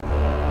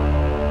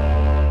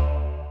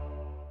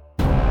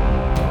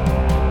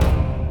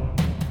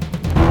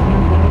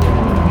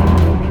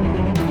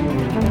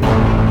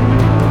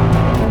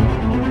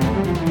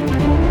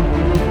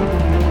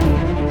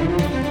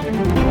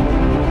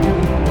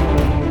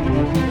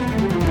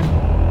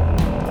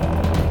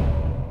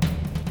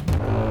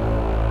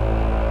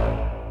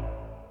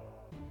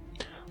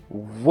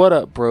What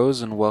up,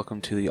 bros, and welcome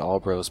to the All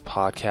Bros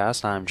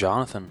podcast. I'm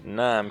Jonathan. And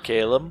I'm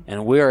Caleb.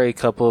 And we are a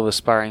couple of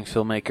aspiring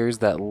filmmakers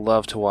that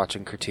love to watch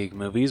and critique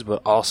movies,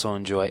 but also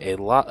enjoy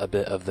a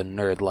bit of the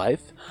nerd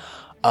life.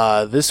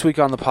 This week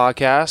on the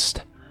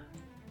podcast,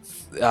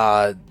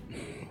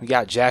 we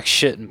got jack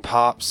shit and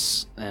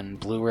pops and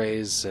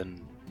Blu-rays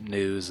and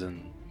news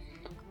and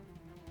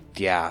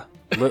yeah.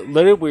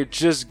 Literally, we're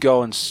just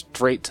going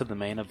straight to the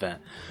main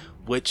event,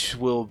 which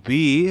will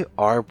be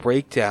our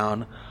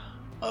breakdown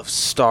of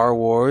Star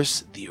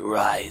Wars: The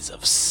Rise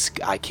of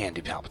I can't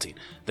do Palpatine.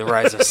 The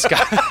Rise of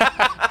Sky.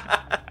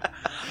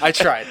 I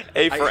tried.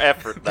 A for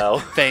effort, though.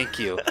 Thank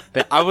you.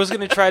 I was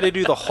gonna try to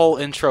do the whole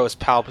intro as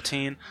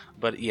Palpatine,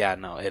 but yeah,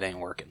 no, it ain't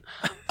working.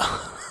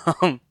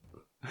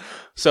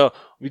 So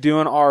we're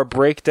doing our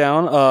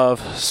breakdown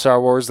of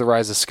Star Wars: The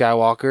Rise of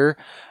Skywalker,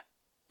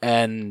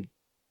 and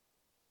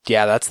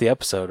yeah, that's the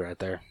episode right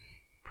there.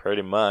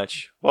 Pretty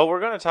much. Well, we're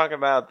going to talk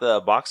about the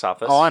box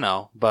office. Oh, I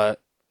know,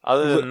 but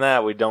other than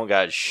that, we don't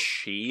got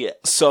shit.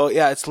 So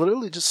yeah, it's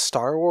literally just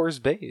Star Wars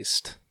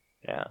based.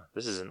 Yeah,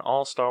 this is an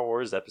all Star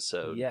Wars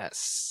episode.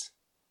 Yes.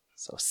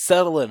 So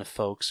settle in,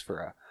 folks, for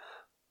a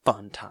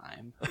fun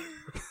time.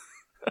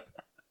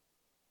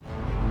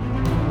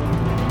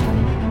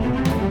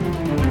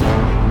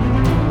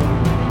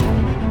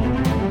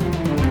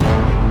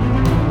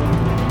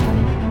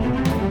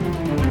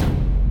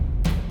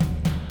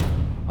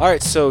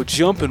 Alright, so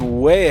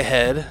jumping way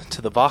ahead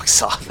to the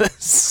box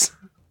office.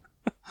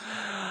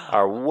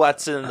 Our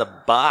What's in the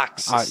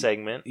Box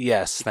segment.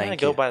 Yes, thank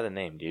you. Go by the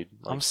name, dude.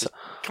 Like,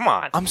 come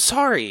on. I'm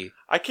sorry.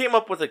 I came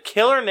up with a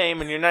killer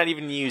name and you're not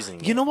even using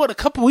it. You know what? A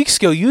couple weeks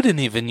ago, you didn't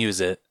even use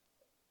it.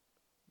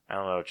 I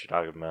don't know what you're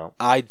talking about.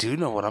 I do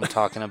know what I'm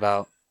talking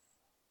about.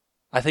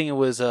 I think it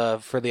was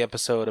for the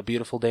episode A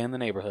Beautiful Day in the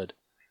Neighborhood.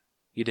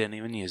 You didn't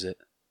even use it.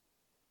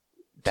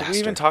 Did we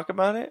even talk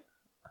about it?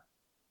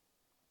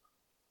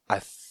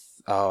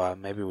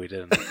 Maybe we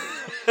didn't.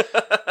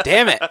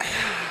 Damn it.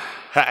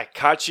 I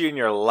caught you in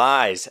your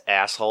lies,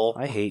 asshole.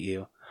 I hate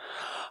you.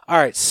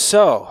 Alright,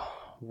 so,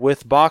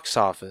 with box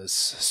office,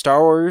 Star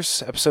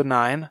Wars Episode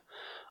 9,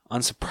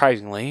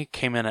 unsurprisingly,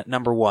 came in at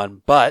number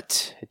 1,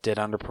 but it did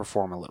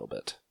underperform a little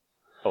bit.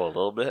 Oh, a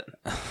little bit?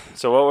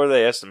 So what were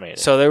they estimating?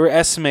 So they were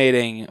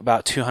estimating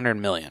about $200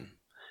 million.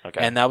 Okay.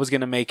 And that was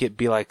going to make it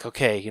be like,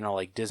 okay,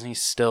 like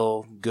Disney's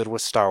still good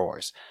with Star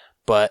Wars.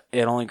 But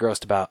it only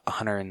grossed about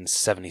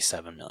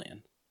 $177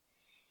 million.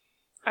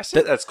 I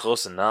think that's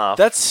close enough.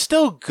 That's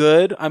still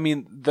good. I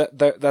mean,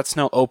 that's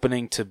no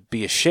opening to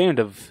be ashamed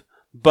of,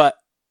 but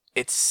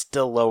it's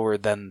still lower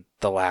than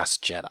The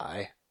Last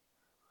Jedi.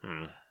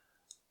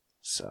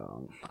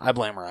 So, I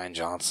blame Rian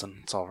Johnson.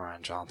 It's all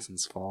Rian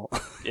Johnson's fault.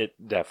 It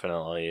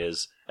definitely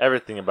is.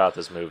 Everything about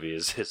this movie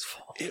is his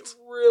fault. It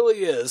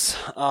really is.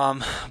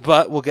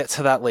 But we'll get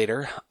to that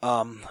later.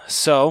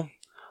 So,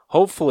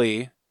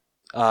 hopefully,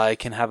 it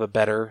can have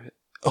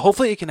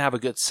a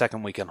good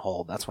second weekend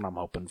hold. That's what I'm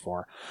hoping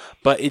for.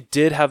 But it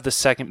did have the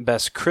second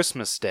best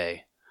Christmas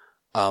Day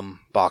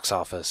box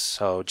office.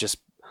 So just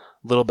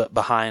a little bit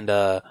behind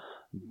The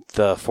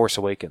Force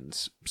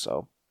Awakens.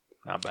 So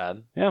not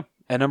bad. Yeah.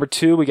 At number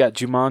 2, we got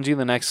Jumanji: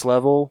 The Next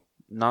Level.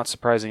 Not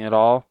surprising at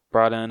all.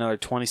 Brought in another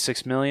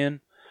 $26 million.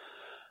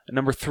 At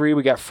number 3,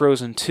 we got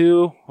Frozen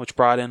 2, which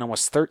brought in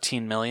almost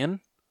 $13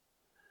 million.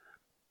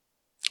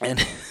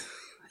 And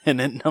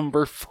at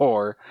number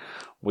 4,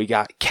 we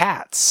got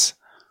Cats,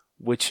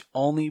 which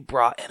only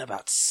brought in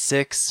about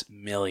 $6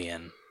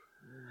 million.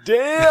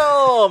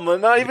 Damn!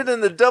 Not even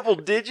in the double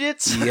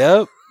digits?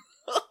 Yep.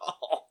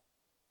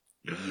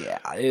 Yeah,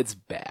 it's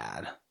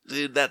bad.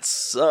 Dude, that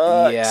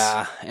sucks.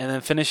 Yeah, and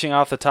then finishing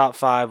off the top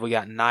 5, we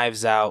got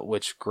Knives Out,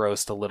 which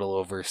grossed a little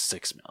over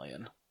 $6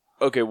 million.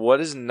 Okay,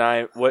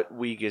 what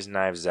week is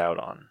Knives Out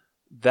on?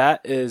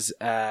 That is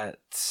at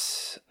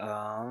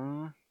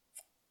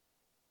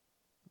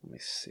let me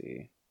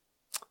see.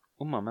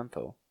 Un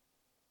momento.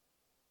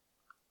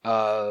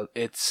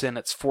 It's in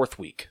its 4th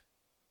week.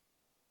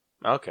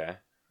 Okay.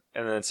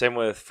 And then same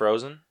with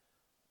Frozen?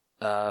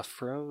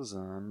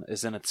 Frozen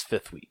is in its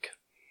 5th week.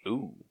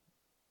 Ooh.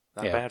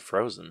 Not bad,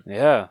 Frozen.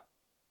 Yeah.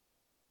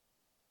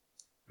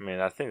 I mean,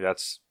 I think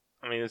it's...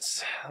 Let me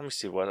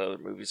see what other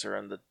movies are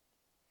in the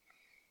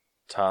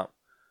top.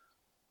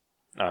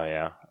 Oh,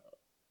 yeah.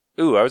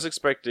 Ooh, I was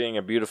expecting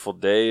A Beautiful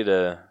Day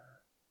to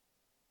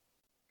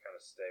kind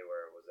of stay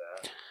where it was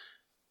at.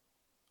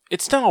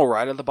 It's done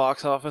alright at the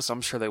box office.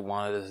 I'm sure they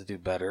wanted it to do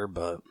better,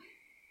 but...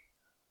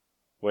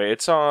 Wait,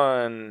 it's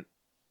on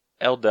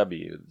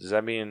LW. Does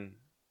that mean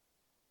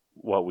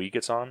what week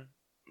it's on?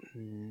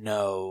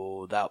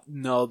 No, the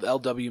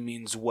LW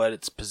means what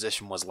its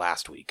position was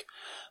last week.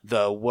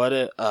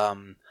 How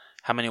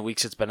many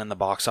weeks it's been in the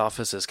box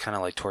office is kind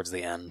of like towards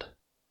the end.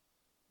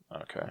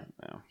 Okay.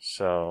 Yeah.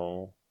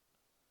 So,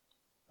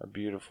 A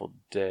Beautiful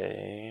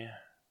Day.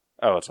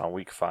 Oh, it's on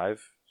week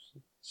 5.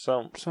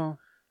 So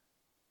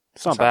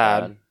it's not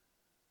bad.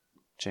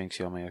 Jinx,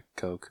 you owe me a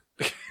Coke.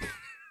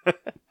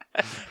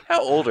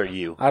 How old are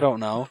you? I don't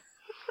know.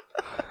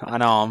 I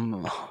know I'm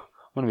going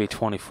to be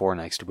 24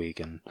 next week,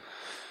 and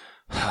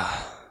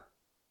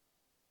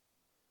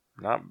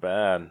Not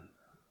bad.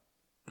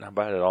 Not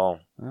bad at all.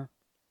 Yeah.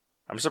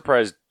 I'm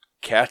surprised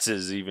Cats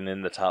is even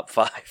in the top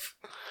 5.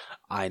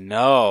 I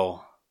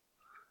know.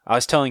 I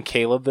was telling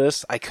Caleb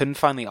this. I couldn't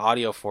find the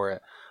audio for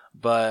it,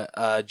 but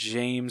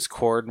James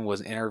Corden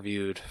was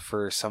interviewed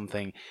for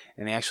something,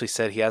 and he actually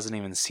said he hasn't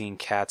even seen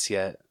Cats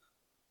yet.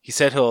 He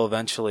said he'll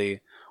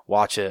eventually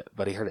watch it,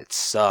 but he heard it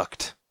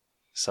sucked.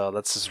 So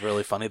that's just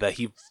really funny that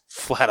he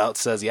flat out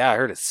says, yeah, I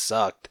heard it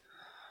sucked.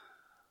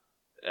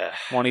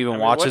 Won't even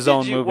watch his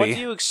own movie. What do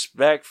you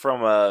expect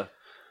from a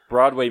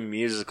Broadway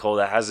musical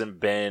that hasn't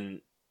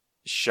been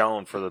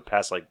shown for the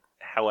past, like,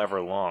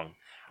 however long?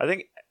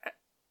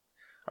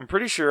 I'm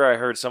pretty sure I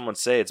heard someone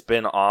say it's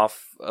been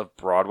off of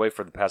Broadway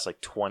for the past,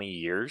 like, 20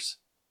 years.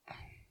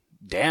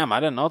 Damn, I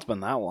didn't know it's been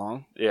that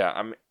long.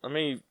 Yeah, let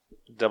me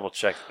double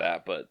check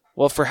that, but...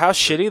 Well, for how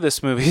shitty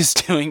this movie is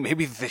doing,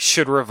 maybe they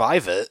should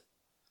revive it.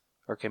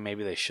 Okay,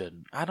 maybe they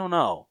shouldn't. I don't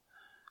know.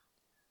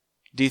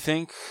 Do you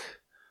think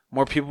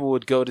more people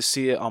would go to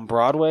see it on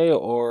Broadway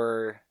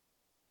or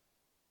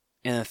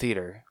in a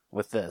theater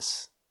with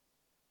this?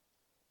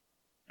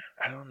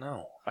 I don't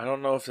know. I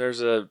don't know if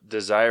there's a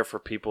desire for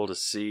people to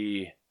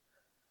see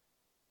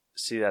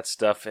that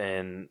stuff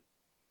in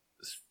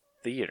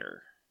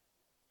theater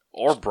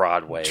or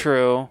Broadway.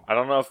 True. I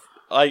don't know if,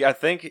 like, I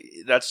think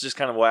that's just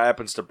kind of what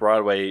happens to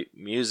Broadway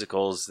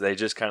musicals. They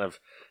just kind of,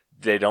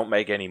 they don't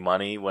make any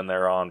money when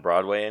they're on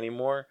Broadway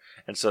anymore,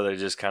 and so they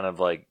just kind of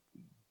like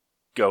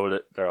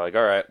they're like,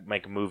 all right,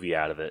 make a movie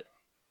out of it.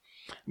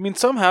 I mean,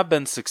 some have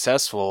been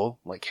successful,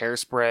 like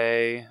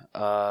Hairspray.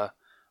 I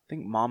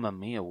think Mamma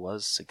Mia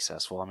was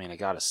successful. I mean, it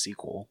got a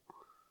sequel.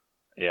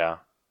 Yeah.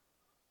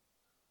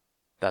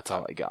 That's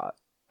all I got.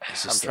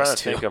 I'm trying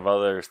to think of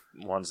other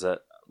ones that,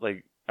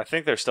 like, I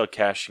think they're still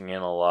cashing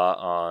in a lot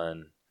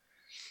on,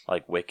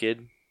 like,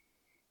 Wicked.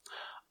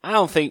 I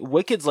don't think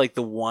Wicked's like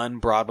the one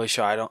Broadway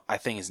show I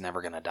think is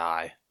never gonna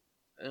die.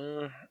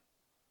 Or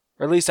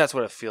at least that's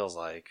what it feels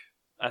like.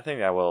 I think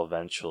that will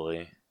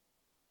eventually.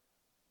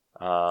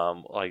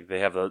 Like they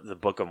have the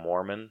Book of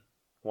Mormon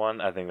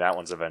one. I think that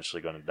one's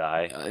eventually going to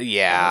die.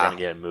 Yeah, we're going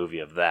to get a movie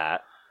of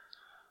that.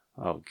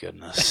 Oh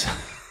goodness,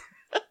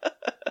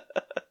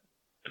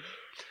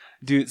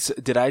 dude!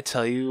 Did I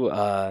tell you?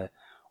 Not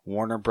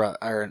Warner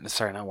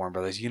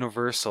Brothers,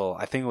 Universal.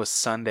 I think it was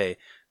Sunday.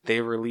 They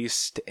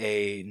released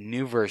a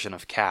new version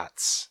of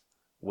Cats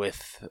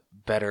with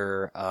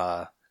better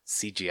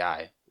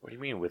CGI. What do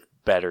you mean with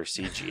better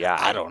CGI?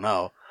 I don't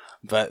know.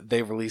 But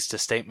they released a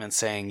statement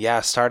saying,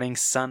 yeah, starting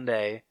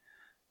Sunday,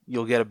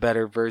 you'll get a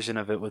better version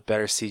of it with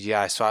better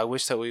CGI. So I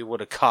wish that we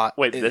would have caught...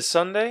 Wait, this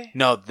Sunday?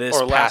 No, this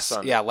or past... last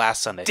Sunday? Yeah,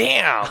 last Sunday.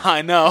 Damn!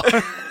 I know.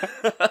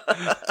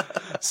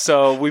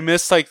 So we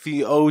missed, like,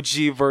 the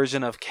OG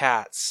version of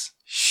Cats.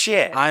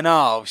 Shit. I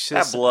know.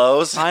 That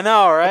blows. I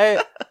know,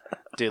 right?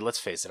 Dude, let's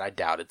face it. I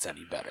doubt it's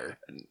any better.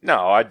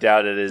 No, I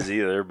doubt it is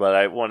either, but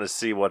I want to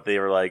see what they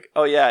were like.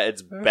 Oh, yeah,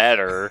 it's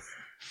better.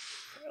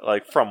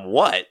 Like, from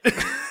what?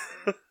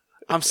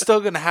 I'm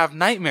still going to have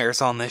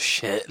nightmares on this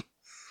shit.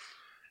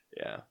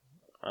 Yeah.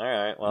 All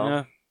right, well.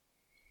 Yeah.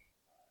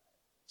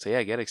 So,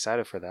 yeah, get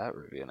excited for that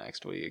review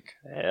next week.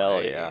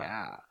 Hell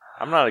yeah.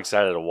 I'm not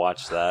excited to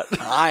watch that.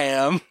 I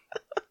am.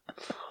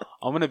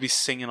 I'm going to be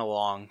singing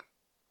along.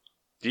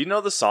 Do you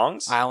know the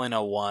songs? I only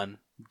know one.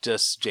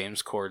 Just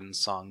James Corden's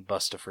song,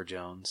 Bustafer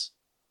Jones.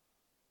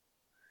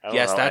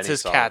 Yes, that's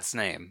his cat's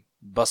name.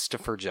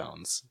 Bustafer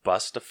Jones.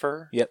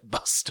 Bustafer? Yep,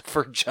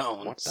 Bustafer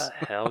Jones. What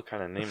the hell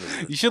kind of name is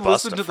this? You should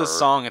listen to the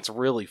song. It's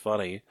really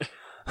funny.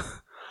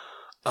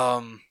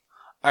 All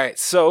right,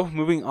 so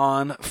moving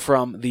on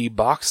from the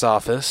box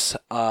office,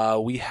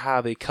 we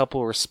have a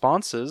couple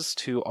responses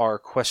to our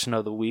question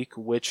of the week,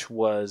 which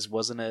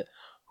wasn't it,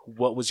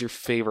 what was your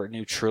favorite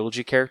new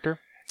trilogy character?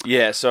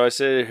 Yeah, so I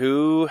said,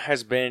 who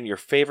has been your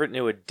favorite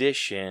new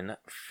addition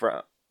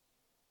from...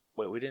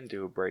 Wait, we didn't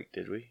do a break,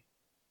 did we?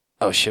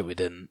 Oh, shit, we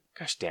didn't.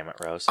 Gosh damn it,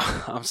 Rose.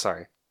 I'm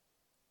sorry.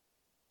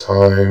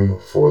 Time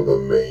for the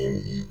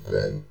main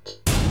event.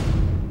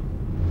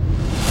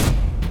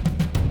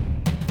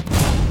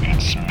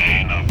 It's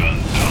main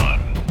event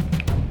time.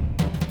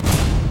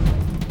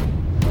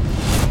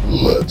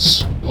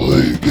 Let's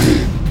play a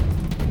game.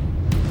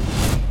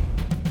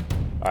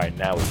 Alright,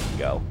 now we can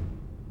go.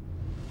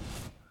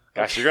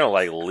 Gosh, you're gonna,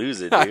 like,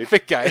 lose it, dude. I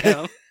think I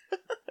am.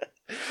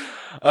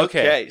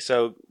 Okay,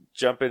 so...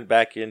 Jumping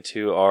back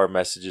into our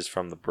messages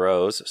from the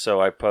bros.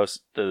 So I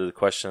posted the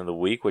question of the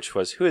week, which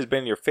was, who has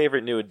been your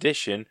favorite new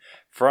addition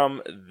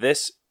from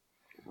this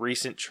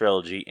recent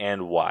trilogy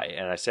and why?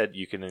 And I said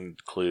you can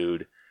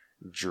include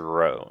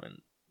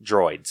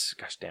droids.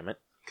 Gosh damn it.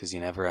 Because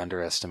you never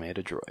underestimate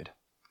a droid.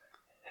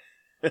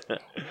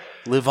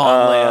 Live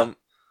on, Leia.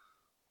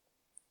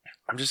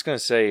 I'm just going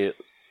to say,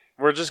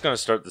 we're just going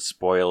to start the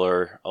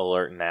spoiler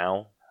alert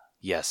now.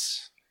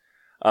 Yes.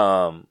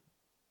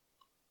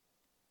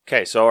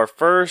 Okay, so our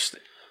first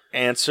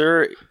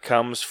answer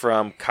comes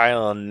from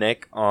Kyle and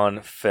Nick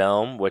on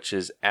Film, which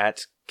is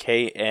at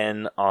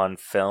KN on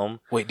Film.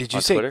 Wait, did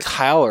you say Twitter?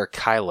 Kyle or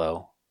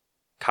Kylo?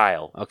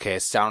 Kyle. Okay,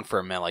 it's down for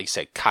a minute. Like you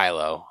said,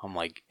 Kylo. I'm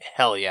like,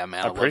 hell yeah,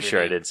 man. I'm pretty sure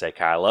I didn't say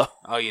Kylo.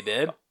 Oh, you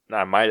did? No,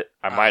 I might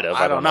have.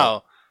 I don't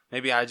know.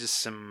 Maybe I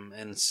just am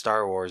in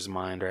Star Wars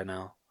mind right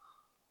now.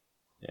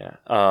 Yeah.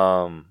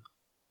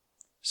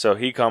 So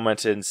he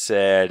commented and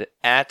said,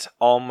 "At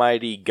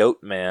Almighty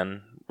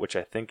Goatman," which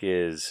I think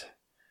is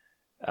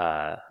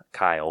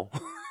Kyle.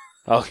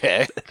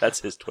 Okay.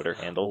 That's his Twitter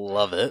handle.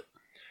 Love it.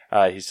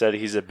 He said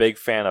he's a big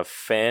fan of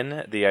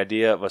Finn. The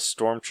idea of a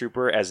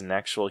stormtrooper as an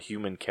actual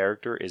human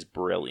character is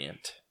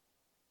brilliant.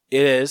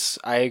 It is.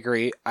 I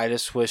agree. I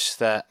just wish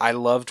that I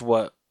loved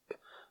what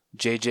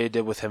JJ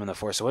did with him in The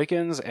Force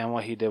Awakens and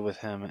what he did with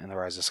him in The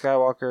Rise of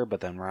Skywalker, but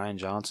then Rian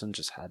Johnson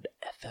just had to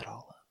F it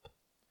all up.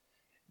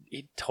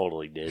 He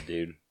totally did,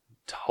 dude.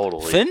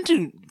 Totally. Finn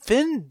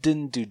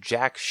didn't do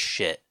jack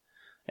shit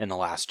in The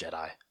Last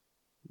Jedi.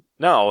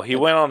 No, he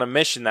went on a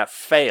mission that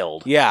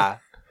failed. Yeah.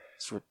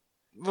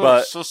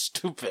 But so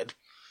stupid.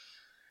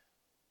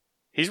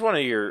 He's one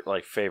of your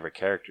favorite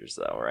characters,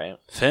 though, right?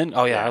 Finn?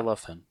 Oh, yeah. I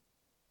love Finn.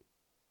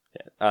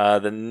 Yeah.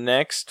 The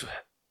next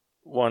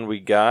one we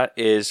got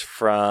is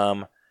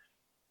from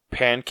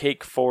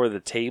Pancake for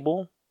the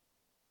Table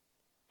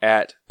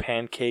at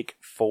Pancake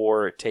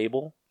for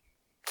Table.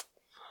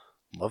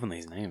 Loving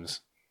these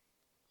names.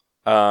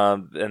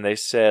 And they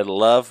said,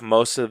 love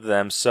most of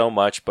them so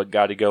much, but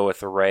got to go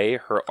with Rey.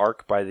 Her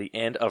arc by the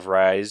end of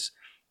Rise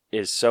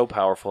is so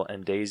powerful,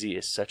 and Daisy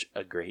is such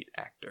a great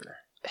actor.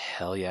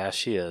 Hell yeah,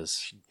 she is.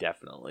 She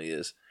definitely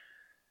is.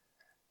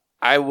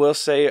 I will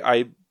say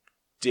I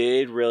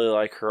did really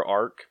like her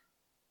arc.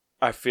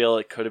 I feel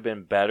it could have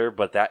been better,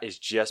 but that is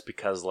just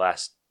because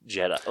Last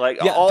Jedi.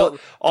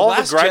 All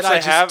the gripes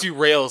I have just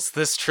derails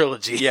this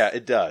trilogy. Yeah,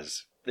 it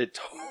does. It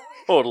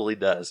totally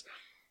does.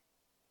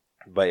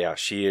 But yeah,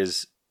 she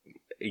is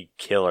a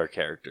killer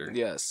character.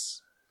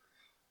 Yes.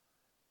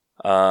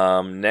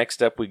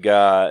 Next up, we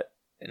got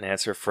an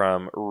answer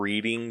from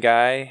Reading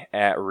Guy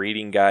at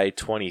Reading Guy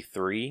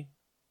 23.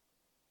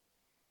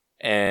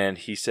 And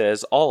he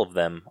says, all of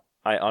them.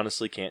 I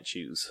honestly can't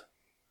choose.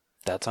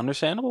 That's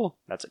understandable.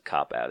 That's a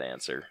cop-out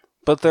answer.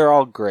 But they're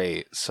all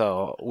great,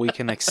 so we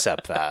can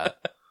accept that.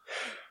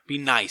 Be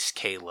nice,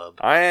 Caleb.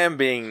 I am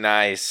being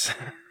nice.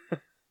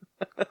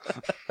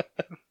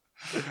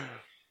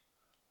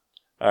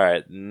 All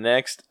right,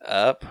 next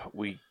up,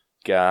 we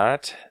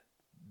got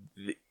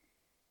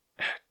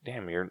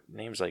damn, your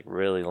name's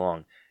really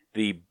long.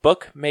 The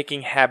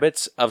bookmaking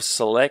habits of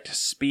select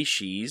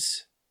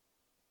species,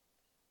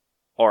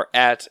 or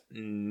at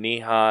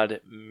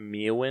Nihad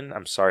Mewin.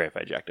 I'm sorry if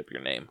I jacked up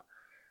your name.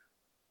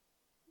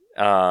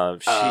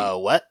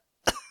 What?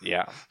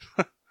 Yeah.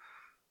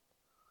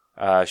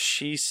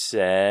 She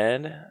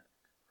said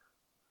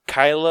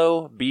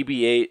Kylo,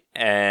 BB-8,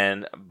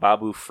 and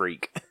Babu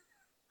Freak.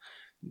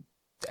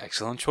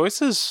 Excellent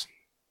choices.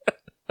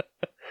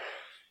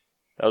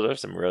 Those are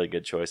some really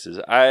good choices.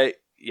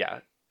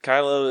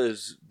 Kylo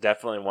is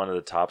definitely one of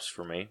the tops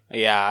for me.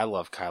 Yeah, I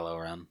love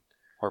Kylo Ren.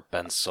 Or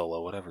Ben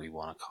Solo, whatever you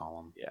want to call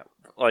him. Yeah.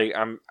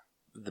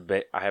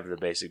 I have the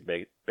basic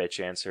bitch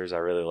answers. I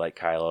really like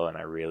Kylo, and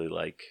I really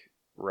like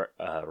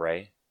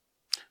Rey.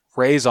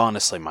 Rey's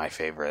honestly my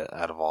favorite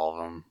out of all of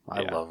them.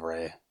 I love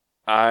Rey.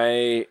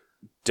 I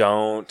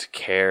don't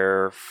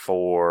care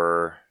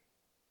for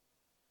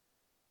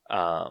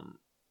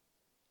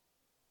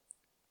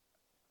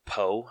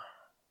Poe.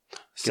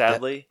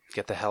 Sadly.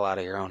 Get the hell out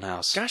of your own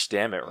house. Gosh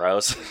damn it,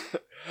 Rose.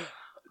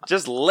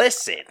 Just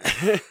listen.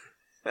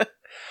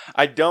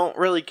 I don't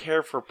really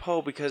care for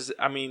Poe because,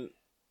 is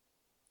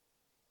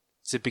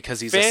it because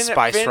he's a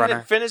spice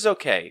runner? Finn is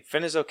okay.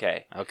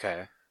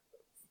 Okay.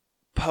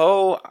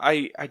 Poe,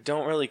 I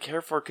don't really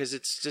care for because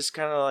it's just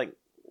kind of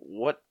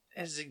what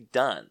has he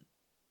done?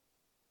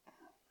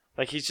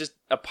 He's just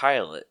a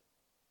pilot.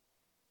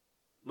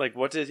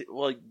 What did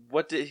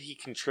he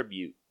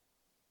contribute?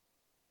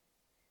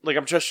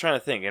 I'm just trying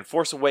to think. In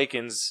Force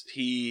Awakens,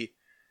 he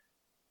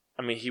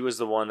was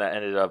the one that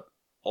ended up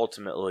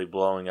ultimately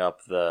blowing up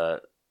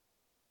the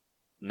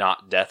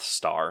not Death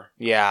Star.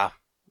 Yeah.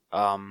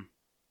 But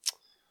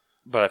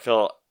I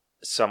feel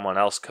someone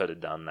else could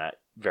have done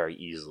that very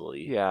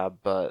easily. Yeah,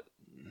 but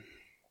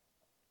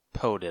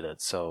Poe did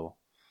it, so...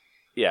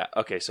 Yeah,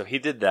 okay, so he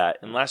did that.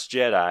 In Last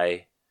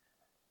Jedi...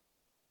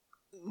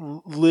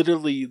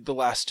 Literally, The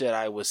Last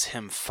Jedi was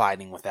him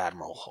fighting with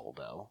Admiral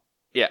Holdo.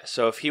 Yeah,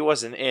 so if he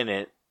wasn't in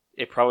it,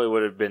 it probably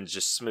would have been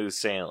just smooth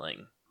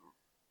sailing.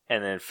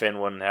 And then Finn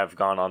wouldn't have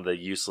gone on the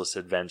useless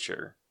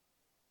adventure.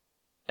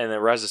 And then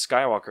Rise of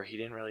Skywalker, he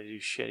didn't really do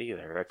shit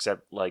either,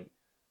 except,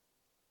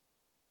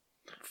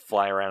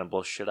 fly around and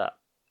blow shit up.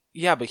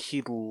 Yeah, but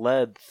he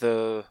led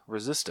the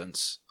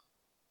Resistance.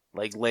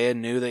 Leia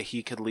knew that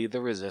he could lead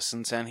the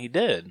Resistance, and he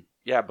did.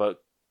 Yeah,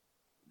 but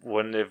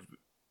wouldn't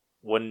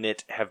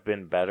it have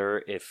been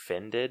better if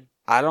Finn did?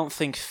 I don't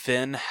think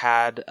Finn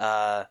had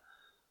the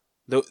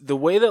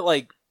way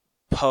that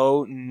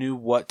Poe knew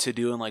what to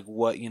do and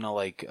what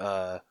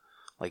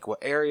what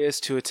areas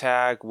to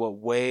attack, what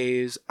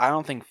ways. I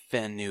don't think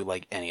Finn knew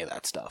any of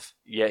that stuff.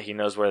 Yeah, he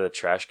knows where the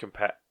trash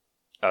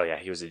Oh yeah,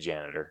 he was a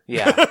janitor.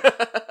 Yeah.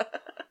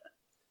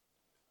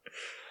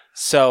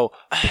 So,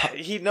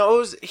 He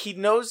knows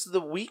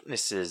the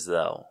weaknesses,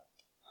 though.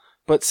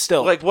 but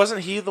still, Like,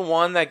 wasn't he the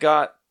one that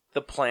got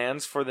the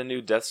plans for the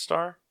new Death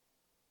Star?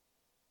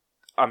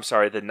 I'm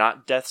sorry, the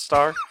not Death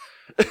Star?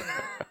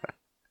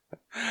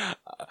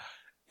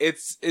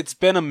 it's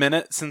been a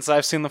minute since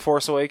I've seen The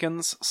Force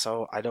Awakens,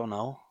 so I don't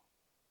know.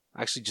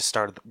 I actually just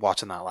started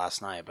watching that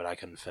last night, but I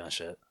couldn't finish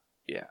it.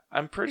 Yeah.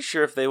 I'm pretty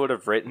sure if they would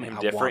have written I mean, him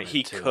I different, wanted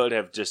he to. could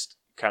have just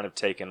kind of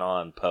taken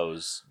on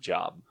Poe's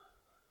job.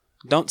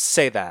 Don't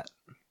say that,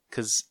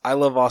 because I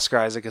love Oscar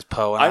Isaac as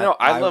Poe. I know.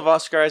 I love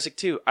Oscar Isaac,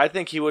 too. I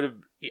think he would have...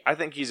 I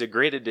think he's a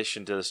great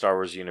addition to the Star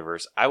Wars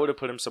universe. I would have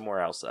put him somewhere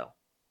else, though.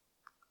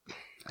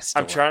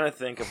 I'm trying to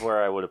think of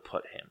where I would have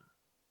put him.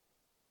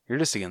 You're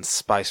just against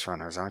Spice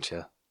Runners, aren't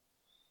you?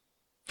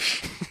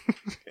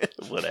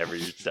 Whatever,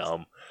 you're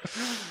dumb.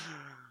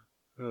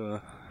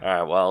 All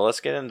right, well, let's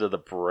get into the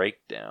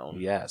breakdown.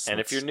 Yes. And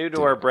if you're new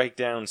to our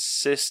breakdown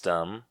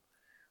system,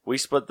 we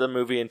split the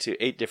movie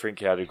into 8 different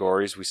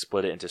categories. We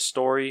split it into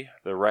story,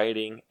 the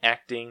writing,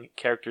 acting,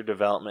 character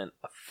development,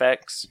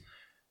 effects,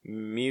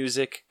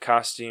 music,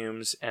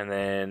 costumes, and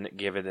then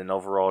give it an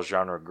overall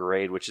genre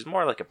grade, which is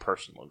more like a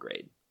personal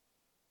grade.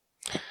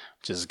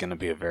 Which is going to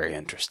be a very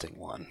interesting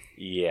one.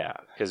 Yeah,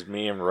 because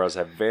me and Rose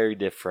have very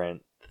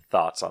different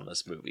thoughts on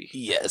this movie.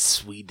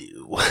 Yes, we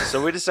do.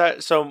 So we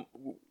decided. So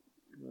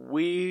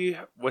we,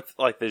 with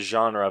like the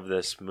genre of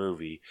this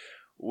movie,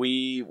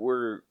 we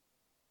were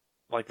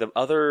like the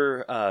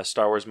other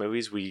Star Wars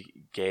movies.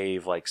 We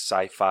gave like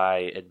sci-fi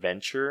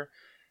adventure.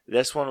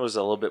 This one was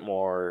a little bit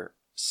more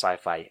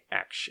sci-fi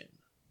action.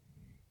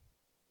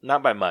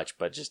 Not by much,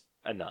 but just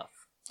enough.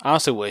 I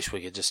also wish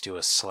we could just do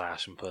a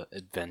slash and put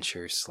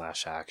adventure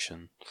 /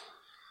 action.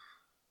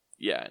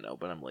 Yeah, I know,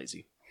 but I'm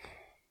lazy.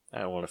 I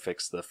don't want to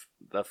fix the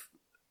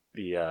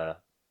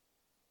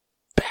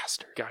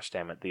Bastard. gosh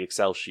damn it, the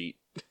Excel sheet.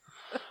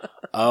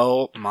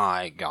 Oh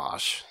my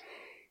gosh.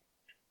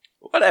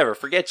 Whatever,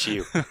 forget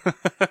you.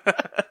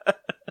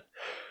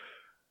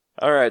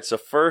 All right, so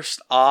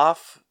first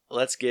off,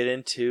 let's get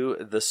into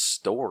the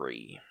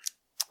story.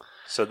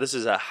 So this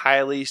is a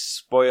highly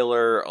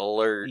spoiler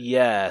alert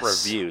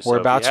review. So We're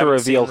if about you to haven't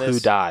reveal seen who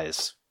this-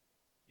 dies.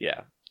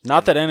 Yeah.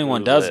 Not that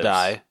anyone Who does lives.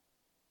 die.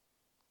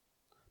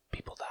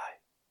 People die.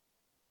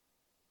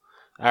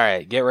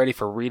 Alright, get ready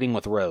for reading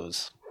with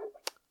Rose.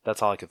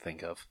 That's all I could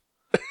think of.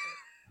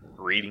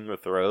 Reading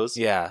with Rose?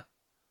 Yeah.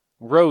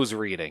 Rose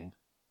reading.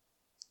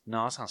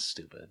 No, that sounds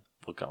stupid.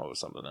 We'll come up with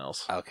something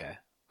else. Okay.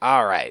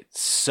 Alright,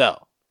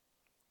 so.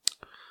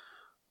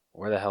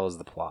 Where the hell is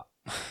the plot?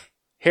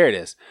 Here it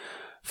is.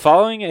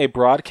 Following a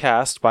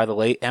broadcast by the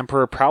late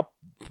Emperor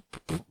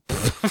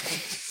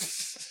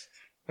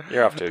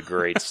You're off to a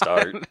great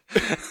start.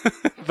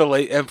 the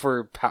late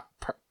Emperor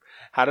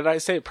how did I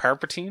say it?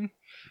 Palpatine?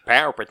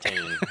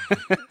 Palpatine.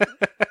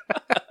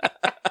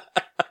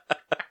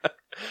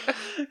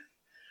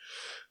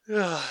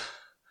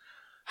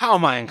 How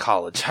am I in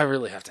college? I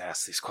really have to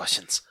ask these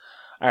questions.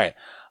 All right.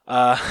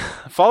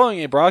 Following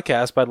a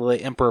broadcast by the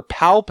late Emperor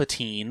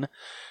Palpatine,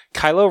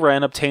 Kylo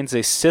Ren obtains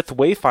a Sith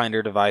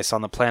Wayfinder device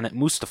on the planet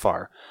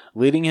Mustafar,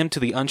 leading him to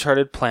the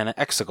uncharted planet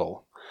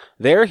Exegol.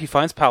 There, he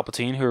finds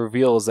Palpatine, who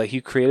reveals that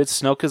he created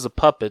Snoke as a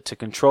puppet to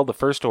control the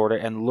First Order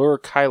and lure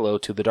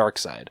Kylo to the dark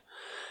side.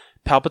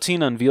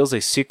 Palpatine unveils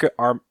a secret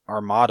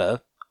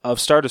armada of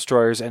Star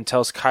Destroyers and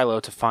tells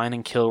Kylo to find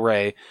and kill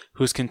Rey,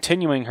 who is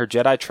continuing her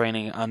Jedi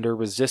training under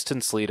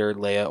Resistance leader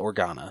Leia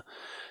Organa.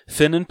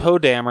 Finn and Poe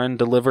Dameron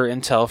deliver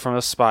intel from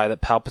a spy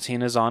that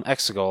Palpatine is on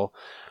Exegol.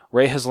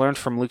 Rey has learned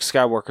from Luke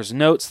Skywalker's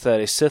notes that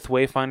a Sith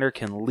Wayfinder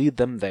can lead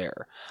them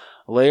there.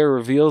 Leia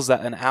reveals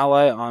that an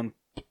ally on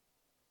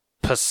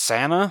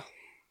Pasana?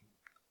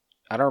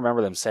 I don't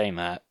remember them saying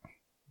that.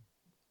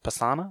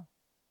 Pasana?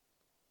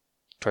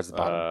 Towards the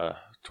bottom.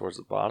 Towards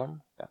the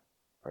bottom? Yeah.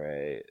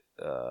 Right.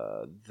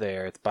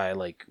 There. It's by,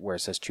 like, where it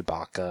says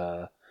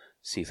Chewbacca,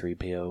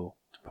 C-3PO.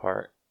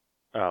 Part.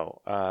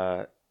 Oh,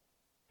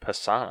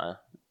 Pasana.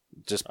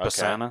 Just Okay.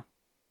 Pasana.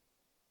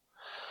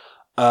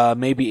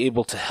 May be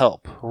able to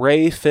help.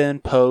 Rey, Finn,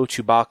 Poe,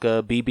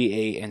 Chewbacca,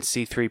 BB-8, and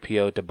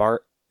C-3PO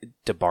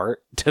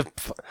depart.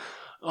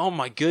 Oh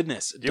my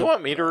goodness. Do you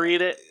want me to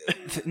read it?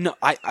 No,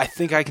 I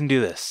think I can do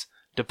this.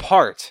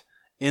 Depart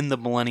in the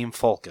Millennium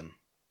Falcon.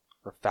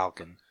 Or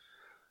Falcon.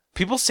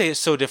 People say it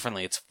so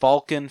differently. It's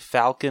Falcon.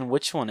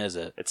 Which one is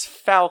it? It's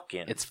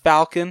Falcon. It's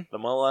Falcon? the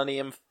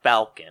Millennium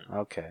Falcon.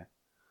 Okay.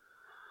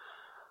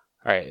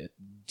 Alright.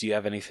 Do you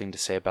have anything to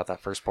say about that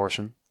first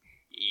portion?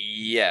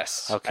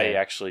 Yes. Okay. I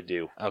actually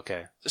do.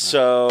 Okay.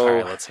 So,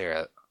 Alright, let's hear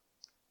it.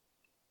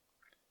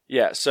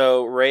 yeah,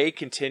 so Rey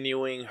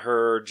continuing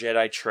her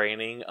Jedi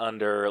training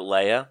under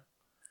Leia,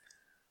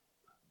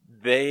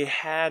 they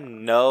had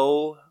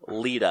no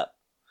lead up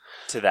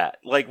to that.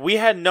 Like, we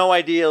had no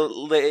idea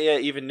Leia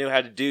even knew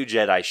how to do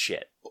Jedi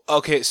shit.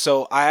 Okay,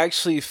 so I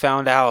actually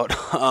found out,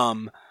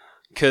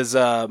 because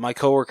my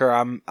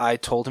coworker, I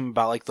told him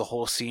about like the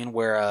whole scene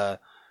where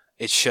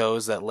it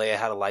shows that Leia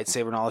had a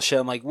lightsaber and all this shit.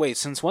 I'm like, wait,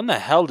 since when the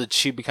hell did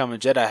she become a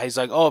Jedi? He's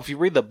like, oh, if you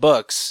read the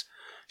books,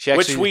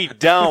 Which we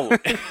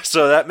don't.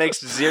 So that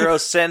makes zero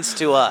sense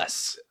to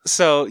us.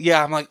 So,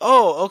 yeah, I'm like,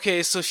 oh,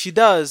 okay, so she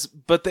does,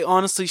 but they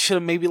honestly should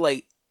have maybe,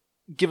 like,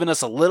 given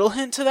us a little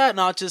hint to that,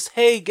 not just,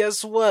 hey,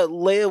 guess what?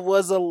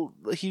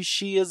 Leia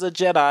she is a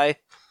Jedi.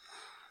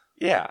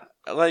 Yeah,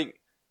 like,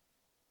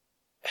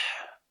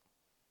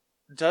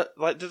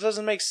 that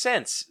doesn't make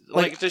sense.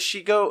 Like, does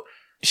she go...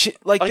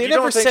 They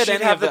never said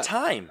any of the that.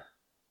 time.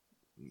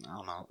 I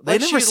don't know. They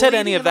never said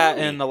any of that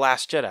in The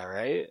Last Jedi,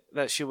 right?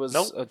 That she was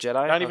a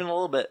Jedi? Not even a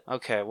little bit.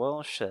 Okay,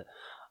 well, shit.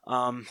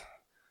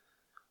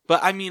 But,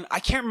 I mean, I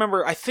can't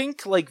remember. I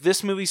think, like,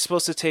 this movie's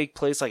supposed to take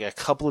place, like, a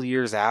couple of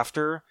years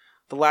after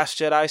The Last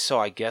Jedi, so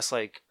I guess,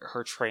 like,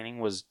 her training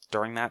was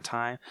during that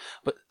time.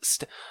 But,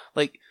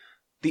 like,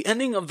 the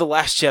ending of The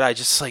Last Jedi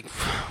just, like,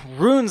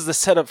 ruins the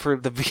setup for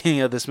the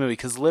beginning of this movie,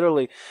 because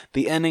literally,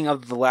 the ending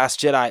of The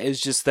Last Jedi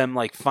is just them,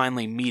 like,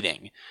 finally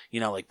meeting. You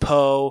know, like,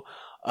 Poe,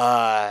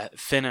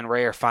 Finn and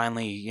Rey are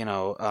finally, you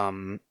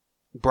know,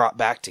 brought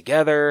back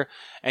together.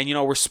 And, you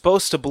know, we're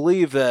supposed to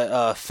believe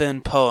that Finn,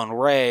 Poe, and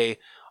Rey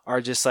are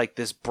just like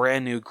this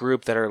brand new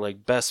group that are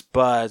like best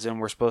buds, and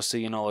we're supposed to,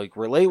 you know, like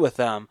relate with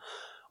them,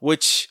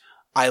 which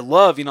I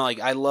love. You know, like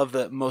I love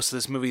that most of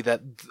this movie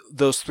that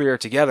those three are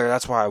together.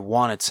 That's why I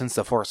wanted since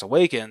The Force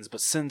Awakens. But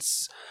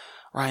since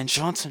Rian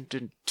Johnson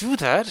didn't do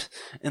that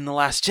in The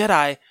Last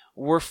Jedi,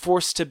 we're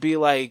forced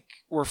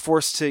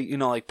to, you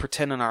know, like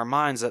pretend in our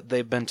minds that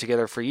they've been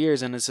together for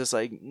years, and it's just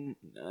like,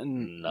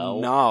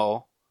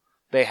 no,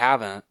 they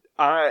haven't.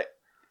 Okay.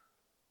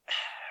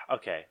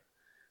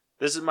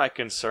 This is my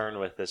concern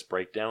with this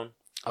breakdown.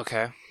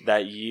 Okay.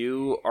 That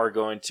you are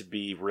going to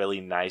be really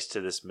nice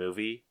to this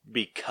movie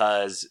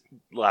because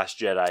Last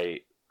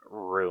Jedi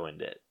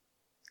ruined it.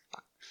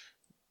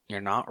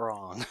 You're not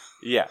wrong.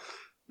 Yeah.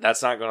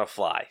 That's not going to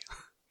fly.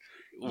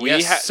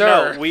 Yes,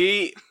 sir. No,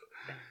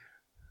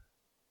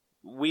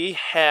 we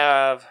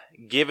have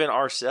given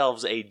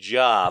ourselves a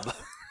job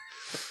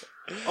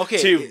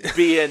to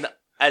be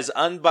as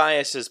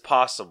unbiased as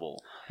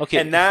possible. Okay.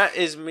 And that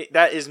is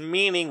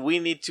meaning we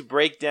need to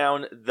break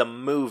down the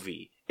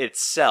movie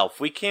itself.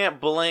 We can't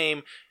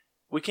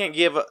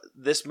give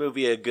this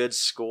movie a good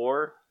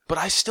score. But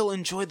I still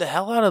enjoyed the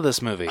hell out of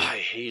this movie. I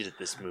hated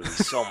this movie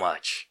so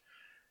much.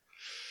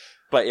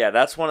 But yeah,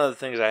 that's one of the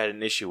things I had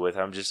an issue with.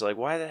 I'm just like,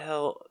 why the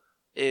hell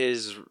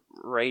is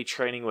Rey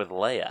training with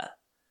Leia?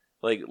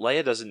 Like,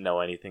 Leia doesn't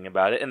know anything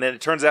about it. And then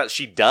it turns out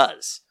she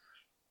does.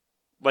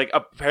 Like,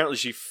 apparently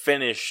she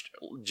finished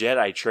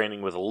Jedi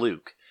training with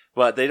Luke.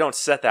 But they don't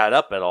set that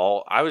up at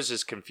all. I was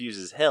just confused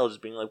as hell,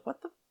 just being like,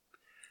 what the...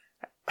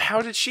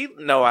 How did she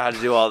know how to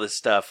do all this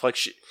stuff? Like,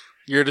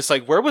 You're just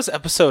like, where was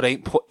episode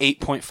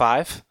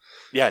 8.5?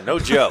 Yeah, no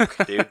joke,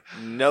 dude.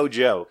 No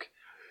joke.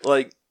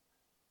 Like,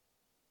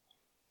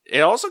 it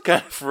also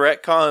kind of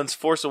retcons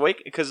Force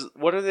Awakens, because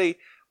why are they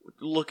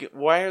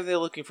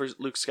looking for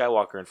Luke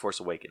Skywalker in Force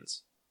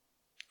Awakens?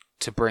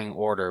 To bring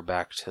order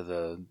back to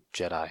the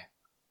Jedi.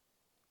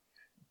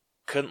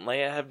 Couldn't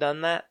Leia have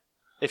done that?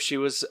 If she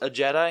was a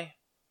Jedi?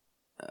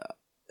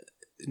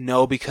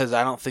 No, because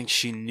I don't think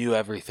she knew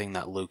everything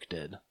that Luke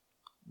did.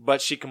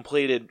 But she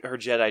completed her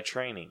Jedi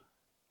training.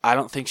 I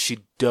don't think she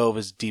dove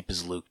as deep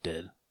as Luke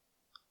did.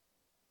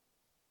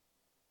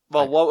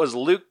 Well, what was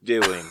Luke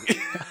doing?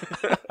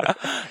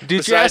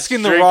 Dude, you're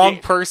asking the wrong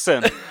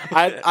person.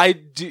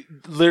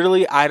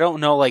 Literally, I don't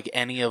know like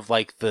any of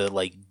like the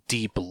like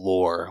deep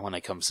lore when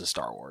it comes to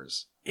Star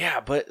Wars. Yeah,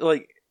 but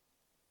like,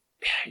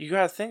 you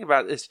gotta think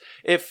about this.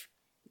 If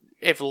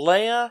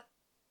Leia,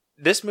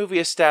 this movie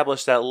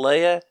established that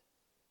Leia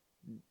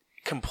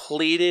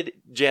completed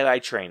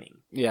Jedi training.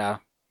 Yeah.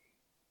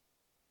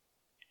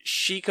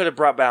 She could have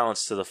brought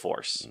balance to the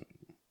Force.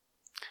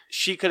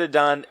 She could have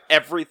done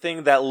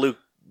everything that Luke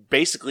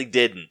basically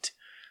didn't.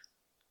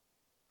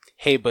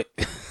 Hey, but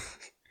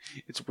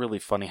it's really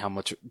funny how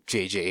much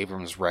J.J.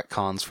 Abrams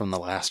retcons from The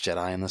Last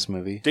Jedi in this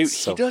movie. Dude,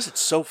 he does it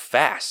so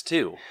fast,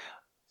 too.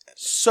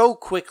 So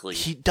quickly.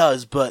 He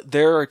does, but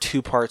there are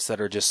two parts that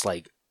are just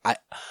like,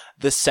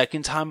 the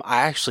second time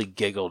I actually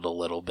giggled a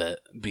little bit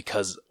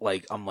because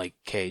like I'm like,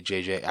 okay,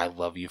 JJ, I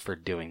love you for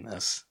doing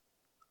this.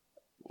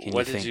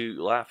 What did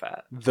you laugh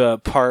at? The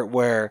part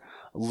where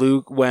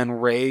when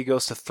Rey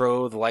goes to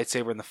throw the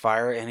lightsaber in the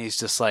fire and he's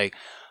just like,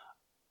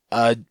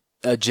 a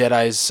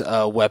Jedi's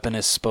weapon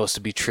is supposed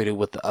to be treated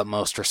with the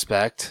utmost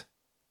respect.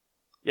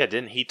 Yeah,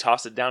 didn't he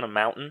toss it down a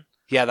mountain?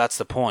 Yeah, that's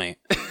the point.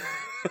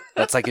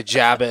 That's like a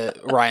jab at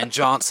Rian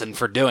Johnson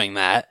for doing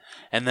that.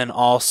 And then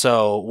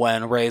also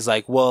when Rey's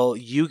like, well,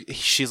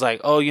 she's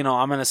like, oh, you know,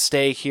 I'm going to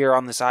stay here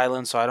on this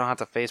island so I don't have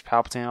to face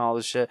Palpatine and all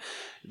this shit.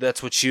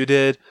 That's what you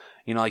did.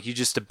 You know, like you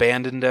just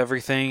abandoned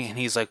everything. And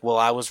he's like, well,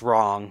 I was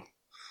wrong.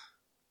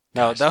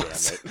 No, that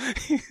was...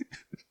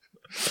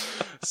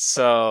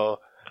 So,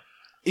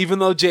 even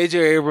though J.J.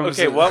 Abrams...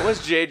 Okay, what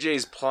was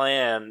J.J.'s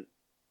plan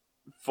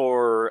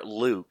for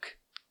Luke?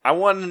 I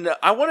want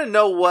to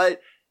know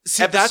what...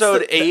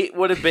 Episode 8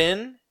 would have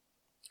been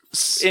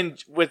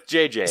with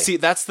JJ. See,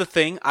 that's the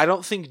thing. I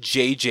don't think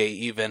JJ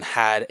even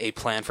had a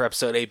plan for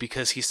episode 8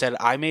 because he said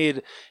I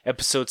made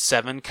episode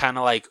 7 kind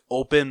of like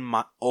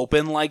open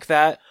like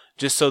that,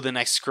 just so the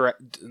next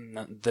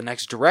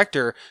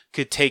director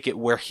could take it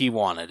where he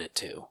wanted it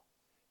to.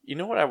 You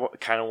know what I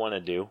kind of want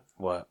to do?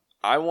 What?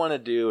 I want to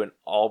do an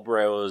All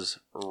Bros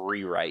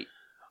rewrite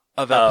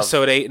Of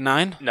episode 8 and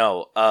 9?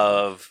 No,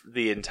 of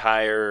the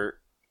entire.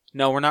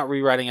 No, we're not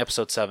rewriting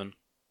episode 7.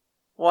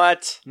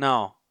 What?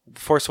 No.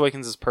 Force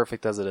Awakens is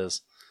perfect as it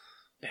is.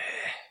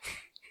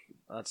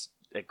 Let's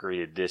agree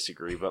to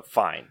disagree, but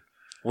fine.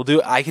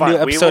 I can do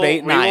episode 8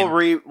 and 9.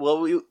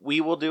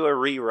 We will do a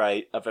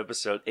rewrite of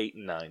episode 8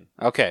 and 9.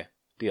 Okay,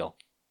 deal.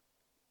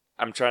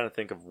 I'm trying to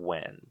think of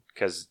when,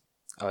 because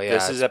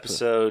this is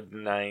episode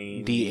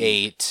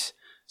 98.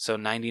 So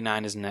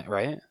 99 is net,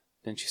 right?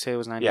 Didn't you say it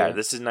was 98? Yeah,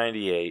 this is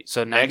 98.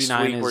 So 99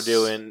 next week is we're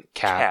doing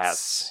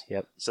Cats.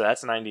 Yep. So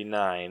that's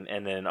 99,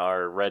 and then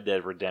our Red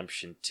Dead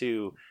Redemption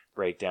 2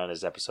 breakdown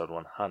is episode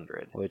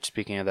 100. Which,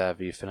 speaking of that,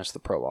 have you finished the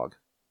prologue?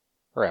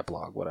 Or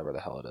epilogue, whatever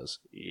the hell it is.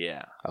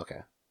 Yeah.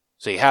 Okay.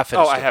 So you have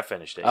finished it? I have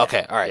finished it.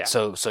 Okay, all right.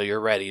 Yeah. So you're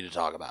ready to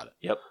talk about it.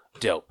 Yep.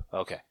 Dope.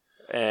 Okay.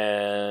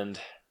 And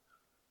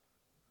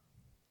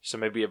so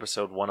maybe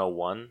episode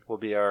 101 will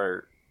be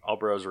our All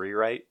Bros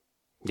rewrite.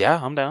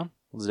 Yeah, I'm down.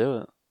 Let's do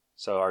it.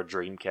 So our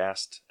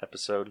Dreamcast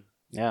episode.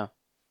 Yeah.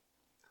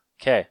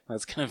 Okay,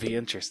 that's going to be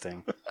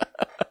interesting.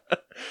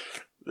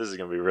 This is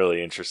going to be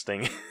really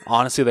interesting.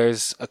 Honestly,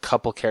 there's a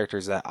couple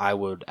characters that I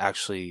would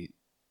actually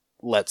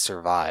let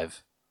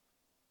survive.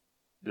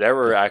 There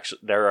are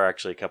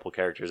actually a couple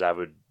characters I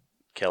would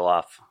kill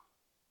off.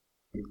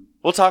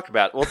 We'll talk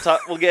about it.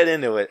 We'll get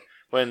into it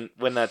when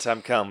that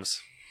time comes.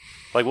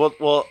 Like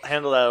we'll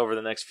handle that over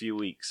the next few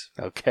weeks.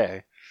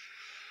 Okay.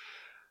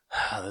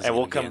 And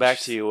we'll come back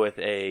to you with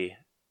a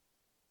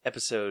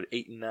episode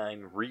 8 and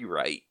 9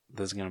 rewrite.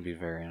 This is going to be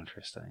very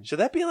interesting. Should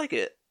that be like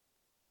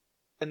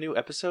a new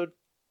episode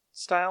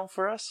style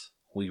for us?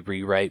 We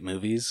rewrite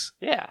movies?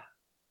 Yeah.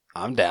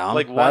 I'm down.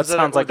 Like that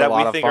sounds like a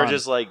lot of fun. That we think are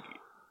just like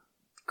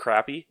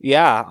crappy?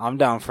 Yeah, I'm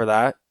down for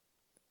that.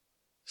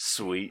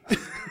 Sweet.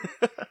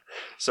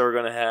 So we're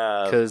going to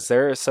have... Because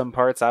there are some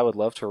parts I would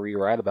love to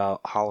rewrite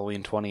about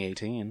Halloween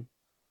 2018.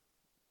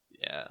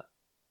 Yeah.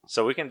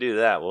 So we can do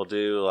that. We'll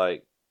do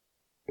like...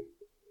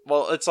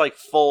 Well, it's like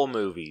full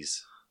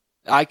movies.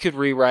 I could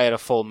rewrite a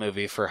full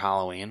movie for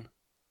Halloween.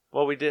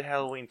 Well, we did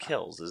Halloween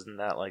Kills. Isn't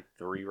that like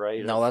the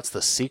rewrite? No, that's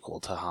the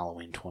sequel to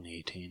Halloween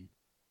 2018.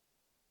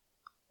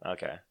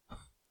 Okay.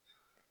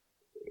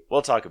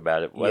 We'll talk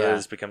about it. Whether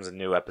this becomes a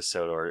new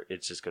episode or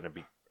it's just going to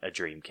be a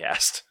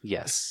Dreamcast.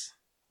 Yes.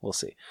 We'll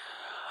see.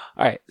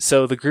 All right.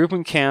 So the group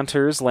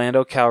encounters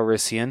Lando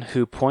Calrissian,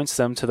 who points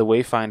them to the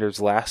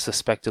Wayfinder's last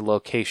suspected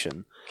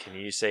location. Can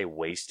you say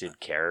wasted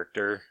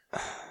character?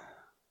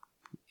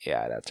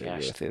 Yeah, I'd have to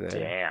agree with you there.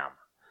 Damn.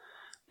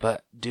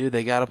 But, dude,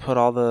 they got to put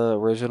all the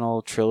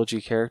original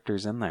trilogy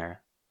characters in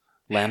there.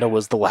 Lando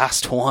was the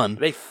last one.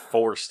 They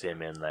forced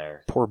him in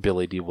there. Poor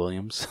Billy D.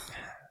 Williams.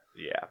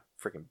 Yeah,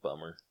 freaking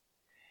bummer.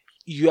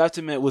 You have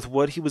to admit, with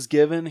what he was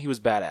given, he was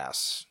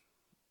badass.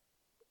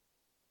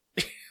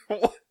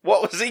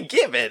 What was he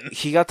given?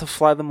 He got to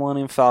fly the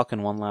Millennium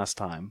Falcon one last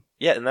time.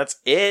 Yeah, and that's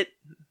it.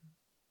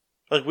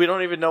 Like, we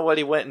don't even know what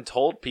he went and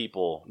told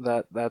people.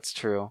 That's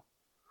true.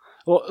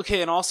 Well,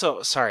 okay, and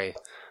also, sorry.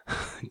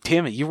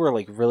 Damn it, you were,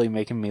 like, really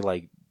making me,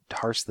 like,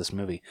 harsh this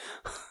movie.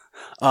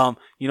 You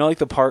know, like,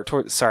 the part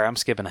towards... Sorry, I'm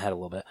skipping ahead a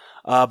little bit.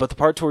 But the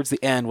part towards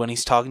the end when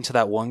he's talking to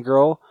that one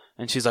girl,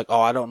 and she's like, oh,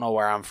 I don't know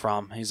where I'm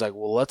from. He's like,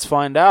 well, let's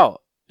find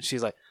out.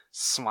 She's like,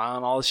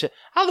 smiling all this shit.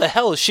 How the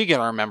hell is she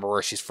gonna remember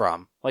where she's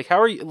from? Like,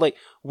 how are you... Like,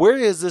 where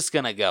is this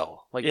gonna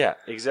go? Like, yeah,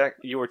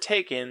 exactly. You were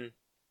taken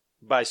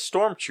by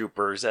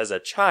stormtroopers as a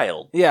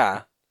child.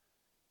 Yeah.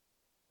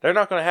 They're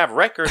not going to have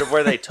record of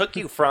where they took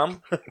you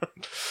from.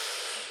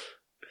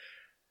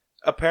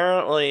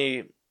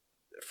 Apparently,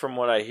 from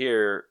what I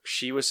hear,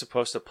 she was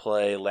supposed to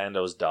play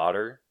Lando's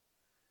daughter,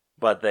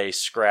 but they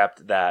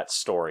scrapped that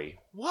story.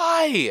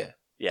 Why?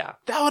 Yeah.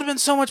 That would have been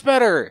so much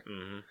better.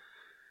 Mm-hmm.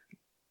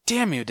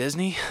 Damn you,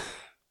 Disney.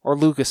 Or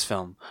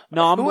Lucasfilm.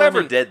 No,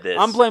 Whoever did this.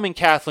 I'm blaming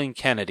Kathleen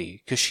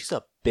Kennedy, because she's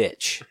a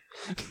bitch.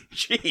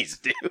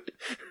 Jeez, dude.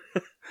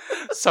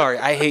 Sorry,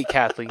 I hate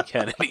Kathleen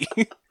Kennedy.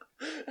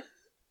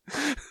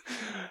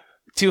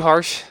 Too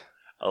harsh?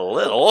 A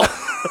little.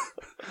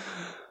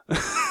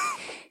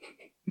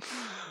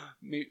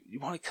 You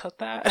want to cut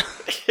that?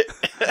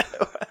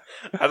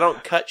 I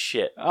don't cut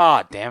shit.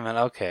 Ah, damn it.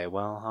 Okay,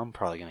 well, I'm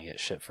probably going to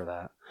get shit for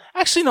that.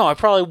 Actually, no, I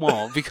probably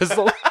won't, because...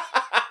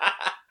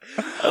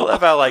 I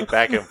love how, like,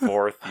 back and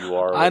forth you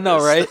are. I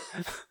know, right?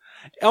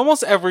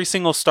 Almost every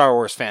single Star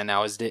Wars fan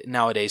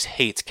nowadays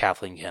hates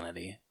Kathleen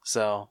Kennedy,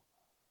 so...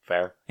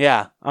 Fair.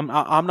 Yeah, I'm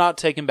not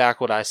taking back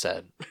what I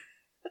said.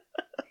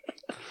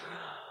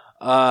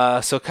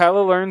 So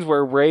Kylo learns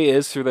where Rey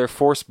is through their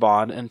Force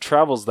bond and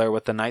travels there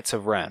with the Knights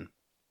of Ren.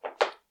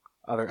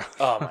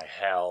 Oh my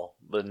hell.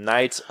 The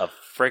Knights of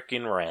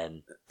frickin'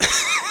 Ren.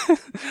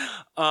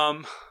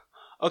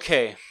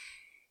 Okay.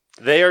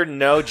 They are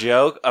no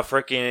joke a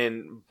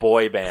freaking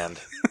boy band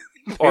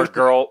or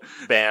girl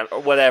band or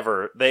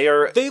whatever.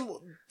 They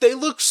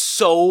look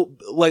so,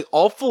 like,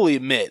 I'll fully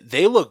admit,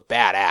 they look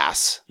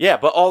badass. Yeah,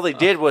 but all they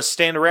did was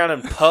stand around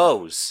and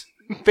pose.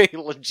 They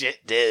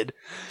legit did.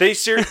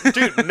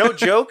 Dude, no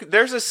joke.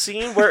 There's a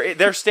scene where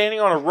they're standing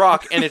on a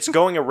rock and it's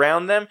going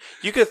around them.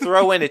 You could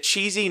throw in a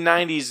cheesy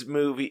 90s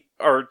movie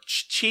or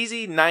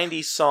cheesy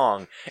 90s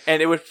song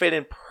and it would fit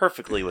in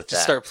perfectly with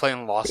Just that. start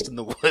playing Lost in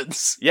the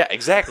Woods. Yeah,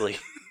 exactly.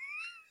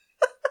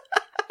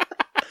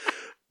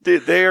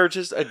 Dude, they are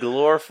just a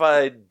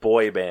glorified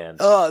boy band.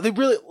 They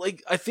really,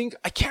 like,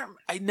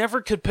 I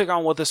never could pick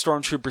on what the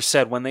stormtrooper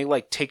said when they,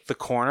 like, take the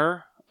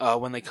corner.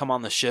 When they come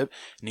on the ship,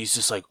 and he's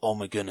just like, oh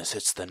my goodness,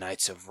 it's the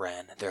Knights of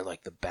Ren. They're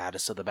like the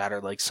baddest of the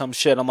batter, like some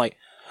shit. I'm like,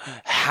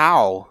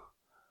 how?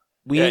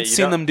 We ain't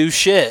seen them do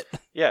shit.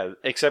 Yeah,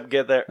 except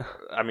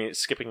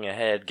skipping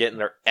ahead, getting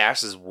their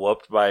asses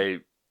whooped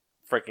by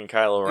freaking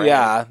Kylo Ren.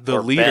 Yeah, the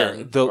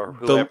leader.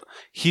 Ben,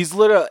 he's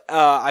literally,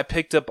 I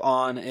picked up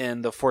on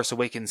in The Force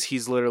Awakens,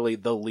 he's literally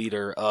the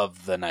leader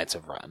of the Knights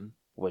of Ren,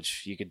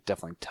 which you could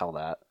definitely tell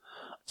that.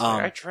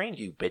 I trained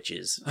you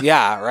bitches.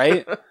 Yeah,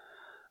 right?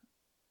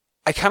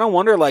 I kind of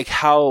wonder, like,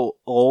 how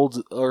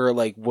old or,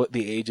 like, what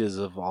the ages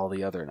of all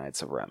the other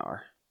Knights of Ren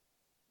are.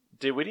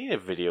 Dude, we need a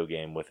video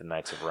game with the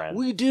Knights of Ren.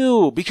 We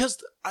do, because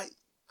I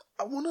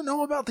want to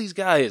know about these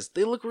guys.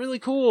 They look really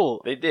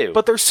cool. They do.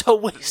 But they're so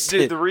wasted.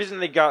 Dude, the reason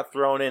they got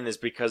thrown in is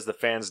because the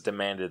fans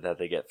demanded that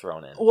they get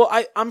thrown in. Well,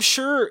 I'm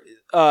sure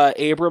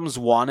Abrams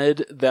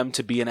wanted them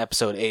to be in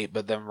Episode 8,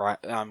 but then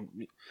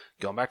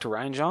going back to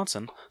Rian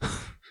Johnson,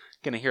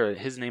 going to hear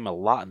his name a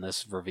lot in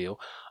this review,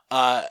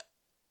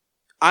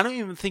 I don't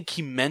even think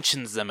he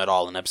mentions them at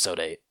all in Episode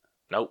 8.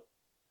 Nope.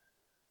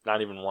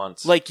 Not even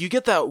once. Like, you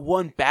get that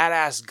one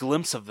badass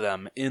glimpse of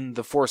them in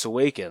The Force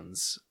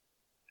Awakens,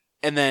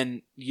 and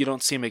then you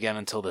don't see them again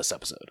until this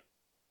episode.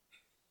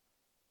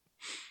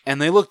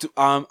 And they looked,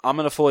 I'm going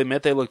to fully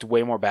admit, they looked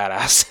way more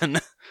badass in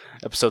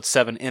Episode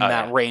 7 in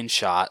that range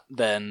shot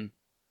than...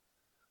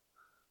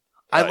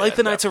 I like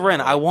the Knights of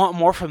Ren. I want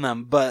more from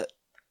them, but...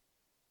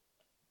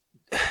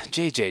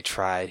 JJ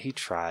tried. He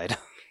tried.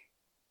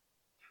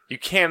 You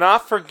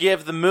cannot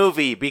forgive the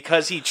movie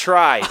because he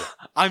tried.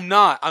 I'm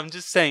not. I'm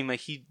just saying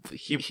that he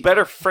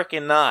better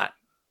frickin' not.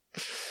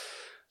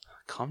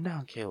 Calm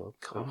down, Caleb.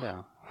 Calm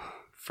down.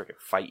 Frickin'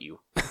 fight you.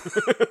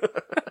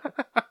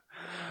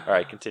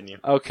 Alright, continue.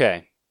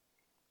 Okay.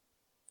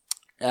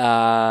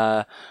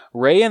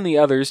 Rey and the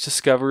others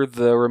discover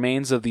the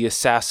remains of the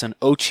assassin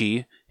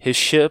Ochi, his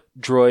ship,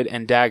 droid,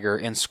 and dagger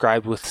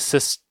inscribed with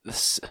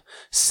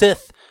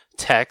Sith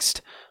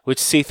text, which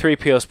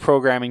C-3PO's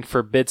programming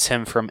forbids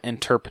him from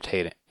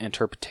interpreting.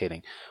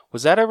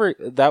 Was that ever...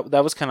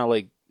 That was kind of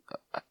like...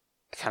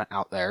 kind of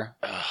out there.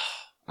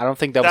 I don't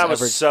think that was ever... That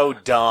was so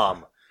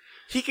dumb.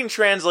 He can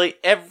translate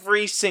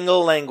every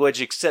single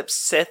language except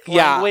Sith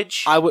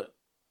language. I would...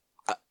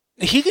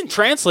 he can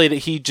translate it,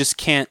 he just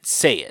can't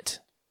say it.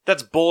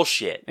 That's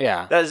bullshit.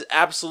 Yeah. That is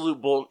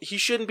absolute bull... He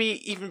shouldn't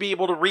even be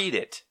able to read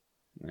it.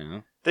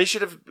 Yeah. They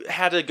should have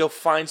had to go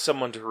find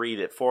someone to read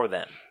it for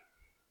them.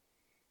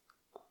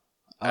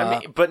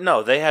 But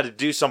no, they had to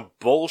do some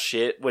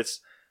bullshit with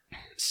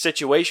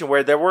situation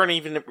where there weren't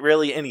even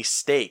really any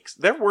stakes.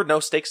 There were no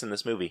stakes in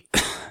this movie.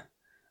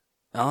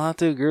 I'll have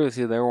to agree with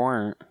you, there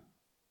weren't.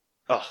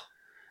 Oh.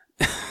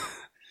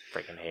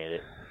 Freaking hate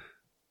it.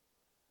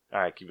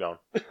 Alright, keep going.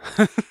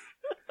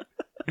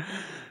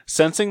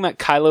 Sensing that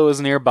Kylo is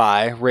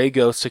nearby, Rey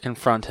goes to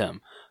confront him.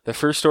 The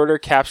First Order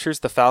captures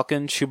the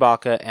Falcon,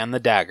 Chewbacca, and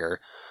the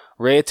dagger.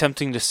 Rey,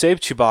 attempting to save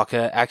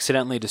Chewbacca,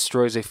 accidentally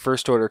destroys a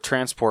First Order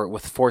transport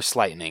with Force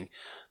lightning.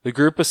 The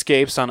group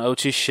escapes on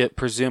Ochi's ship,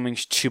 presuming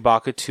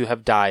Chewbacca to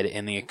have died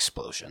in the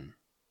explosion.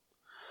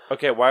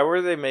 Okay, why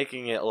were they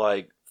making it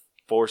like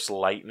Force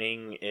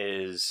lightning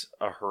is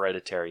a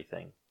hereditary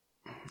thing?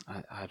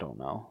 I don't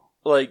know.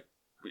 Like,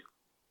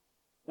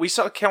 we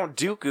saw Count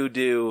Dooku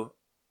do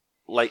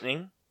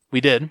lightning.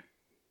 We did.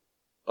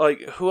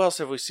 Like, who else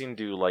have we seen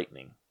do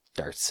lightning?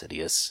 Darth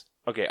Sidious.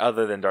 Okay,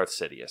 other than Darth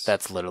Sidious.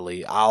 That's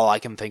literally all I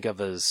can think of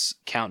is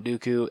Count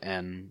Dooku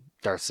and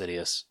Darth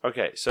Sidious.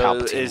 Okay, so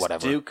Palpatine, is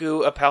whatever.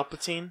 Dooku a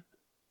Palpatine?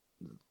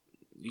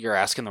 You're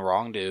asking the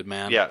wrong dude,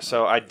 man. Yeah,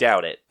 so I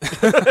doubt it.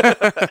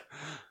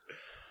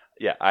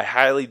 Yeah, I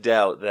highly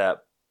doubt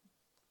that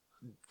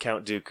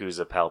Count Dooku's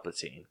a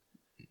Palpatine.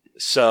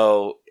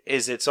 So,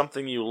 is it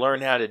something you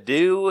learn how to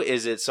do?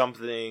 Is it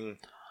something...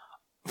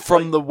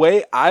 From the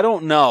way, I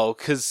don't know,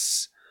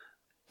 because...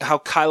 how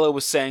Kylo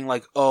was saying,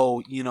 like,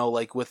 oh, you know,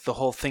 like, with the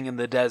whole thing in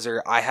the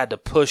desert, I had to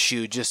push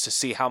you just to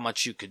see how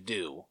much you could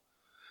do.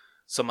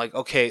 So I'm like,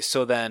 okay,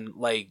 so then,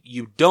 like,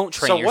 you don't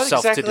train yourself to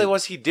do... So what exactly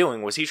was he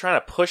doing? Was he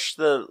trying to push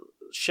the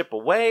ship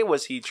away?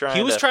 Was he trying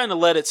He was trying to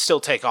let it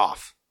still take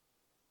off.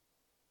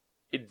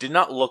 It did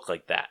not look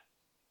like that.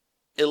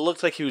 It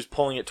looked like he was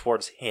pulling it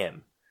towards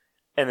him.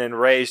 And then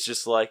Rey's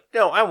just like,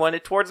 no, I want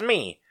it towards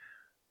me.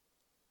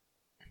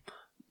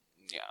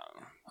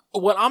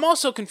 What I'm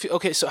also confused...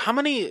 Okay, so how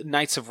many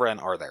Knights of Ren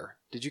are there?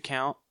 Did you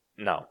count?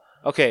 No.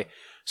 Okay,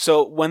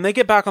 So when they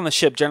get back on the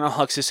ship, General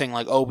Hux is saying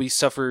like, "Oh, we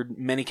suffered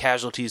many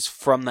casualties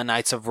from the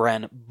Knights of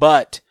Ren,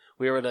 but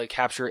we were able to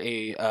capture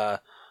a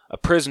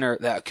prisoner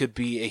that could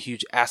be a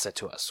huge asset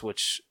to us,"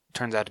 which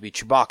turns out to be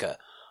Chewbacca.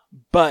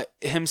 But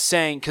him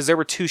saying, because there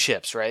were 2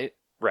 ships, right?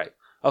 Right.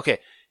 Okay,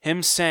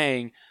 him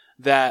saying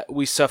that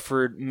we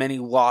suffered many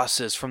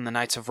losses from the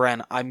Knights of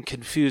Ren, I'm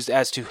confused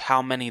as to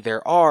how many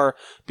there are,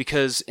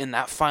 because in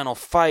that final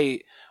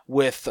fight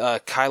with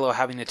Kylo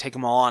having to take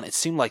them all on, it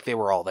seemed like they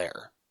were all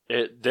there.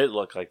 It did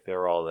look like they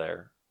were all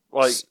there.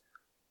 Like,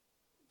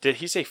 did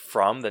he say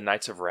from the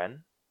Knights of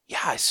Ren? Yeah,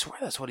 I swear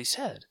that's what he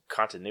said.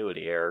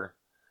 Continuity error.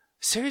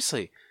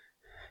 Seriously.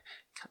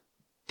 God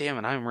damn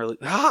it, I'm really...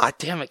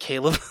 damn it,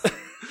 Caleb.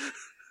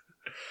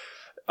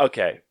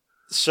 Okay,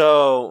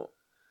 so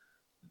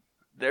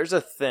there's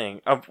a thing.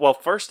 Well,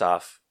 first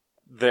off,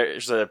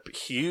 there's a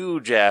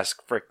huge-ass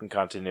freaking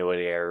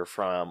continuity error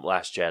from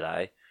Last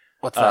Jedi.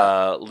 What's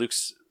that?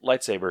 Luke's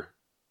lightsaber.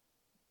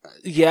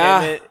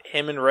 Yeah.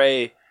 Him and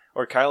Rey,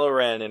 or Kylo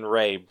Ren and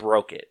Rey,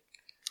 broke it.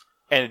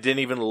 And it didn't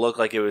even look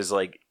like it was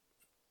like...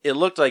 It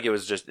looked like it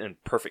was just in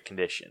perfect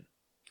condition.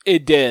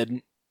 It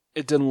did.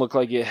 It didn't look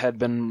like it had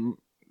been...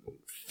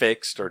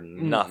 Fixed or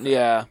nothing.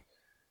 Yeah.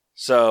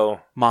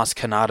 So... Maz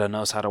Kanata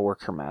knows how to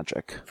work her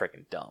magic.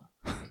 Freaking dumb.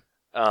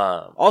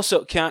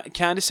 Also, can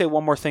I just say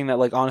one more thing that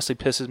like honestly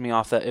pisses me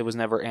off that it was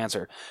never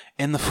answered?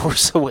 In The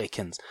Force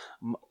Awakens,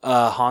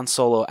 Han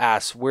Solo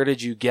asks, "Where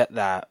did you get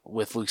that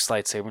with Luke's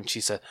lightsaber?" And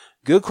she said,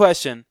 "Good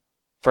question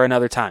for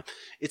another time."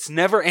 It's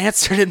never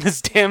answered in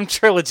this damn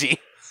trilogy.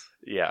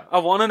 Yeah. I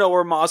want to know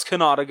where Maz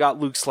Kanata got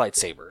Luke's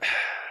lightsaber.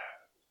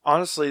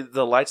 Honestly,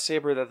 the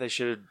lightsaber that they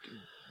should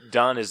have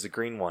done is the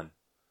green one.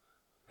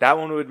 That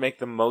one would make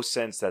the most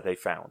sense that they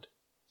found.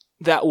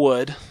 That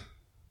would.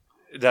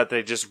 That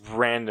they just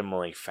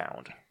randomly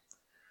found.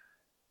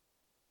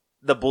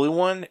 The blue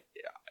one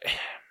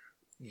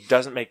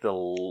doesn't make a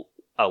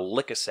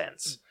lick of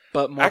sense.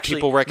 But more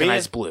people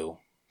recognize blue.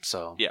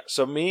 So yeah.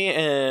 So me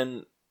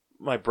and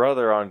my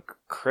brother on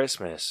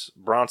Christmas,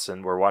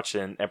 Bronson, were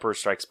watching Emperor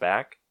Strikes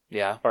Back.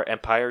 Yeah. Or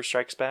Empire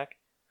Strikes Back.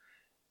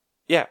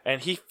 Yeah,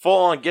 and he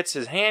full on gets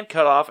his hand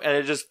cut off and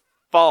it just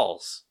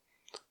falls.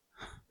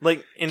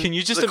 Like, can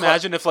you just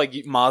imagine if like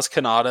Maz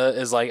Kanata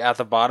is like at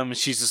the bottom and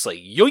she's just like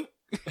yoink?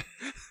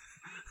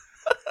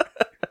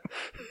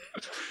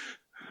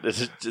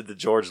 The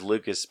George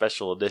Lucas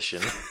special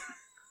edition.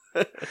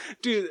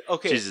 Dude,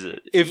 okay. Jesus.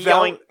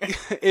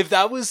 If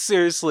that was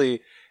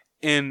seriously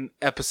in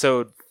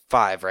episode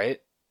 5, right?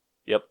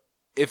 Yep.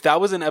 If that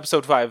was in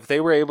episode 5, if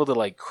they were able to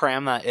like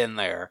cram that in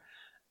there,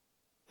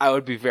 I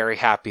would be very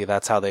happy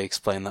that's how they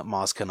explain that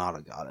Maz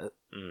Kanata got it.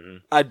 Mm-hmm.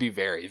 I'd be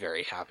very,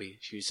 very happy.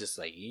 She was just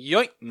like,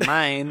 yoink,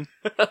 mine.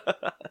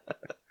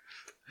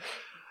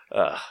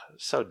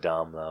 So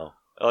dumb, though.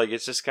 Like,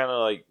 it's just kind of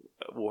like,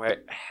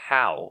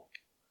 how?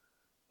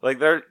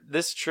 Like,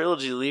 this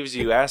trilogy leaves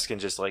you asking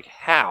just like,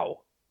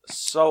 how?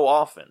 So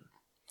often.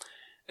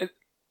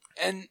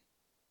 And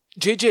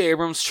J.J.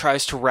 Abrams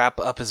tries to wrap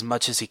up as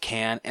much as he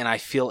can, and I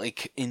feel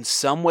like in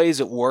some ways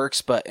it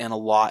works, but in a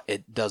lot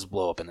it does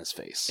blow up in his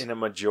face. In a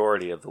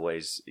majority of the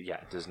ways,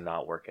 yeah, it does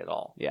not work at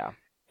all. Yeah.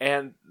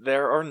 And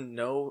there are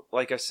no,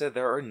 like I said,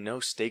 there are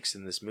no stakes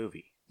in this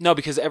movie. No,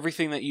 because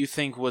everything that you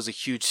think was a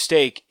huge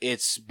stake,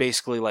 it's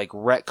basically like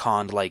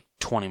retconned like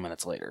 20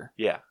 minutes later.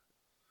 Yeah.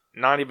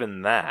 Not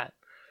even that.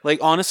 Like,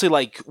 honestly,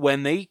 like,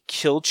 when they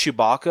killed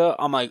Chewbacca,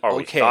 I'm like, or okay.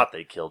 we thought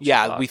they killed Chewbacca.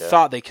 Yeah, we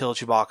thought they killed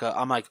Chewbacca.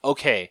 I'm like,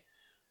 okay.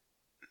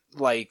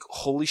 Like,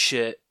 holy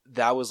shit,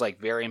 that was, like,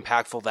 very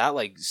impactful. That,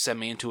 like, sent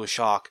me into a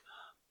shock.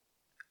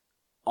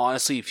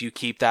 Honestly, if you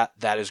keep that,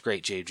 that is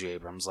great, J.J.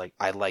 Abrams. Like,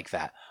 I like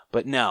that.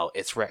 But no,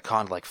 it's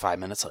retconned, like, 5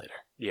 minutes later.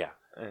 Yeah.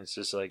 And it's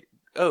just like,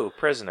 oh,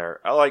 prisoner.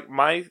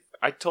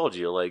 I told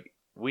you, like,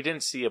 we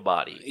didn't see a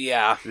body.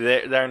 Yeah.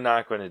 They're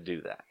not going to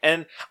do that.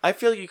 And I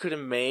feel you could have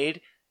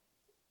made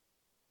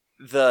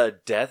the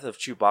death of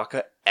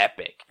Chewbacca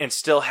epic and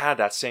still had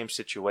that same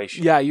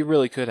situation. Yeah, you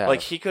really could have.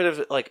 Like, he could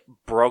have, like,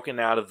 broken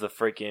out of the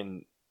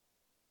freaking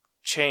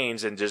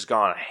chains and just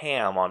gone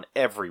ham on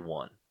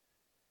everyone.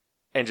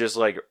 And just,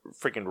 like,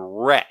 freaking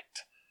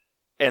wrecked.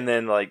 And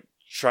then, like,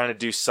 trying to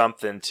do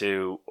something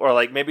to... Or,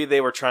 like, maybe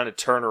they were trying to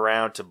turn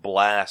around to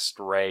blast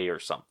Rey or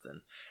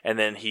something. And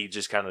then he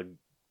just kind of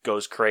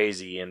goes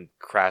crazy and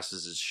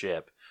crashes his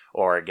ship.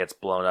 Or it gets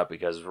blown up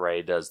because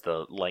Rey does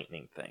the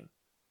lightning thing.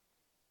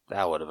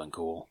 That would have been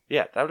cool.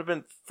 Yeah, that would have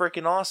been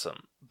freaking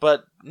awesome.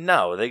 But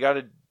no, they got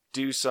to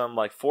do some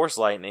like force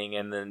lightning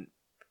and then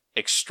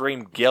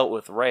extreme guilt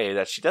with Rey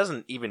that she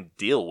doesn't even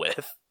deal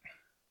with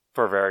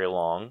for very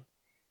long.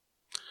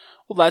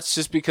 Well, that's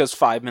just because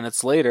 5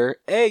 minutes later,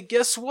 hey,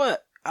 guess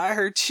what? I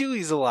heard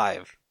Chewie's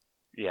alive.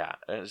 Yeah,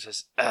 it's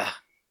just,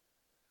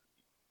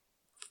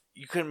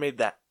 you could have made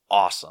that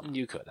awesome.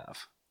 You could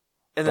have.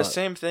 And the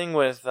same thing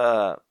with,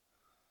 you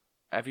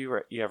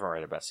haven't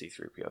read about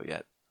C-3PO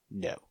yet?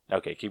 No.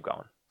 Okay, keep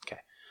going. Okay.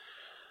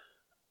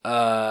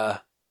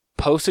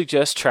 Poe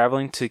suggests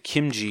traveling to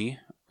Kimji,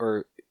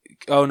 or...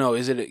 Oh, no,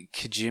 is it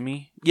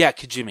Kijimi? Yeah,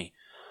 Kijimi.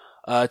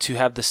 to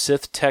have the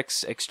Sith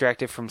text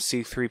extracted from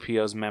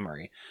C-3PO's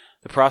memory.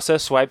 The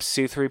process swipes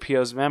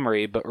C-3PO's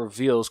memory, but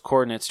reveals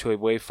coordinates to a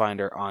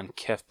wayfinder on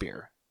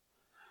Kefbir.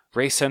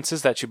 Rey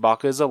senses that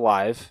Chewbacca is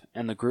alive,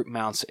 and the group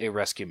mounts a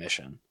rescue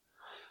mission.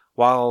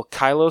 While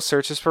Kylo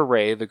searches for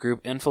Rey, the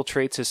group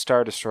infiltrates his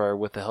Star Destroyer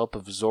with the help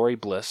of Zori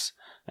Bliss,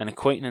 an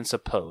acquaintance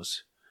of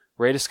Poe's.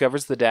 Rey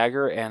discovers the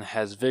dagger and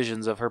has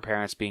visions of her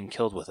parents being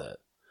killed with it.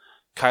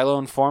 Kylo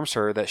informs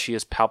her that she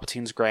is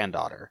Palpatine's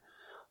granddaughter.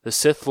 The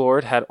Sith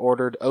Lord had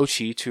ordered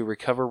Ochi to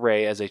recover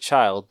Rey as a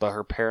child, but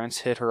her parents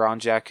hid her on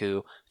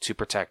Jakku to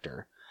protect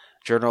her.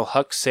 General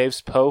Hux saves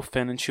Poe,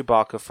 Finn, and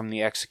Chewbacca from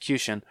the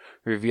execution,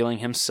 revealing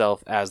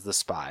himself as the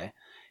spy.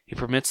 He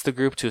permits the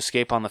group to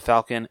escape on the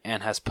Falcon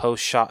and has Poe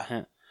shot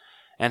him.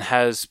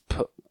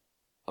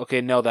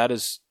 Okay, no, that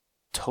is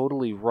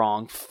totally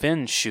wrong.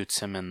 Finn shoots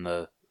him in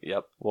the...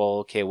 Yep. Well,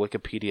 okay,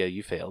 Wikipedia,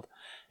 you failed.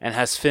 And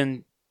has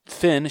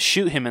Finn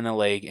shoot him in the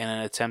leg in an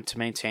attempt to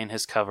maintain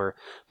his cover,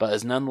 but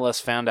is nonetheless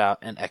found out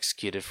and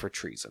executed for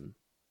treason.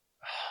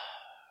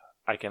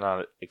 I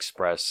cannot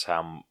express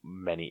how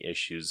many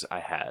issues I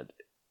had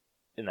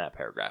in that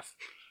paragraph.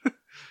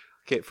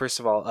 Okay, first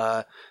of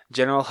all,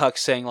 General Hux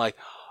saying, like,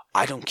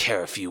 I don't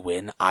care if you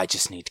win, I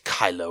just need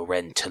Kylo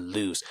Ren to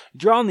lose.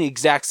 You're on the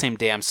exact same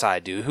damn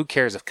side, dude. Who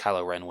cares if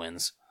Kylo Ren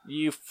wins?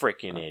 You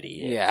freaking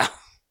idiot. Yeah.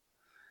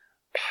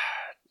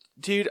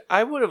 Dude,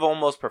 I would have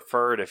almost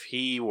preferred if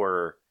he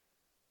were,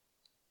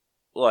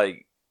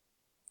 like,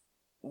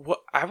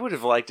 what I would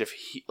have liked if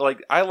he,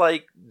 like, I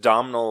like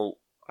Domhnall,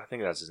 I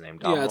think that's his name,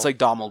 Domhnall. Yeah, it's like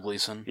Domhnall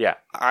Gleeson. Yeah,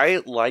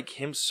 I like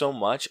him so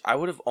much, I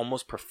would have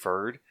almost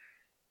preferred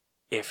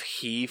if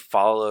he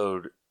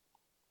followed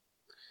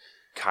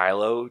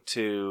Kylo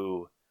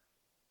to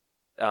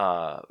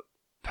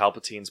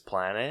Palpatine's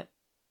planet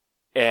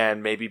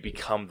and maybe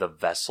become the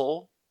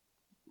vessel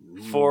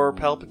for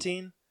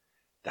Palpatine.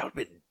 That would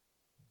have been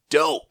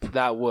dope.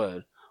 That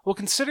would. Well,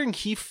 considering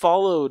he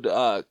followed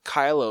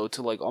Kylo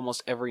to like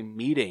almost every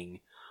meeting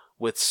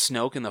with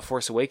Snoke in The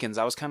Force Awakens,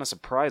 I was kind of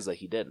surprised that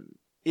he didn't.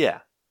 Yeah.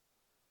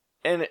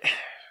 And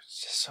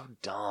it's just so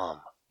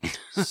dumb.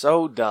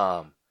 So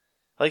dumb.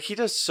 Like, he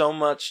does so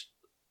much.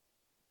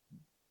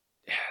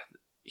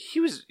 He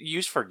was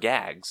used for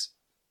gags.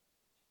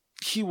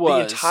 He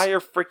was. The entire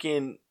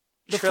freaking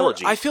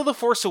trilogy. I feel The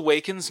Force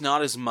Awakens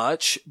not as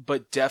much,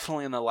 but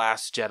definitely in The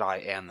Last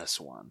Jedi and this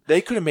one.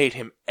 They could have made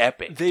him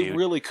epic, They dude.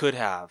 really could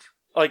have.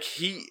 Like,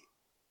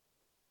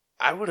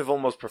 I would have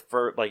almost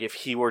preferred, like, if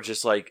he were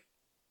just, like,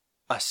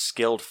 a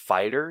skilled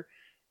fighter,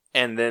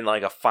 and then,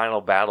 like, a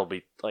final battle,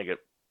 like, a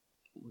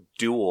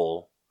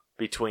duel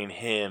between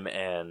him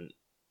and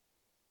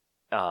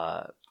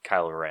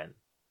Kylo Ren.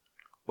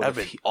 That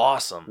would be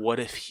awesome. What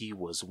if he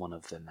was one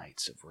of the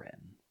Knights of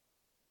Ren?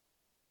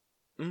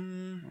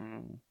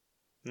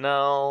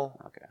 No.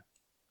 Okay.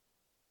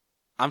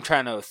 I'm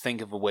trying to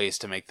think of ways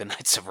to make the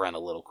Knights of Ren a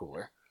little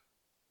cooler.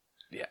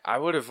 Yeah, I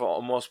would have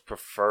almost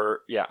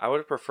preferred... Yeah, I would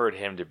have preferred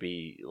him to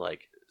be,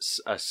 like,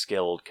 a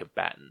skilled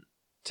combatant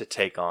to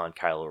take on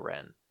Kylo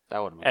Ren.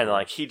 That would have been And, cool.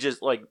 like, he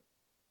just, like,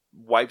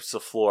 wipes the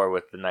floor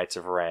with the Knights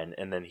of Ren,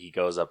 and then he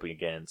goes up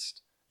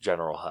against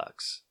General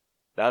Hux.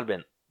 That would have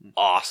been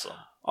awesome.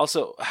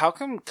 Also, how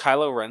come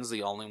Kylo Ren's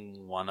the only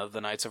one of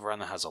the Knights of Ren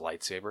that has a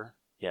lightsaber?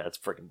 Yeah, that's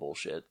freaking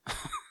bullshit.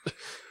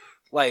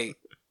 Like,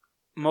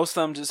 most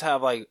of them just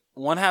have, like,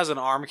 one has an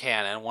arm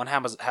cannon, one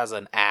has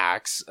an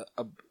axe.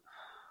 I'm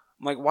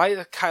like, why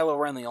is Kylo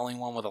Ren the only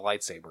one with a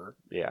lightsaber?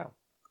 Yeah.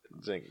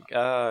 It's like,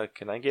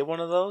 can I get one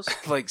of those?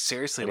 Like,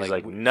 seriously, And he's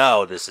like, like,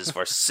 no, this is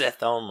for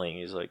Sith only.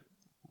 He's like,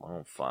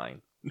 well,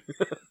 fine.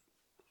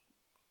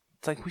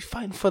 it's like, we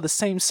fighting for the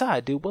same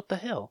side, dude. What the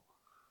hell?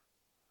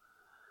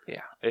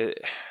 Yeah,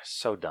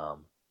 so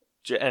dumb.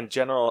 And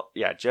General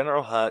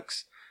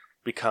Hux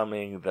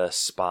becoming the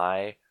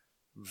spy,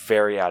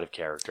 very out of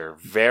character,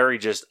 very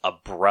just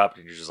abrupt,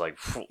 and you're just like,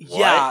 what?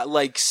 Yeah,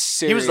 like,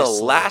 seriously. He was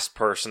the last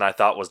person I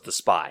thought was the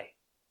spy.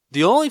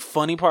 The only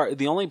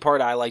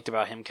part I liked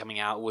about him coming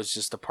out was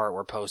just the part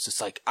where Poe's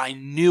just like, I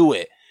knew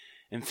it.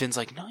 And Finn's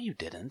like, no, you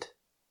didn't.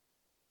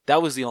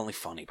 That was the only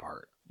funny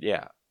part.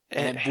 Yeah.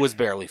 And it was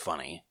barely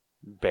funny.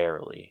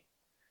 Barely.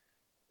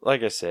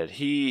 Like I said,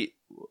 he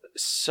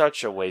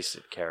such a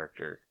wasted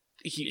character.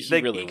 He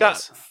He got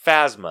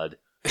phasma'd.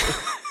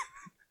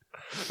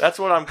 That's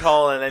what I'm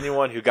calling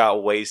anyone who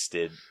got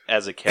wasted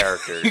as a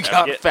character. He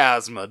got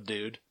phasma,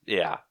 dude.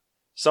 Yeah.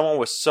 Someone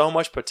with so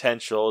much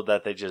potential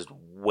that they just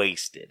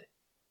wasted.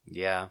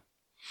 Yeah.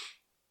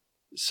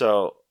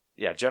 So,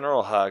 yeah,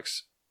 General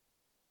Hux,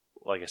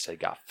 like I said,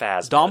 got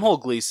phasma. Domhnall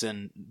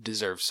Gleeson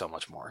deserves so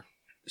much more.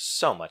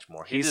 So much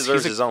more. He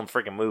deserves his own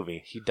freaking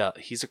movie. He does.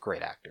 He's a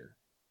great actor.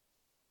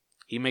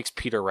 He makes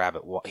Peter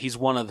Rabbit. He's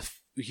one of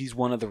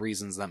the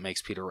reasons that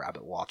makes Peter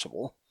Rabbit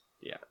watchable.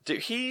 Yeah,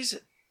 dude, he's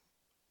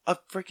a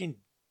freaking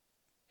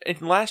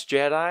in Last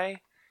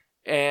Jedi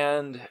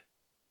and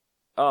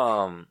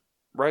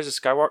Rise of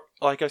Skywalker.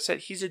 Like I said,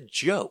 he's a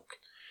joke.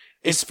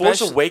 In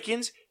Force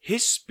Awakens,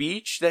 his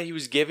speech that he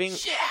was giving,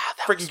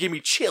 freaking gave me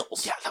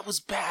chills. Yeah, that was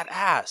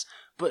badass.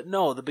 But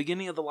no, the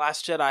beginning of The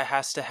Last Jedi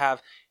has to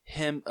have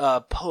him,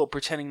 Poe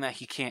pretending that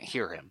he can't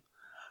hear him.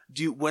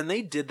 When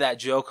they did that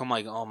joke, I'm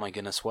like, oh my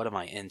goodness, what am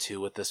I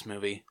into with this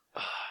movie?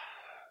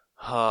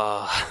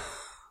 Yeah.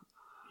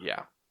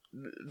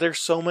 There's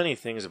so many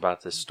things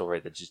about this story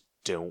that just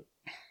do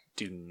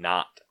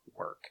not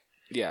work.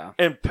 Yeah.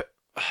 And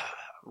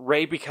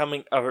Rey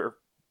becoming,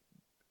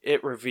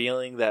 it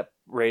revealing that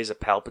Rey's a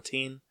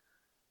Palpatine.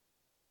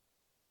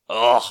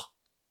 Ugh.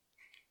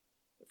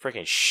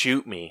 Freaking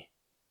shoot me.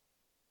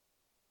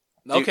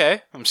 Dude,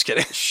 okay, I'm just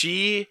kidding.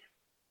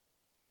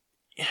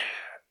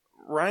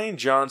 Rian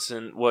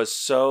Johnson was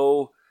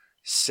so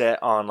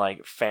set on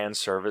like fan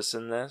service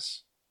in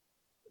this.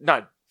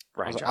 Not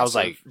Rian Johnson. I was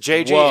like,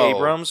 J.J. whoa.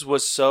 Abrams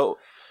was so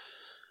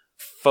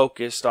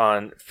focused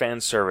on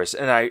fan service,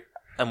 and I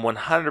am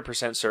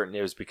 100% certain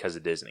it was because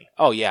of Disney.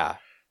 Oh yeah,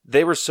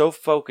 they were so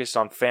focused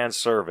on fan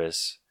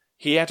service,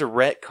 he had to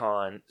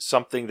retcon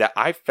something that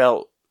I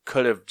felt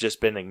could have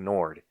just been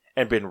ignored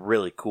and been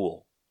really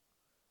cool.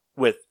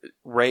 With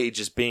Rey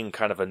just being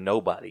kind of a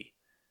nobody.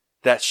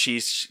 That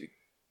she's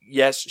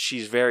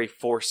very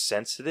force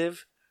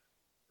sensitive,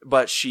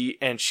 but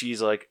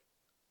she's like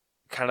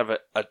kind of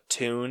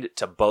attuned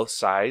to both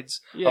sides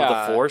of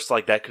the force.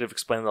 Like that could have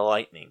explained the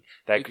lightning.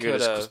 That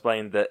could have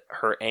explained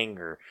her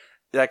anger.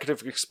 That could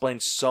have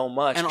explained so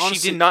much. And honestly,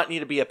 she did not need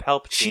to be a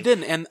Palpatine. She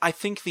didn't, and I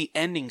think the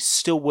ending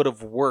still would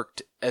have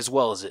worked as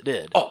well as it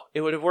did. Oh,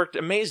 it would have worked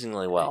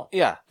amazingly well.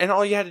 Yeah. And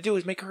all you had to do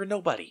was make her a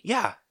nobody.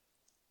 Yeah.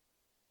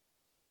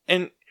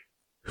 And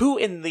who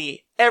in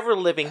the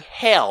ever-living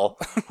hell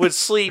would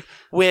sleep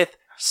with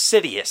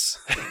Sidious?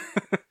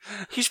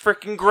 He's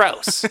freaking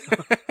gross.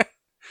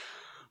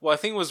 Well, I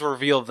think it was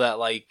revealed that,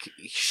 like,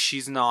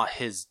 she's not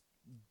his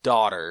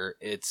daughter.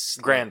 It's...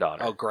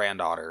 Granddaughter. Oh,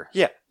 granddaughter.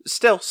 Yeah.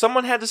 Still,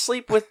 someone had to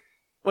sleep with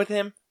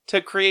him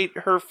to create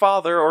her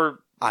father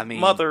or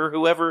mother,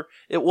 whoever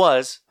it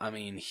was. I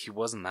mean, he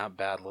wasn't that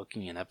bad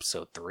looking in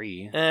episode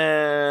 3.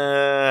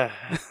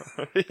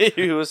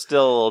 He was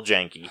still a little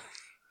janky.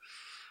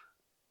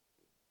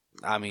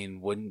 I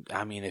mean,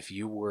 if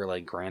you were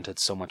like granted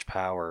so much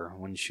power,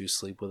 wouldn't you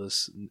sleep with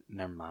us?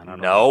 Never mind. I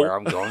don't know where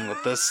I'm going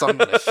with this. I'm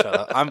gonna shut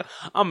up. I'm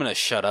gonna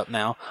shut up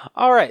now.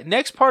 All right,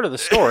 next part of the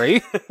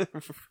story.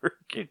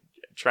 Freaking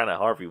trying to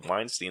Harvey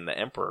Weinstein the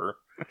Emperor.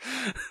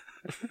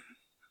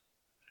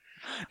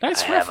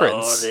 Nice I reference.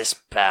 Have all this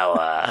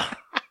power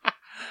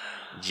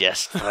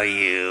just for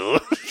you.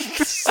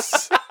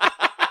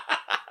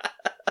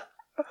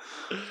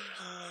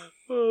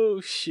 Oh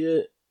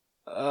shit.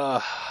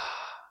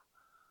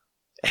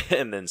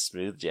 And then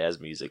smooth jazz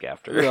music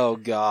after. Oh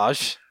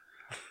gosh.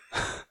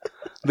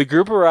 The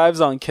group arrives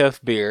on Kef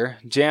Bir.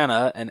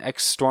 Janna, an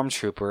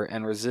ex-stormtrooper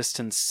and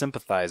resistance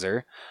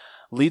sympathizer,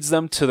 leads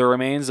them to the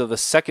remains of the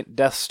second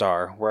Death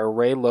Star, where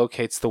Rey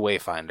locates the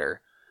Wayfinder.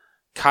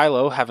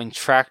 Kylo, having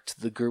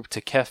tracked the group to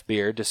Kef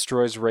Bir,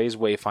 destroys Rey's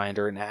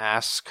Wayfinder and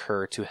asks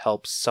her to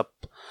help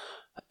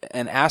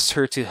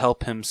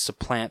him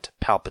supplant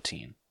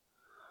Palpatine.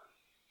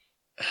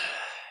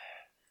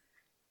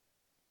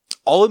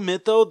 I'll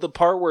admit, though, the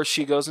part where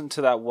she goes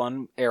into that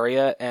one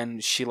area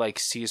and she, like,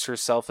 sees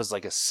herself as,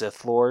 like, a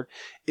Sith Lord,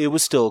 it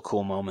was still a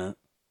cool moment.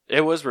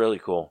 It was really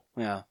cool.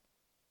 Yeah.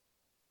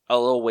 A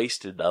little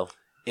wasted, though.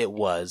 It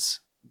was.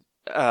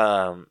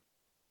 And,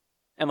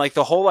 like,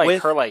 the whole,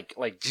 like, her, like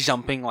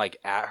jumping, like,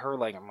 at her,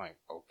 like, I'm like,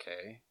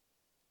 okay.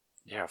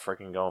 Yeah,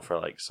 freaking going for,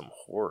 like, some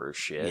horror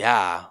shit.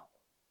 Yeah.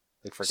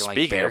 Like, freaking,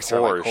 speaking of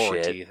horror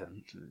shit,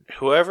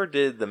 whoever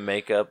did the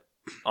makeup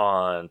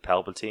on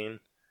Palpatine...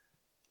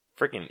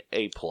 freaking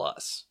A+.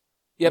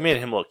 Yeah, made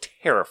him look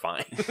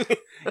terrifying.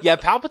 Yeah,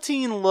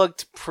 Palpatine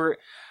looked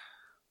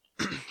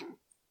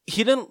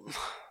He definitely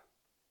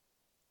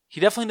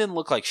didn't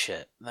look like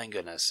shit, thank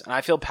goodness. And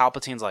I feel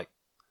Palpatine's like,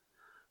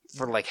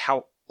 for like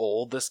how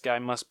old this guy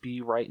must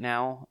be right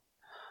now.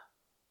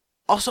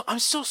 Also, I'm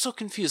still so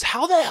confused.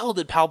 How the hell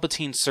did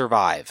Palpatine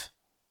survive?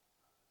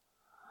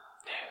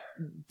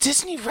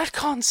 Disney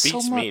retcons so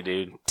much. Beats me,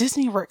 dude.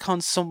 Disney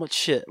retcons so much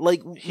shit.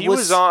 Like he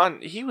was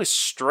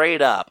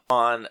straight up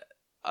on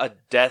a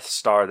Death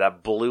Star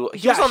that blew.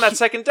 He was on that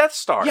second Death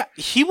Star. Yeah,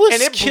 he was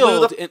and it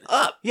killed blew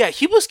up. Yeah,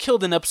 he was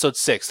killed in episode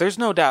 6. There's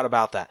no doubt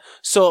about that.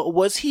 So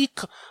was he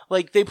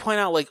like they point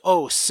out like,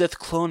 oh, Sith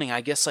cloning? I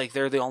guess like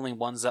they're the only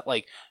ones that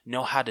like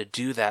know how to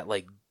do that,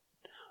 like,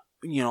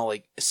 you know,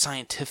 like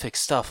scientific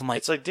stuff. I'm like,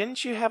 it's like,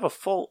 didn't you have a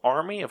full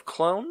army of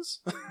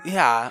clones?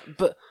 Yeah,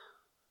 but.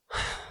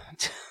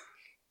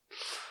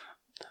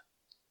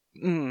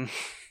 I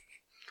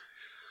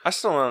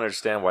still don't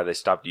understand why they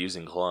stopped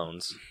using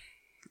clones.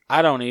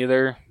 I don't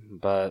either,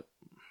 but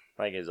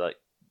like it's like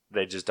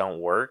they just don't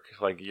work.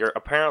 Like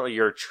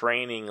you're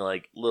training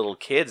like little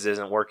kids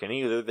isn't working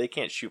either. They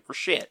can't shoot for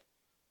shit.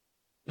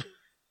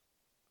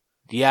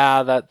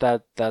 Yeah,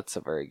 that's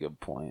a very good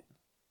point.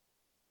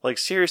 Like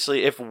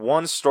seriously, if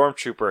one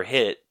stormtrooper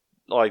hit,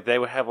 like they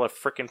would have a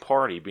freaking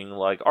party being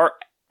like our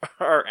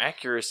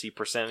accuracy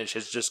percentage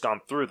has just gone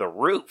through the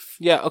roof.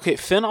 Yeah, okay,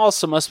 Finn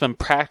also must have been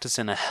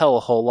practicing a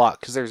whole lot,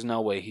 because there's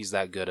no way he's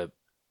that good at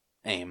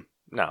aim.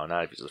 No,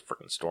 not if he's a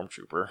freaking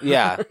stormtrooper.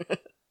 Yeah.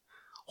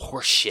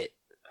 Horse shit.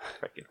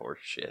 Freaking horse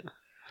shit.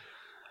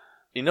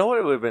 You know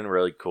what would have been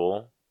really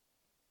cool?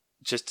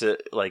 Just to,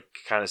 like,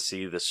 kind of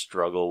see the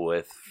struggle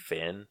with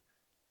Finn.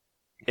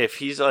 If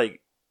he's,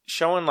 like,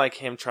 showing, like,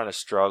 him trying to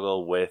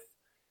struggle with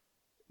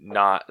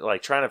not,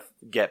 like, trying to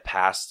get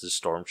past the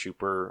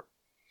Stormtrooper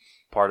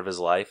part of his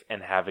life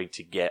and having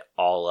to get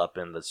all up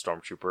in the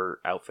Stormtrooper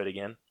outfit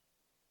again.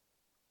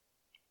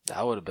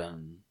 That would have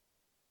been...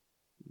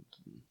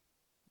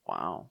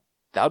 Wow.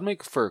 That would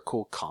make for a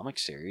cool comic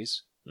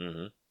series.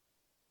 Mm-hmm.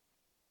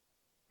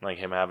 Like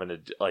him having to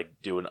like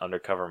do an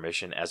undercover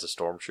mission as a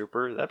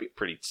stormtrooper, that'd be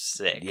pretty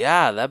sick.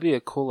 Yeah, that'd be a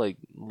cool like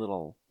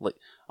little like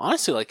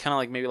honestly like kind of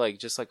like maybe like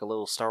just like a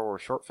little Star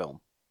Wars short film,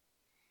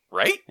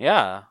 right?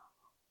 Yeah.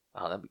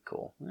 Oh, that'd be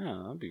cool.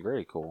 Yeah, that'd be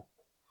very cool.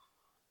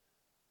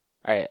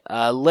 All right,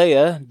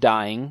 Leia,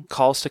 dying,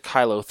 calls to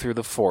Kylo through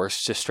the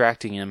Force,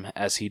 distracting him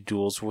as he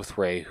duels with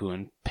Rey, who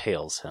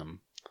impales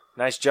him.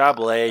 Nice job,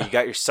 Leia. You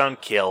got your son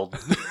killed.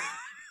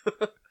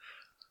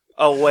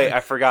 Oh, wait, I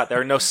forgot. There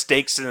are no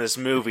stakes in this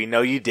movie.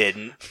 No, you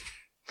didn't.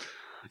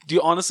 Do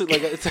you honestly,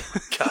 like...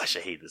 Gosh, I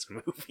hate this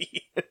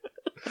movie.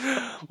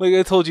 Like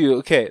I told you,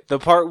 okay, the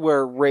part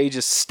where Rey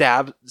just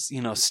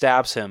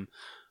stabs him,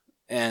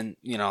 and,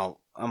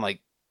 I'm like,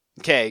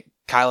 okay,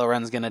 Kylo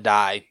Ren's gonna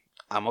die.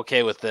 I'm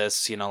okay with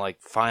this, like,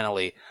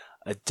 finally,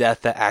 a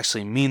death that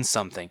actually means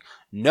something.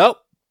 Nope.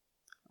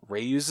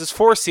 Rey uses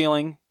Force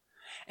healing.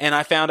 And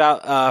I found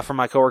out from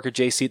my coworker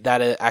JC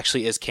that it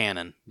actually is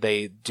canon.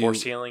 They do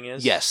Force healing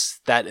is? Yes,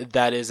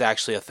 that is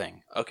actually a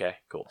thing. Okay,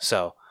 cool.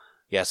 So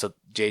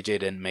JJ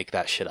didn't make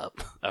that shit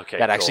up. Okay,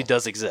 that actually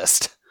does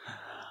exist.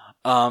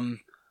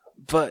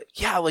 But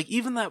yeah, like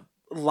even that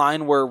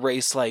line where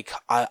Rey's like,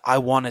 I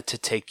wanted to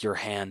take your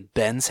hand,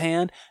 Ben's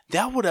hand,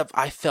 that would have,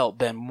 I felt,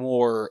 been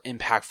more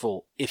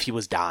impactful if he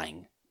was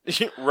dying.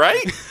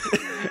 Right?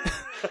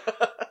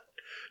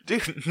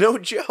 Dude, no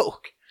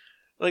joke.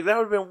 Like, that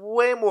would have been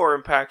way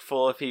more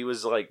impactful if he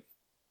was, like,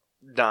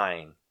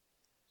 dying.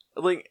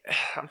 Like,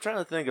 I'm trying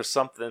to think of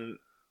something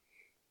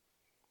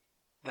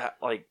that,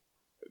 like,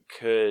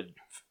 could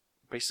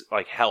basically,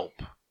 like,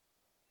 help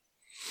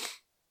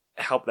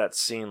that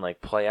scene,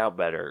 like, play out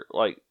better.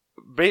 Like,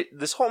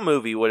 this whole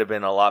movie would have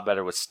been a lot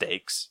better with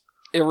stakes.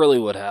 It really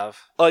would have.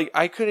 Like,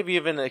 I could have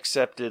even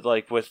accepted,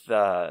 like, with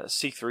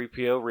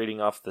C-3PO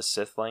reading off the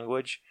Sith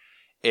language,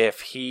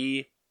 if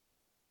he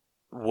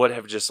would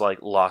have just,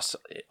 like, lost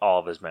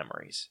all of his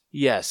memories.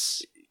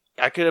 Yes.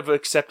 I could have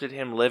accepted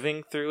him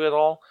living through it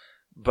all,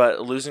 but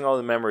losing all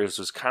the memories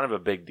was kind of a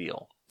big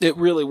deal. It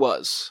really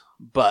was.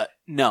 But,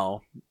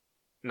 no.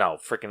 No,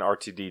 freaking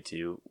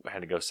R2-D2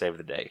 had to go save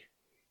the day.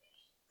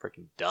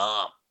 Freaking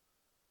dumb.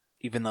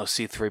 Even though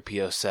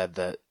C-3PO said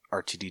that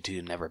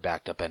R2-D2 never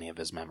backed up any of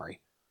his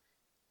memory.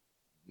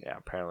 Yeah,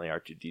 apparently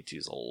R2-D2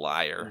 is a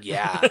liar.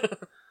 Yeah.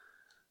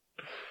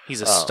 He's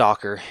a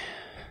stalker.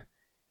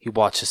 He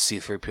watches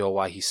C-3PO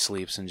while he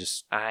sleeps and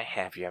just... I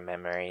have your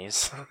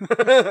memories.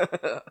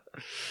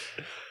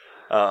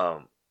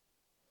 But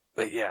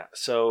yeah,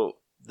 so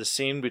the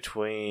scene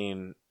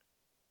between...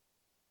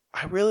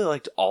 I really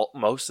liked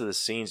most of the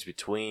scenes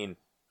between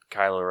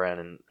Kylo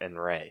Ren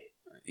and Rey.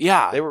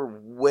 Yeah. They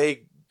were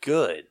way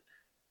good.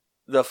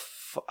 The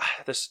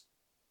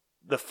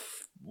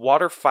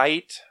water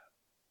fight,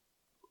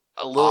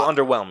 a little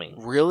underwhelming.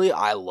 Really?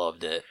 I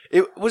loved it.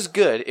 It was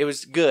good. I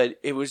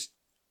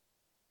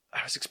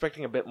was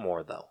expecting a bit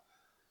more, though.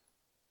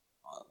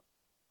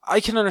 I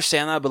can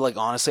understand that, but, like,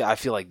 honestly, I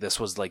feel like this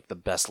was, like, the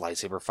best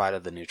lightsaber fight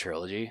of the new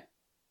trilogy.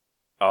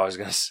 Oh, I was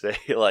going to say,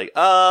 like,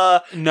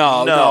 No,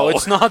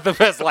 it's not the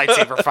best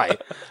lightsaber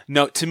fight.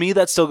 No, to me,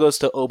 that still goes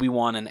to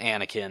Obi-Wan and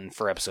Anakin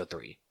for Episode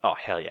 3. Oh,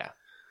 hell yeah.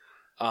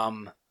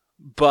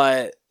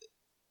 But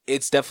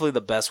it's definitely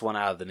the best one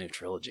out of the new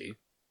trilogy.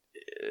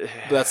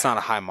 But that's not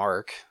a high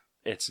mark.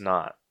 It's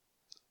not.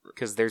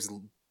 Because there's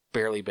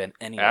barely been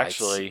any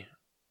Actually,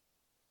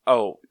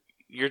 oh,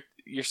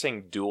 you're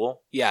saying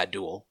duel? Yeah,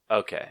 duel.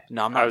 Okay.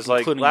 No, I'm not. I was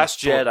like,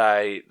 Last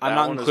Jedi. I'm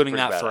not including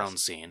that throne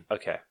scene.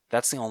 Okay.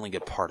 That's the only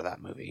good part of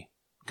that movie.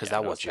 Because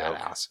that was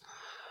badass.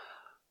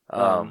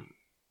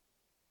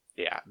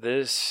 Yeah,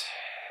 this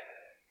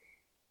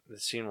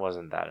scene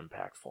wasn't that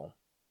impactful.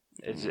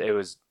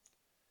 It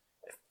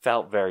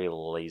felt very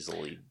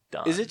lazily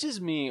done. Is it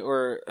just me,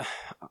 or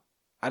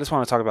I just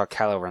want to talk about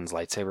Kylo Ren's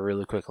lightsaber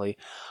really quickly.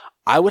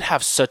 I would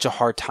have such a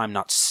hard time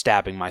not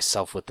stabbing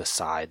myself with the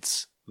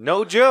sides.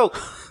 No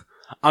joke.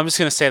 I'm just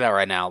gonna say that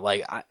right now.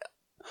 Like,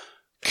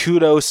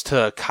 kudos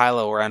to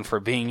Kylo Ren for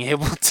being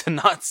able to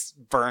not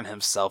burn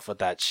himself with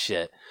that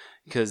shit.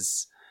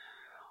 Because,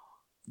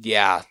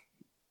 yeah,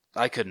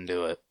 I couldn't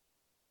do it.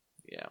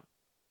 Yeah.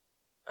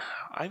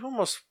 I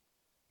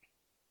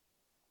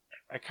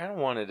kind of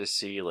wanted to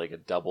see like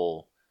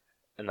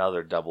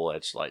another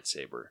double-edged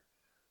lightsaber,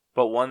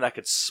 but one that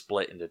could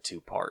split into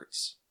two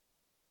parts.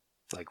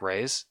 Like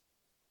Rey's?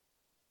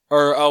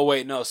 Or, oh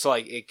wait, no, so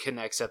like it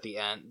connects at the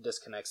end,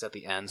 disconnects at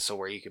the end, so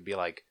where you could be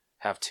like,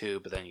 have two,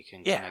 but then you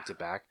can connect it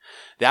back.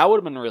 That would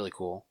have been really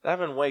cool. That would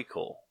have been way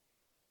cool.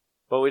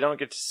 But we don't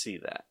get to see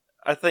that.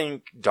 I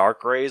think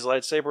Dark Ray's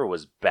lightsaber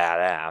was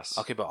badass.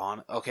 Okay,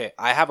 okay,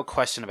 I have a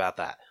question about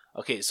that.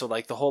 Okay, so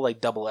like the whole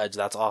like double edge,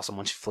 that's awesome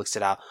when she flicks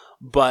it out.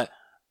 But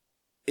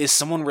is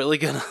someone really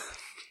gonna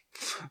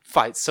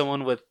fight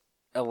someone with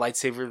a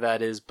lightsaber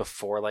that is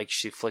before like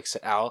she flicks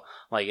it out?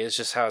 Like it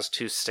just has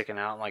two sticking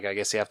out. Like I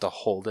guess you have to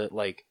hold it.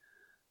 Like,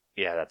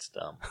 Yeah, that's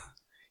dumb.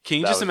 can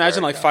you That just was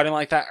imagine very like dumb. fighting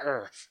like that?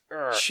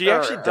 She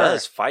actually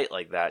does fight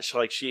like that.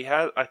 She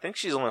has. I think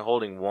she's only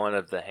holding one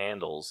of the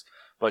handles,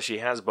 but she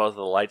has both of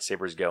the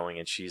lightsabers going,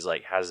 and she's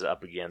like has it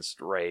up against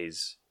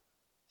Rey's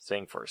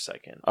thing for a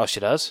second. Oh, she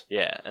does?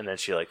 Yeah, and then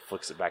she like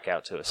flicks it back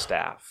out to a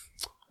staff.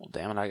 Well,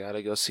 damn it! I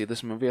gotta go see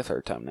this movie a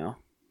third time now.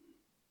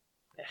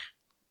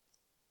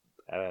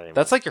 I don't even...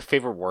 That's like your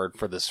favorite word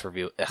for this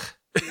review. Ugh.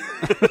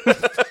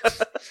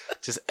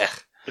 Just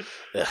ugh.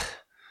 Ugh.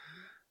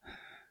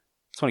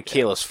 It's one of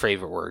Kayla's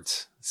favorite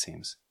words, it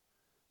seems.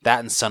 That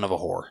and son of a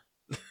whore.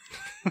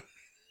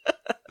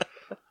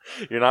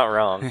 You're not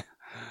wrong.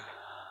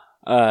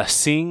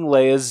 Sensing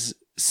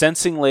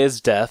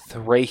Leia's death,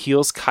 Rey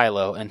heals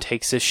Kylo and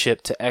takes his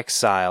ship to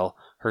exile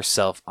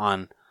herself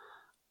on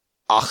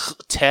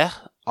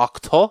Acto?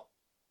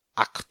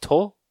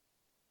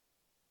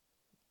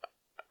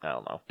 I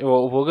don't know.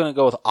 Well, we're going to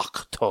go with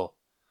Acto.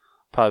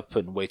 Probably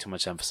putting way too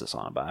much emphasis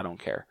on it, but I don't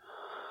care.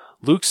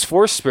 Luke's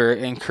Force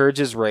Spirit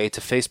encourages Rey to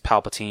face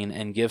Palpatine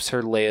and gives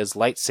her Leia's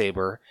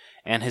lightsaber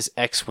and his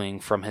X-Wing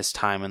from his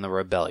time in the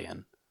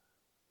Rebellion.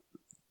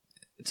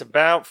 It's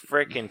about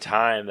freaking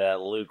time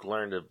that Luke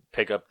learned to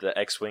pick up the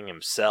X-Wing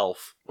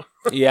himself.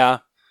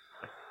 Yeah.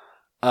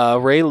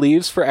 Rey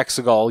leaves for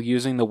Exegol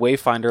using the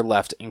Wayfinder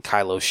left in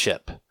Kylo's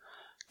ship.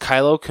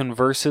 Kylo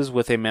converses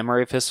with a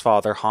memory of his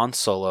father, Han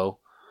Solo.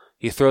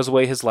 He throws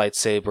away his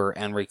lightsaber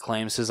and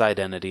reclaims his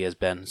identity as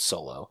Ben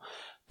Solo.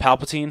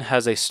 Palpatine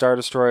has a Star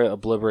Destroyer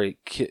obliterate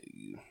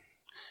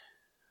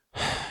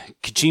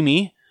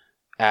Kijimi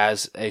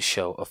as a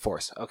show of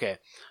force. Okay,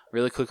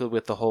 really quickly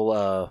with the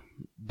whole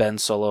Ben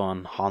Solo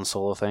and Han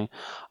Solo thing.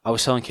 I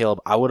was telling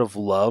Caleb I would have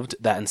loved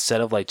that instead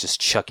of like just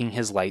chucking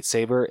his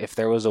lightsaber, if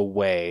there was a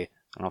way,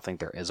 I don't think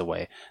there is a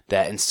way,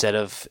 that instead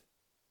of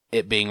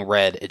it being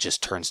red, it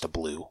just turns to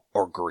blue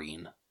or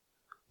green.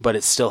 But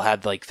it still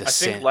had like the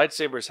same. I think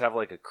lightsabers have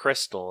like a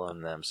crystal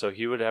in them, so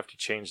he would have to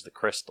change the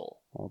crystal.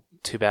 Well,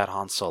 too bad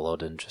Han Solo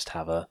didn't just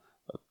have a...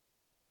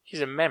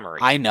 He's a memory.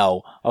 I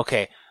know.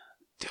 Okay.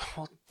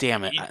 Well,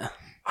 damn it.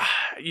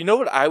 You know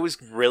what I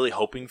was really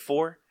hoping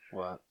for?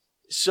 What?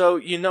 So,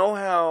 you know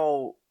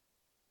how...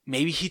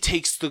 Maybe he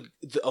takes the...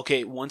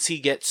 Okay, once he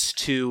gets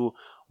to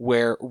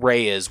where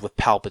Rey is with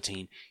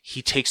Palpatine,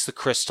 he takes the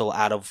crystal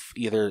out of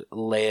either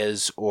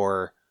Leia's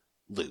or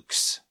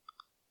Luke's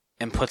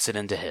and puts it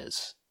into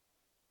his.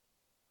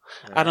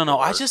 I don't know.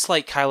 I just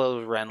like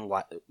Kylo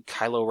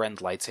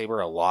Ren's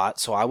lightsaber a lot,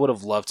 so I would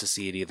have loved to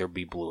see it either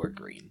be blue or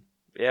green.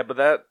 Yeah, but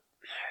that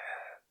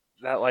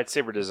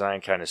lightsaber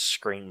design kind of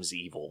screams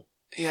evil.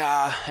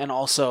 Yeah, and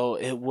also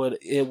it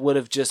would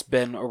have just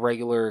been a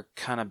regular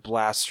kind of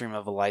blast stream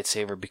of a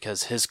lightsaber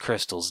because his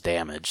crystal's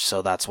damaged,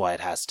 so that's why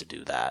it has to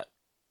do that.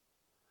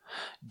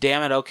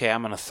 Damn it, okay,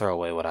 I'm going to throw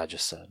away what I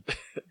just said.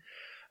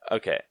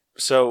 Okay,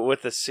 so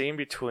with the scene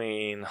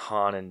between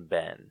Han and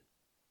Ben,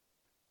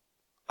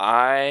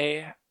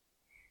 I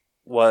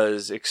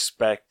was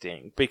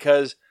expecting,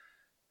 because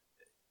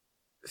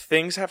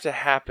things have to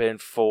happen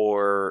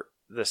for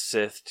the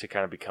Sith to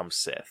kind of become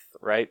Sith,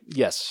 right?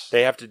 Yes.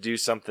 They have to do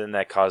something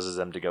that causes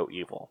them to go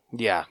evil.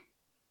 Yeah.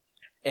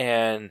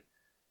 And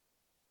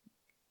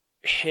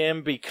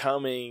him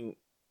becoming,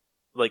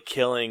 like,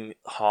 killing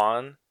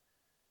Han,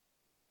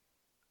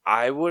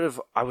 I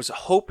was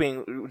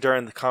hoping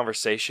during the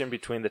conversation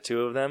between the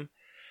two of them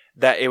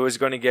that it was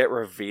going to get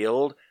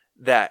revealed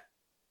that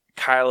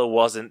Kylo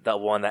wasn't the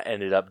one that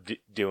ended up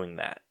doing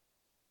that.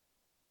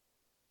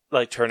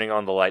 Like, turning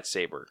on the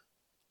lightsaber.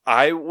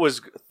 I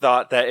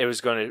thought that it was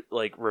going to,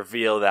 like,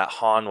 reveal that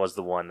Han was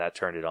the one that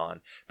turned it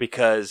on.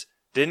 Because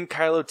didn't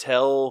Kylo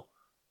tell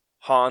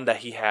Han that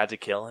he had to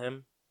kill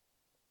him?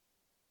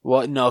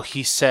 Well, no,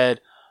 he said,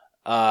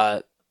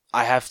 I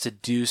have to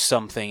do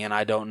something and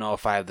I don't know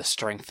if I have the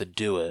strength to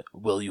do it.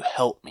 Will you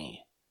help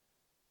me?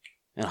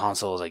 And Han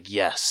Solo was like,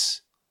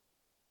 yes.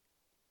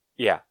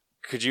 Yeah.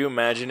 Could you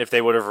imagine if they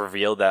would have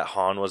revealed that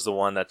Han was the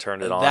one that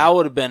turned it on? That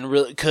would have been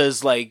really...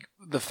 Because, like,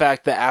 the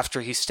fact that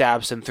after he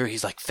stabs him through,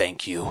 he's like,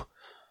 thank you.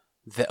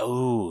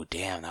 Oh,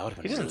 damn, that would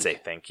have been He doesn't really say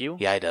good. thank you.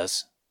 Yeah, he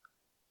does.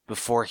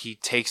 Before he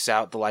takes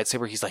out the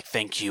lightsaber, he's like,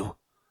 thank you.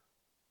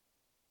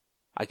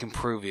 I can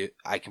prove it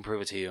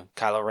to you.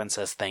 Kylo Ren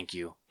says thank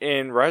you.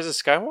 In Rise of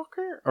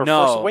Skywalker? Or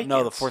no, Force Awakens?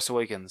 No, The Force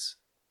Awakens.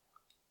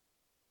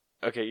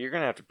 Okay, you're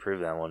going to have to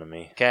prove that one to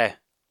me. Okay.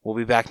 We'll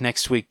be back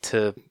next week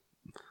to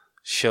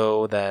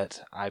show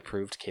that I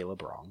proved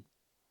Caleb wrong.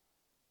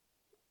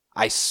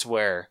 I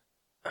swear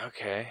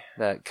Okay.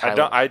 that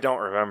Kylo... I don't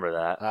remember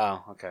that.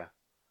 Oh, okay.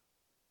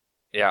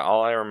 Yeah,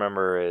 all I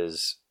remember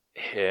is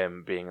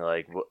him being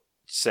like,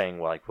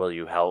 saying like, will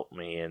you help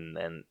me? And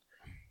then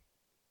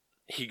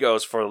he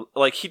goes for,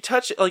 like,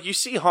 you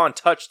see Han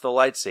touch the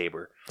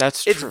lightsaber.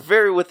 That's It's true.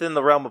 very within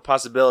the realm of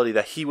possibility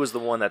that he was the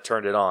one that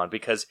turned it on,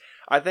 because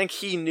I think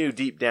he knew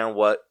deep down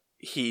what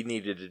he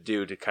needed to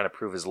do to kind of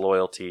prove his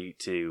loyalty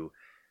to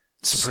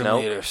Supreme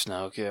Leader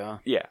Snoke, yeah.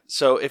 Yeah.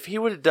 So if it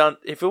would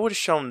have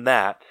shown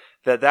that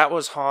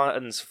was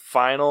Han's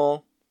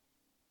final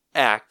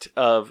act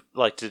of,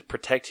 like, to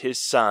protect his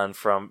son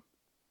from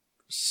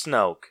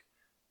Snoke,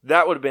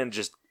 that would have been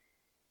just,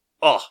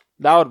 oh.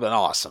 That would have been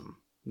awesome.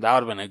 That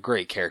would have been a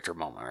great character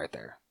moment right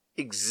there.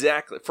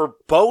 Exactly. For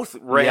both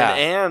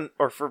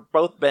for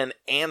both Ben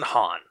and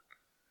Han.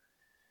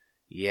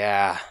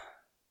 Yeah.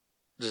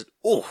 Just,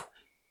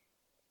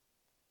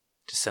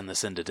 Just send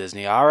this into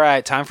Disney. All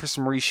right, time for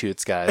some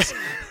reshoots, guys.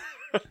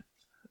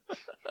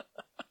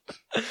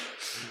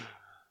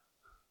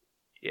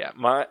 Yeah,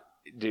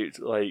 dude,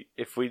 like,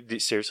 if we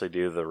seriously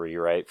do the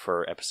rewrite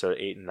for episode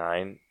 8 and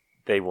 9,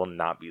 they will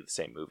not be the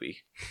same movie.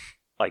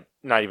 Like,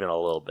 not even a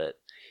little bit.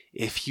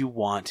 If you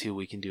want to,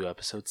 we can do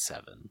episode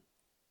 7.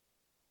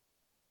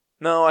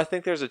 No, I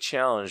think there's a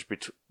challenge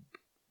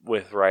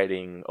with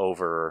writing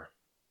over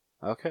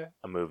Okay.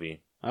 a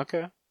movie.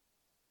 Okay.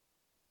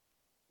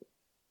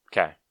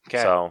 Okay.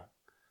 Okay. So,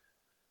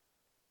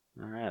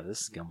 All right,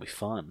 this is going to be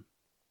fun.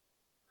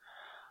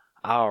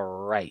 All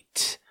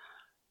right.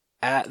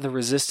 At the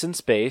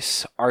Resistance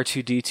base,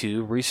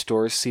 R2-D2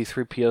 restores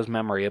C-3PO's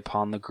memory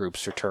upon the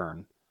group's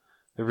return.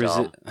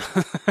 The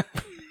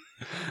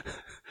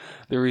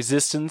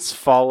Resistance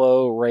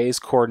follow Rey's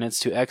coordinates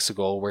to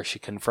Exegol, where she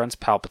confronts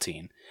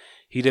Palpatine.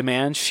 He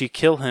demands she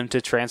kill him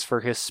to transfer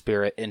his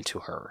spirit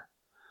into her.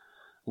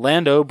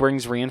 Lando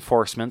brings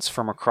reinforcements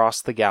from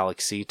across the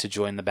galaxy to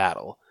join the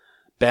battle.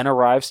 Ben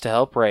arrives to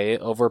help Rey,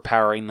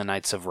 overpowering the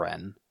Knights of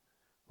Ren.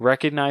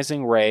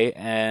 Recognizing Rey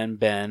and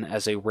Ben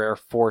as a rare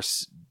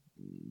Force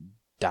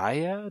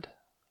dyad?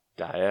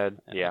 Dyad,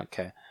 yeah.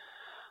 Okay.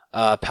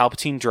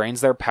 Palpatine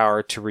drains their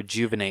power to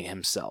rejuvenate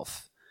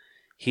himself.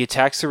 He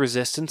attacks the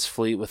Resistance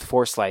fleet with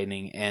Force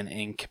Lightning and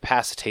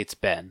incapacitates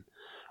Ben.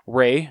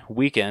 Rey,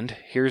 weakened,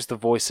 hears the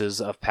voices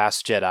of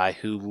past Jedi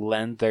who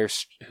lend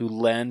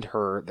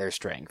her their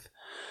strength.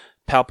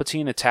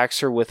 Palpatine attacks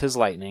her with his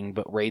lightning,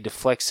 but Rey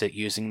deflects it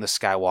using the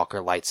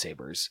Skywalker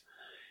lightsabers,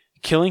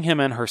 killing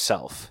him and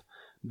herself.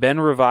 Ben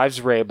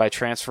revives Rey by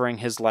transferring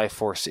his life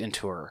force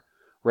into her.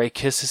 Rey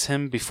kisses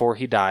him before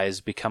he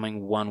dies,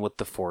 becoming one with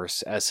the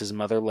Force, as his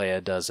mother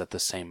Leia does at the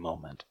same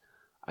moment.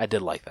 I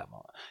did like that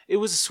moment. It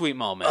was a sweet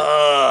moment.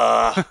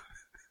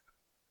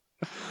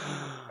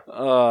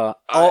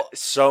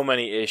 So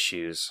many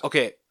issues.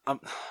 Okay.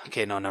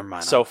 Okay, no, never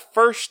mind. So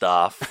first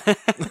off,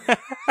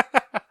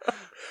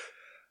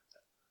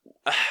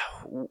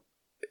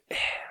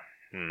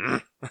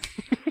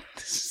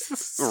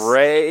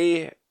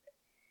 Rey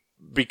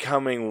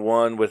becoming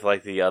one with,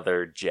 like, the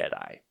other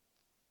Jedi.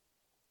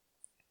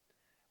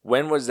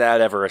 When was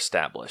that ever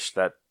established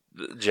that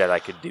the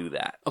Jedi could do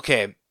that?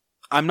 Okay,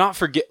 I'm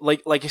not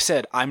like I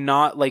said, I'm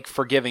not, like,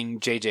 forgiving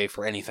JJ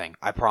for anything.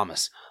 I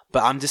promise.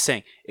 But I'm just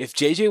saying, if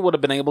JJ would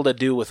have been able to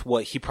do with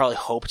what he probably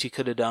hoped he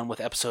could have done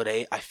with Episode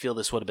 8, I feel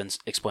this would have been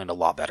explained a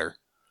lot better.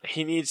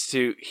 He needs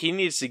to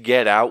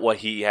get out what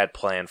he had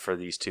planned for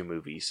these two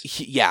movies.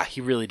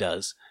 He really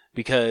does.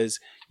 Because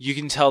you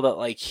can tell that,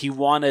 like, he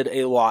wanted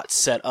a lot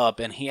set up,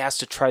 and he has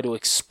to try to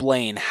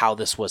explain how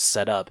this was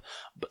set up.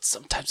 But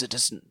sometimes it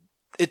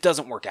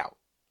doesn't work out.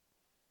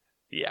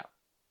 Yeah.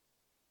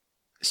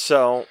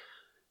 So,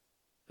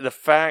 the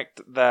fact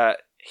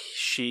that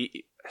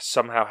she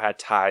somehow had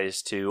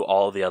ties to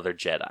all the other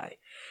Jedi,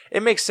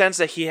 it makes sense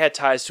that he had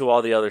ties to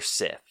all the other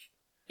Sith.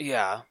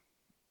 Yeah.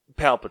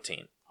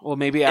 Palpatine. Well,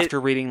 maybe after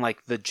reading,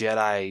 like, the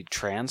Jedi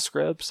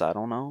transcripts, I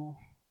don't know.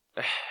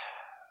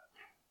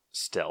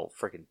 Still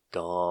freaking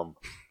dumb.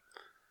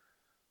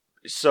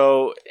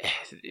 So,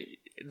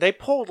 they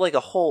pulled, like, a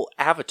whole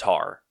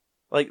Avatar,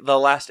 like the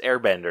Last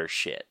Airbender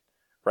shit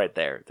right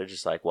there. They're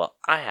just like, well,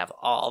 I have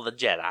all the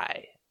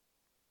Jedi.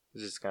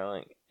 It's just kind of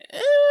like,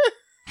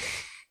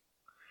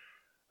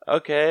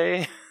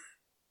 okay.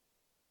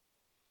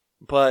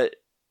 But,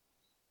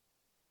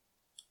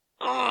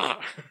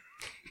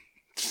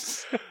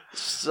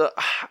 so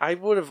I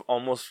would have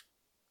almost,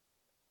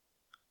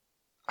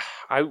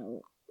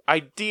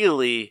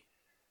 ideally,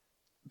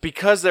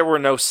 because there were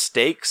no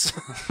stakes,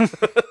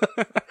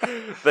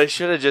 they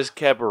should have just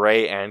kept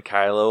Rey and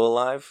Kylo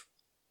alive.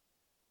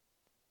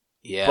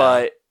 Yeah.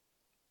 But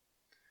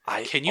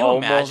can you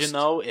imagine,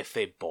 though, if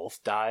they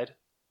both died?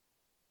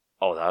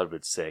 Oh, that would have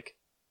been sick.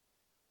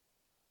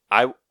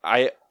 I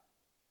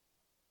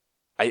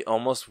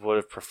almost would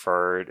have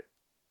preferred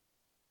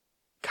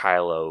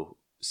Kylo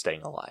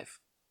staying alive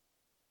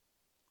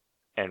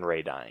and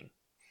Rey dying.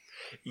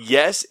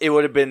 Yes, it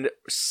would have been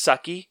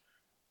sucky,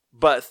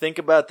 but think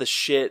about the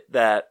shit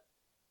that...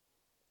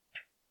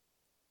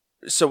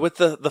 So with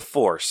the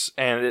Force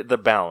and the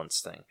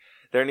balance thing,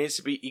 there needs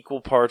to be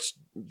equal parts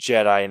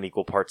Jedi and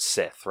equal parts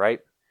Sith, right?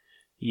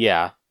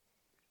 Yeah.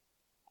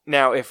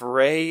 Now, if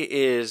Rey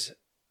is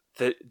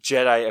the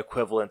Jedi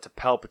equivalent to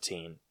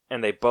Palpatine,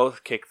 and they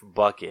both kick the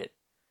bucket,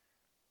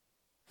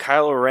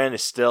 Kylo Ren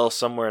is still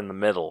somewhere in the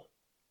middle.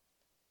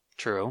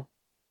 True.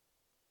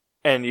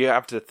 And you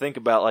have to think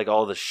about, like,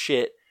 all the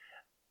shit,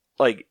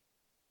 like,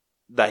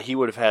 that he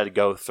would have had to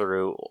go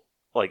through,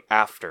 like,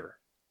 after.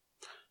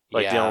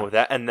 Like, dealing with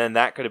that. And then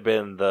that could have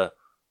been the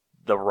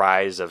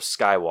rise of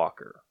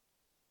Skywalker.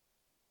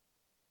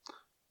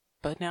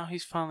 But now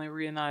he's finally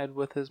reunited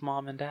with his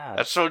mom and dad.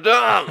 That's so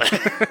dumb!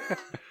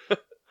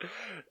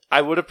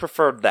 I would have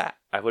preferred that.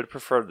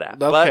 Okay.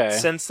 But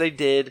since they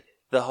did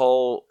the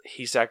whole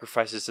he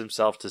sacrifices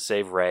himself to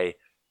save Rey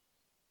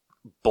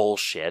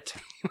bullshit.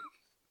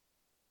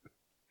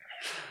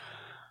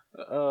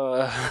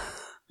 How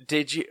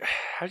did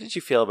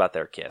you feel about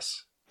their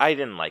kiss? I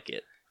didn't like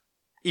it.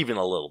 Even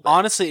a little bit.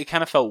 Honestly, it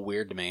kind of felt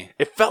weird to me.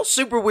 It felt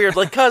super weird,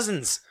 like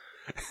cousins.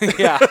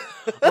 Yeah,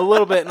 a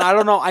little bit. And I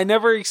don't know. I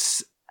never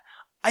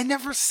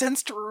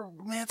sensed a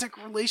romantic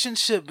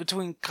relationship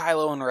between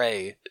Kylo and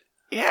Rey.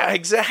 Yeah,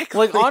 exactly.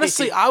 Like,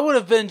 honestly, I would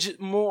have been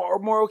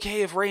more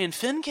okay if Rey and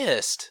Finn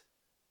kissed.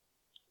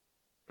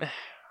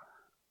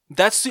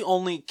 That's the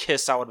only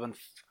kiss I would have been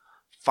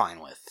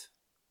fine with.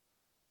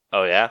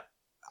 Oh, yeah?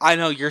 I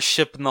know you're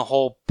shipping the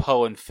whole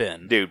Poe and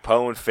Finn. Dude,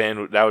 Poe and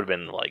Finn, that would have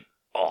been like,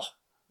 oh,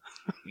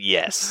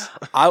 yes.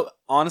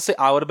 Honestly,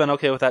 I would have been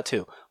okay with that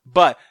too.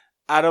 But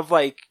out of,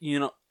 like, you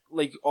know,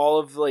 like, all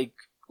of, like,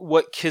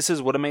 what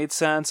kisses would have made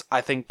sense,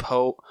 I think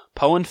Poe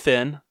and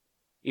Finn,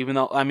 even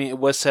though, I mean, it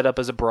was set up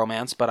as a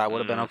bromance, but I would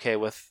have been okay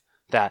with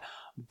that.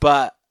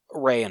 But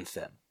Rey and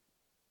Finn,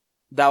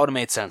 that would have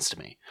made sense to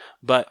me.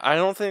 But I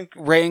don't think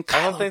Rey and Kylo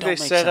I don't think they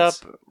set up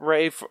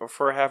Rey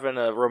for having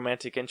a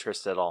romantic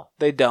interest at all.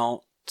 They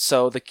don't.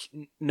 So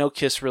no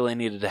kiss really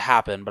needed to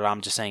happen, but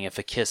I'm just saying if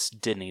a kiss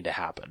did need to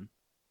happen,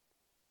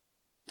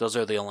 those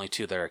are the only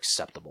two that are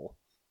acceptable.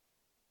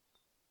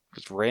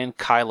 Because Rey and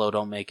Kylo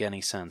don't make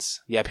any sense.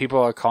 Yeah, people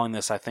are calling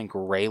this, I think,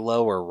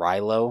 Reylo or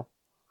Rilo.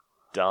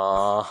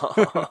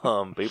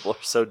 Dumb. People are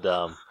so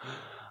dumb.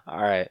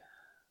 All right.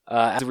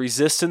 As the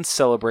Resistance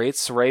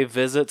celebrates, Rey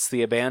visits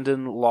the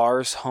abandoned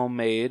Lars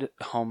homestead.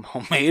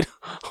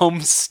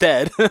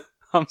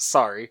 I'm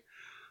sorry.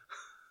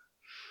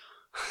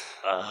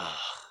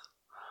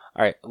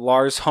 All right,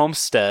 Lars'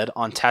 homestead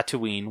on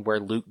Tatooine, where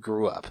Luke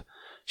grew up.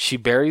 She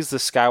buries the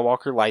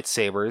Skywalker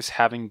lightsabers,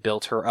 having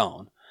built her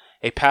own.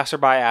 A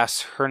passerby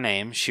asks her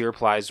name. She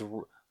replies,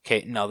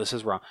 okay, no, this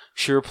is wrong.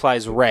 She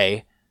replies,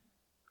 Rey.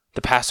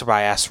 The passerby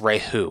asks Rey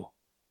who?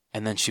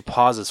 And then she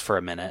pauses for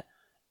a minute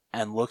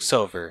and looks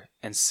over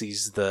and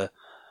sees the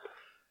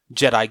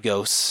Jedi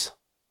ghosts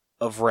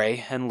of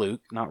Leia and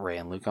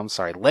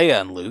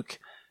Luke.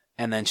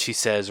 And then she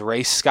says,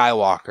 Rey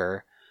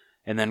Skywalker.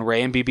 And then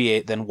Rey and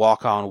BB-8 then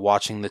walk on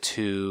watching the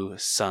two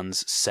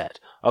suns set.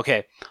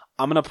 Okay,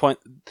 I'm going to point...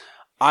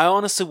 I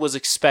honestly was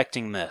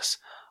expecting this.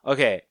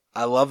 Okay,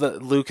 I love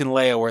that Luke and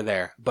Leia were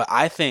there, but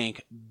I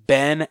think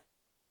Ben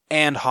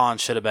and Han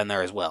should have been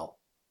there as well.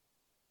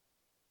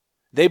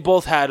 They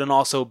both had an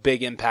also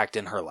big impact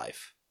in her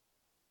life.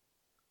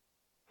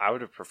 I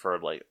would have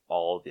preferred, like,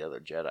 all of the other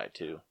Jedi,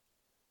 too.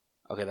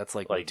 Okay, that's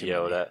like Like too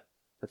Yoda. Many.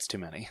 That's too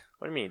many.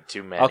 What do you mean,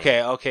 too many?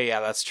 Okay,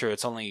 yeah, that's true.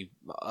 It's only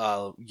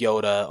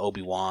Yoda,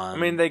 Obi-Wan. I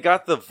mean, they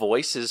got the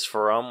voices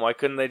for them. Why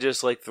couldn't they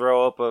just, like,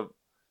 throw up a...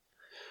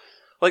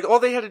 Like, all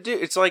they had to do,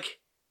 it's like,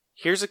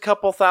 here's a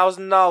couple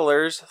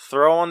 $1,000,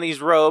 throw on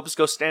these robes,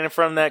 go stand in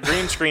front of that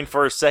green screen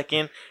for a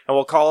second, and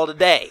we'll call it a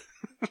day.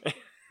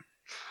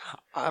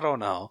 I don't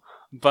know.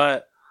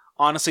 But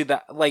honestly,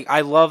 that, like,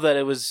 I love that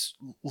it was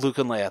Luke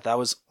and Leia. That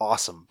was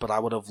awesome. But I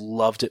would have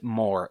loved it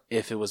more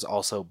if it was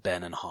also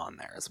Ben and Han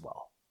there as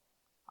well.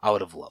 I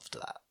would have loved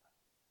that.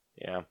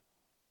 Yeah.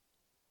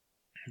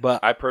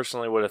 But I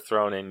personally would have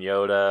thrown in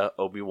Yoda,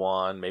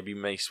 Obi-Wan, maybe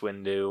Mace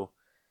Windu.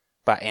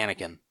 By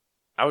Anakin.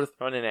 I would have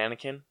thrown in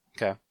Anakin.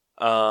 Okay.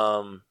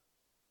 I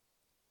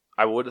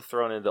would have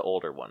thrown in the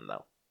older one,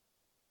 though.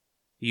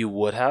 You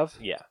would have?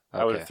 Yeah.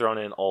 Okay. I would have thrown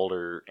in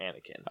older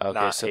Anakin,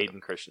 not Hayden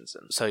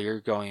Christensen. So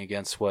you're going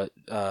against what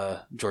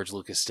George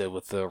Lucas did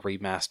with the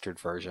remastered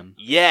version.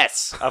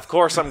 Yes! Of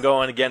course I'm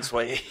going against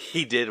what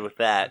he did with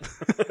that.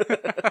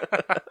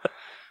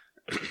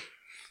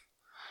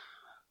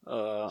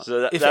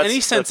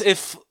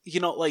 If you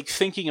know, like,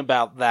 thinking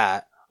about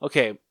that,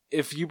 okay,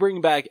 if you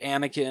bring back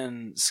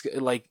Anakin,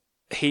 like,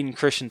 Hayden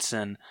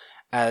Christensen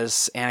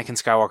as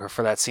Anakin Skywalker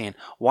for that scene,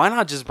 why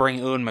not just bring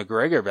Ewan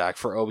McGregor back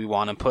for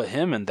Obi-Wan and put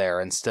him in there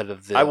instead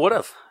of the... I would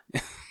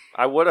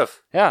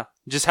have. Yeah,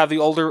 just have the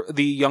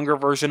younger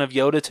version of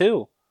Yoda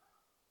too.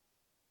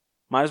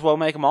 Might as well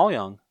make them all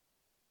young.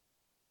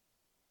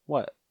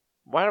 What?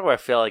 Why do I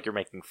feel like you're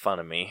making fun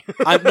of me?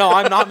 I'm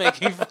not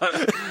making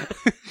fun.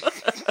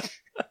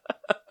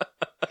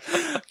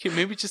 Okay,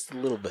 maybe just a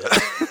little bit.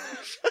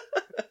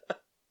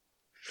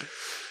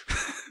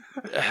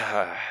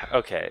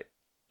 Okay,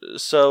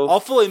 so I'll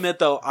fully admit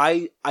though,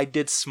 I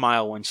did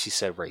smile when she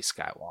said Rey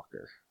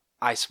Skywalker.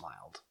 I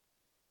smiled.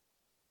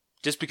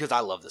 Just because I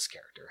love this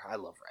character. I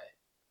love Rey.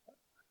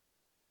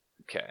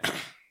 Okay.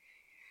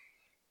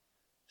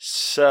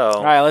 So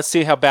alright, let's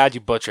see how bad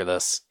you butcher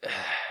this.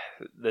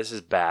 This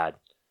is bad.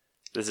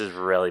 This is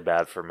really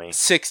bad for me.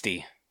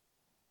 60.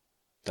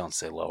 Don't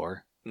say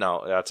lower.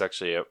 No, that's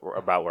actually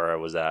about where I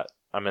was at.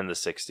 I'm in the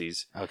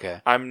 60s.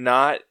 Okay. I'm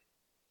not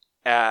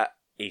at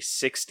a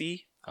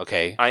 60.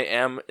 Okay. I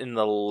am in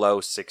the low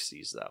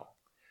 60s, though.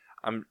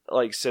 I'm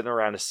like sitting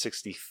around a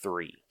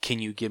 63. Can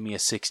you give me a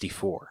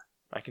 64?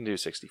 I can do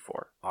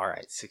 64. All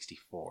right,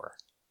 64.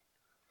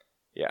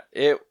 Yeah,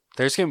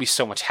 There's going to be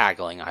so much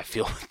haggling, I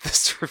feel, with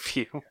this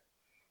review.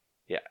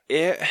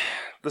 Yeah,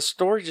 the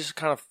story just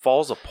kind of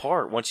falls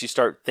apart once you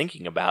start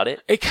thinking about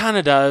it. It kind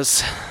of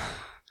does.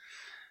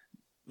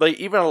 Like,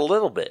 even a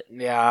little bit.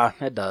 Yeah,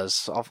 it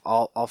does.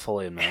 I'll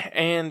fully admit.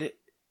 And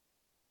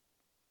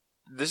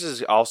this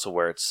is also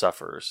where it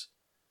suffers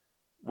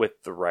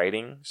with the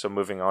writing. So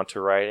moving on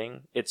to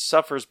writing, it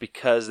suffers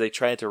because they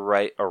tried to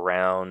write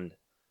around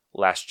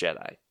Last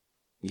Jedi.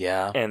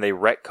 Yeah. And they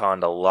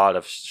retconned a lot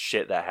of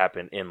shit that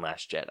happened in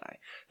Last Jedi.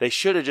 They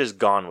should have just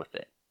gone with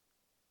it.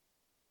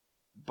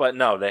 But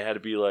no, they had to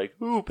be like,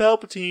 ooh,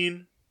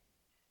 Palpatine.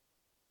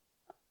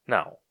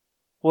 No.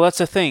 Well, that's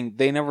the thing.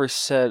 They never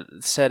said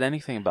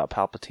anything about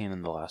Palpatine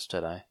in The Last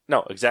Jedi.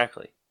 No,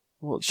 exactly.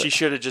 Well, She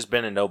should have just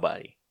been a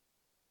nobody.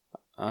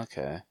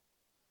 Okay.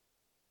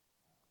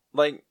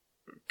 Like,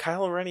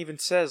 Kylo Ren even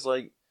says,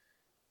 like,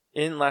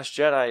 in Last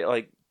Jedi,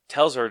 like,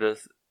 tells her to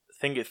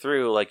think it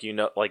through, like, you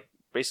know, like,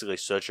 basically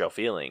search your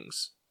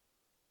feelings.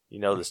 You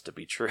know this to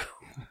be true.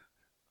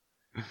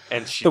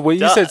 And she The way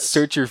does. you said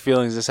search your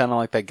feelings, it sounded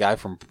like that guy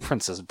from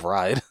Princess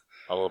Bride.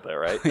 A little bit,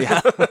 right?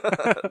 Yeah.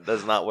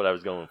 That's not what I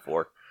was going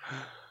for.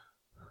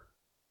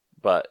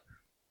 But,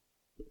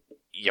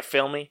 you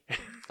feel me?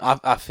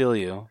 I feel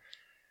you.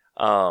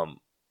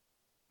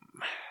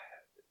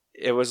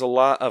 It was a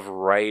lot of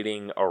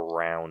writing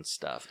around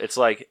stuff. It's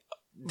like,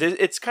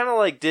 it's kind of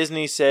like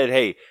Disney said,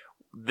 hey,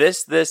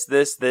 this,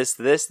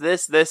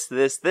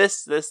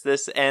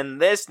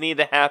 and this need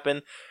to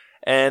happen,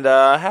 and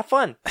have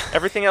fun.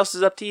 Everything else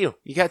is up to you.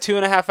 You got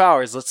 2.5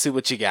 hours. Let's see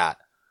what you got.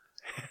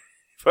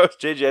 If I was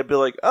JJ, I'd be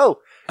like, oh,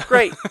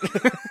 great.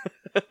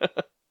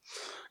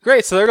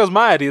 Great. So there goes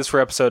my ideas for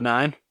episode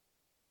 9.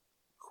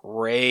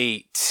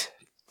 Great.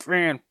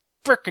 Freaking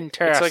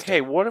tastic. It's like,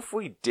 hey, what if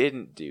we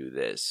didn't do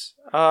this?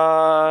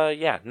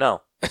 Yeah,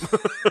 no.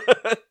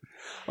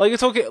 Like,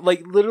 it's okay.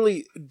 Like,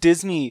 literally,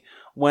 Disney,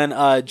 when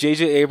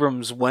J.J.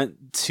 Abrams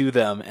went to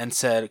them and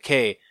said,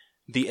 okay,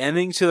 the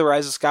ending to The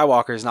Rise of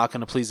Skywalker is not going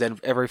to please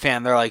every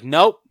fan. They're like,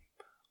 nope.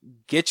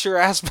 Get your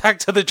ass back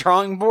to the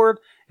drawing board.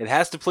 It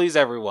has to please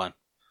everyone.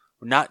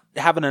 We're not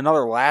having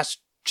another Last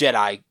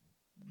Jedi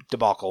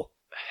debacle.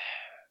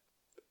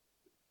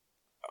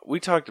 We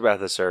talked about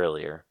this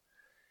earlier.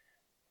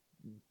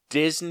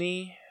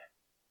 Disney,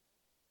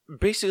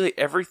 basically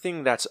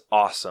everything that's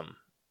awesome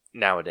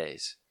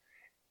nowadays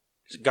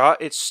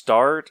got its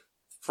start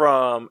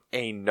from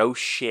a no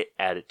shit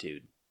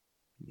attitude.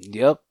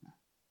 Yep.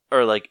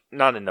 Or like,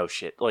 not a no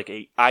shit, like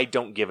a I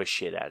don't give a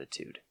shit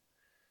attitude.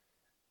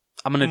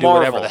 I'm going to do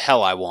whatever the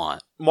hell I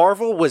want.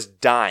 Marvel was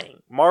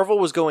dying. Marvel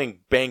was going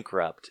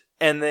bankrupt.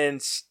 And then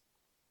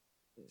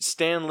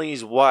Stan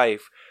Lee's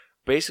wife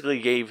basically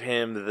gave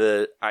him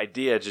the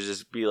idea to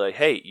just be like,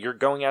 hey, you're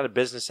going out of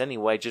business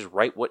anyway, just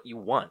write what you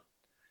want.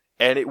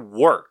 And it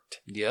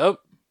worked. Yep.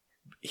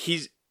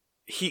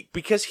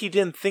 Because he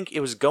didn't think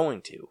it was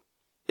going to.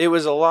 It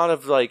was a lot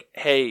of like,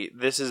 hey,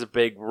 this is a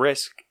big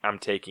risk I'm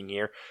taking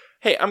here.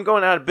 Hey, I'm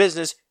going out of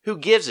business. Who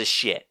gives a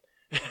shit?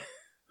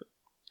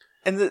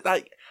 And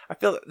I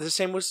feel the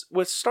same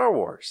with Star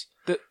Wars.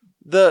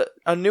 The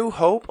A New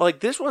Hope,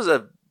 like, this was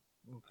a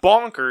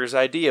bonkers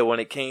idea when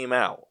it came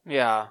out.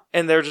 Yeah.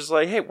 And they're just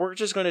like, hey, we're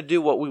just going to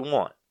do what we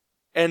want.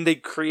 And they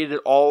created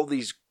all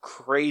these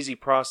crazy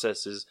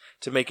processes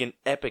to make an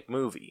epic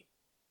movie.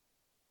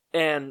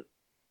 And,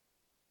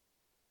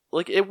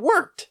 like, it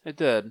worked. It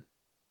did.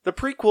 The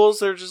prequels,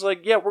 they're just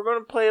like, yeah, we're going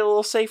to play a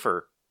little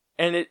safer.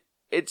 And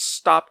it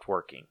stopped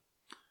working.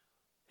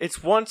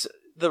 It's once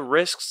the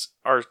risks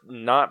are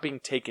not being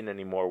taken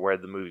anymore where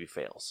the movie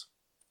fails.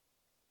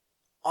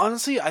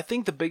 Honestly, I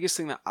think the biggest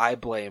thing that I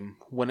blame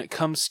when it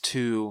comes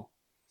to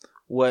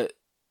what,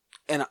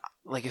 and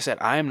like I said,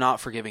 I am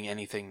not forgiving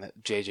anything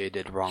that JJ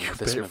did wrong with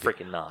this movie.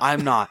 Freaking not.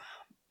 I'm not.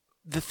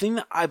 The thing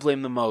that I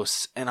blame the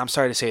most, and I'm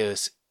sorry to say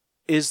this,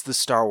 is the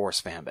Star Wars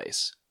fan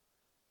base.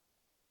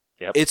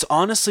 Yep. It's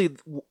honestly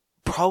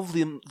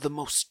probably the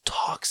most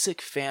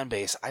toxic fan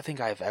base I think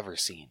I've ever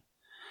seen.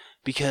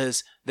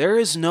 Because there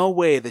is no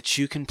way that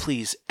you can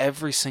please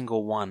every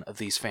single one of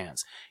these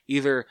fans.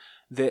 Either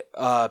the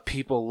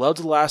people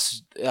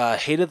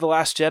hated The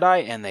Last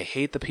Jedi and they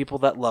hate the people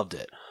that loved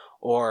it,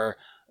 or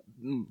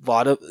a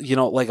lot of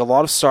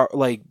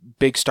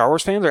big Star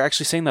Wars fans are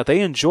actually saying that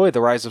they enjoy The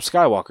Rise of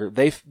Skywalker.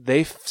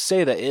 They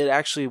say that it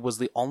actually was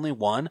the only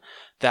one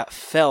that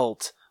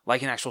felt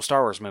like an actual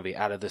Star Wars movie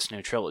out of this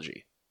new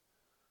trilogy.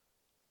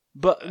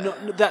 But no,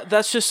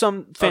 that's just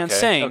some fans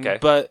saying. Okay.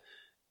 But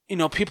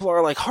people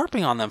are like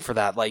harping on them for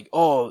that. Like,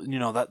 oh,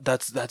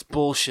 that's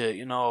bullshit.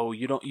 You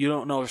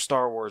don't know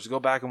Star Wars. Go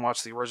back and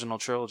watch the original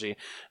trilogy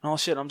and all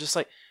shit. I'm just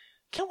like,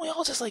 can't we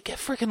all just like get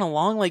freaking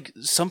along? Like,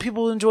 some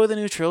people enjoy the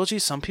new trilogy,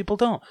 some people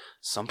don't.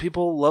 Some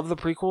people love the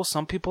prequel,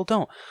 some people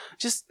don't.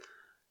 Just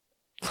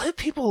let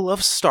people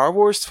love Star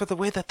Wars for the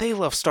way that they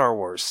love Star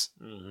Wars.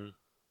 Mm-hmm.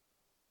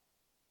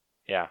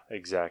 Yeah,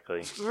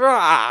 exactly.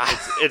 Rah!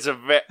 It's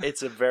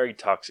a very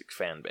toxic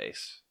fan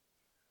base.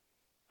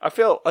 I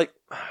feel like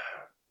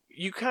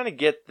you kind of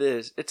get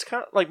this. It's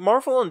kind of like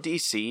Marvel and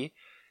DC.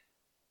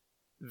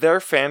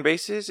 Their fan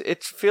bases,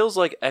 it feels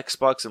like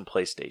Xbox and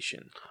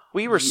PlayStation.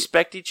 We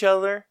respect each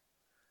other.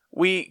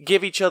 We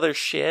give each other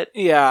shit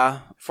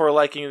Yeah, for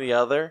liking the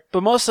other.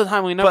 but most of the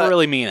time we never But-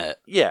 really mean it.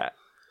 Yeah.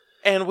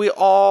 And we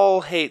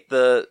all hate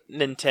the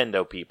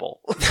Nintendo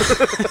people.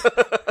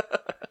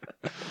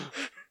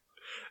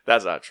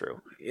 That's not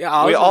true.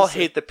 Yeah, We all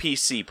hate the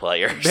PC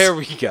players. There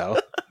we go.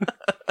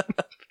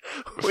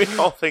 We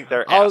all think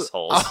they're I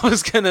assholes.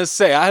 was gonna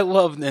say I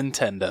love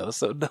Nintendo,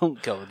 so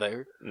don't go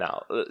there.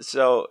 No.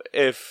 So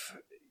if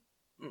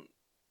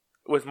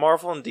with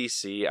Marvel and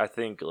DC, I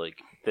think like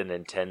the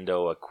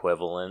Nintendo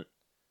equivalent.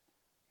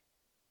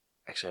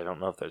 Actually, I don't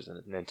know if there's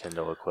a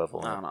Nintendo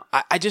equivalent. I don't know.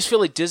 I just feel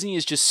like Disney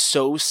is just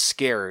so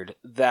scared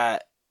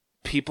that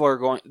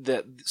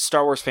that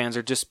Star Wars fans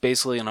are just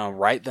basically gonna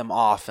write them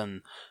off,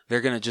 and they're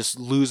gonna just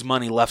lose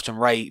money left and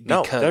right.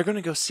 No, Because, they're going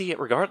to go see it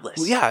regardless.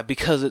 well, yeah,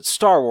 because it's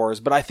Star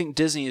Wars. But I think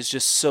Disney is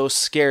just so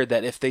scared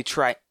that if they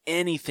try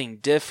anything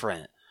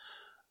different,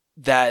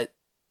 that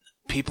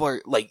people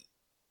are like,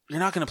 you're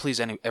not gonna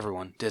please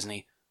everyone,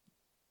 Disney.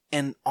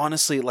 And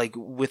honestly, like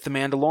with The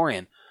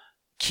Mandalorian,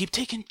 keep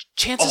taking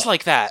chances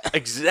like that.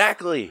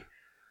 Exactly.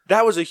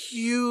 That was a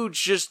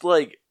huge, just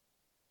like,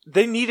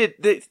 they needed,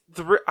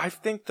 I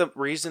think the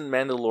reason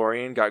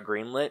Mandalorian got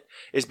greenlit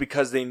is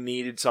because they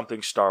needed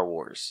something Star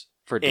Wars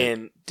For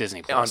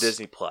Disney Plus. on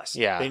Disney Plus.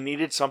 Yeah. They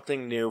needed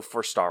something new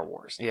for Star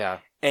Wars. Yeah.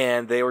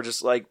 And they were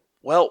just like,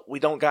 well, we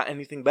don't got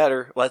anything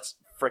better. Let's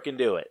freaking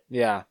do it.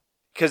 Yeah.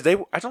 Because they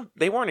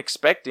weren't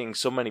expecting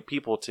so many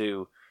people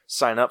to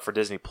sign up for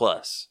Disney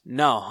Plus.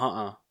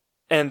 No,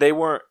 And they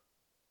weren't,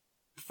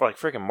 like,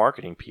 freaking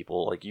marketing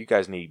people, like, you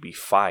guys need to be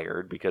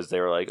fired because they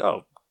were like,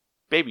 oh,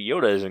 Baby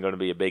Yoda isn't going to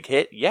be a big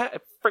hit. Yeah,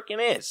 it freaking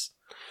is.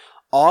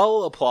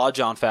 I'll applaud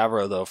Jon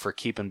Favreau, though, for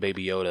keeping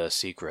Baby Yoda a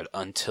secret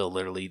until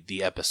literally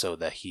the episode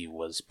that he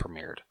was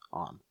premiered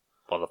on.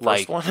 Well, the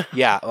first one?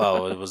 Yeah,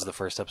 oh, it was the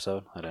first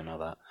episode? I didn't know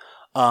that.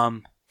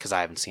 Because I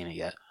haven't seen it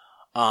yet.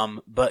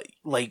 But,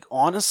 like,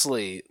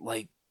 honestly,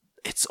 like,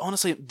 it's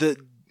honestly, the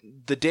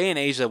day and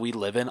age that we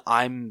live in,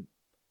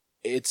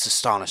 it's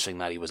astonishing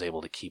that he was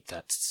able to keep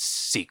that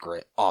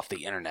secret off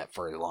the internet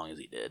for as long as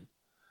he did.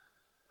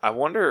 I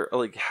wonder,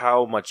 like,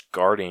 how much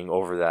guarding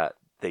over that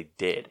they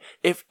did,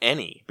 if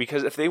any.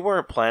 Because if they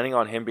weren't planning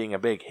on him being a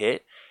big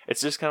hit,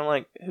 it's just kind of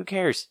like, who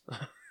cares?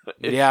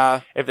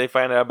 Yeah. If they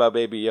find out about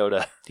Baby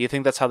Yoda. Do you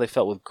think that's how they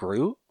felt with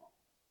Groot?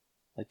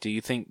 Like, do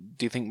you think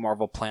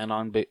Marvel planned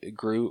on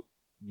Groot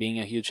being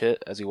a huge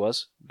hit as he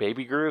was?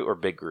 Baby Groot or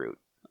Big Groot?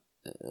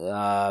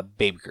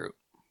 Baby Groot.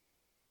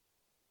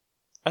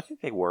 I think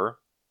they were.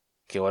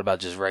 Okay, what about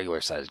just regular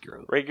sized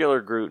Groot?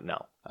 Regular Groot,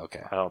 no.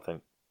 Okay. I don't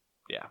think.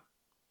 Yeah.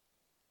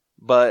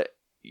 But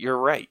you're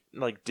right.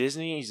 Like,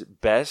 Disney's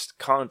best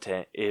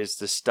content is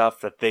the stuff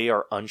that they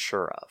are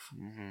unsure of.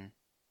 Mm-hmm.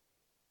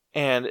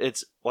 And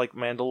it's like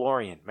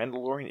Mandalorian.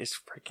 Mandalorian is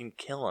freaking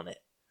killing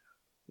it.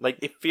 Like,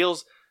 it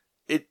feels...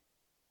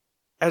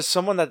 As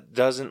someone that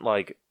doesn't,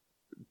 like,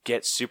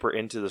 get super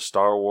into the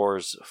Star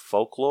Wars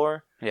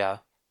folklore, Yeah.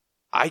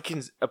 I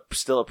can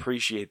still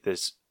appreciate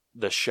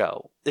the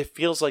show. It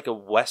feels like a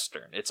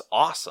Western. It's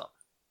awesome.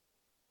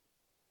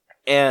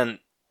 And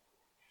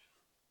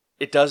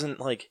it doesn't,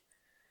 like...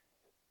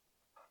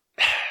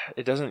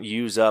 It doesn't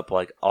use up,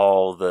 like,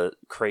 all the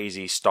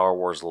crazy Star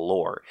Wars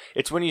lore.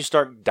 It's when you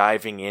start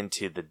diving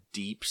into the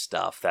deep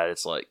stuff that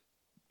it's, like...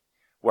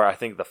 Where I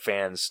think the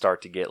fans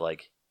start to get,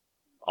 like,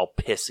 all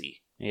pissy.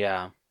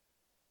 Yeah.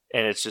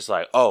 And it's just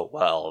like, oh,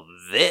 well,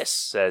 this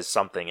says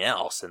something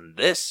else, and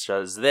this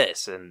says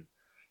this, and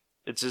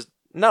it's just,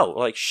 no,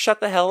 like, shut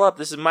the hell up,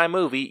 this is my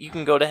movie, you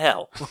can go to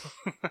hell.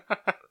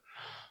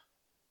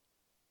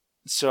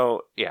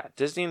 So, yeah,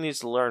 Disney needs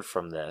to learn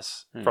from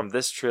this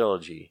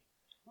trilogy.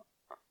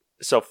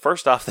 So,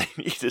 first off, they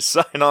need to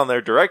sign on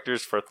their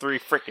directors for 3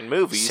 freaking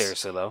movies.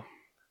 Seriously, though.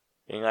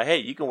 And like, hey,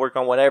 you can work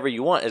on whatever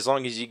you want as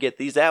long as you get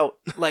these out.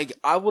 Like,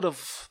 I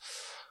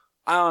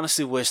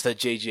honestly wish that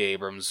J.J.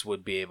 Abrams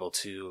would be able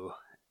to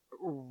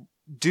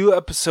do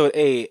episode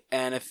 8,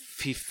 and if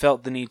he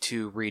felt the need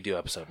to redo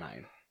episode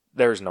 9.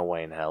 There's no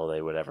way in hell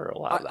they would ever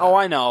allow that.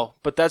 I know,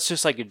 but that's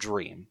just like a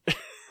dream.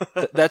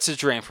 That's a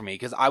dream for me,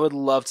 because I would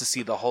love to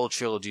see the whole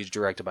trilogy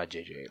directed by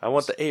J.J. Abrams. I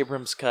want the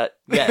Abrams cut.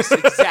 Yes,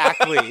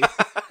 exactly.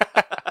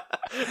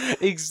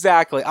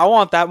 Exactly. I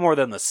want that more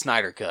than the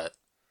Snyder cut.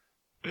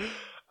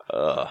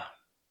 All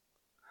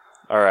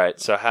right.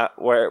 So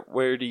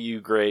where do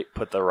you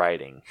put the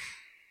writing?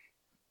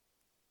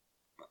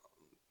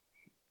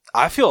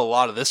 I feel a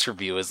lot of this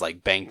review is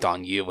like banked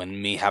on you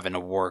and me having to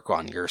work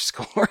on your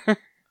score.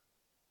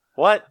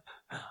 What?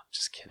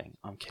 Just kidding.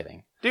 I'm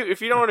kidding. Dude,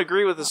 if you don't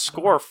agree with the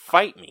score,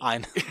 fight me. I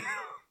know.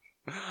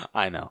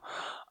 I know.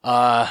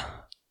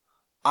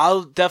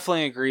 I'll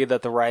definitely agree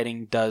that the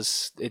writing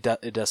does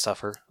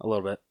suffer a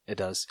little bit. It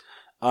does.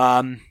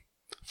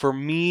 For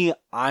me,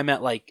 I'm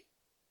at like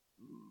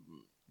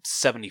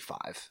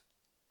 75.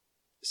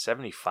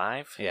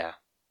 75? Yeah.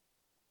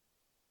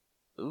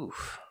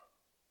 Oof.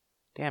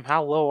 Damn,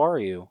 how low are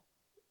you?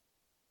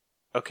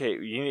 Okay,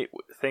 you need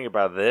to think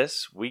about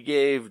this. We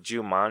gave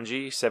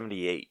Jumanji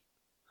 78.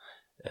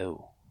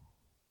 Oh.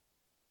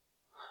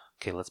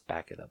 Okay, let's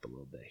back it up a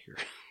little bit here.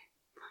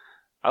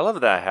 I love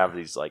that I have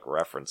these like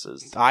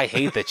references. I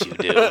hate that you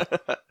do.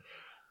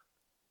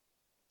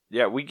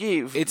 Yeah, we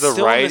gave It's the still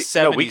in the writing.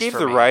 No, we 70s gave for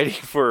the me. writing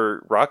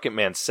for Rocket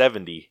Man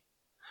 70.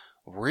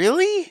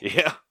 Really?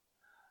 Yeah.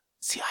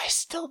 See, I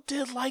still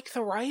did like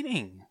the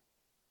writing.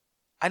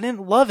 I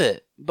didn't love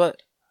it,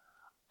 but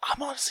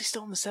I'm honestly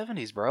still in the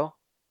 70s, bro.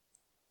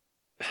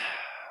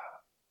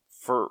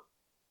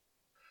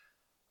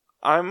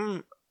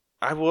 I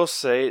will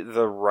say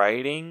the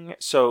writing.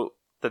 So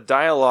the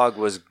dialogue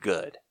was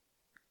good.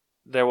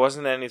 There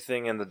wasn't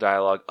anything in the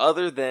dialogue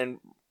other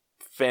than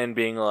Finn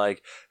being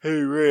like,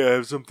 "Hey Ray, I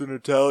have something to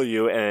tell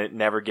you," and it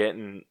never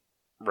getting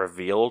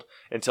revealed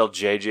until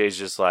JJ's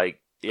just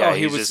like, "Yeah, Oh,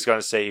 he he's was just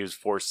gonna say he was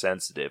force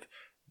sensitive."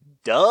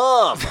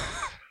 Dumb.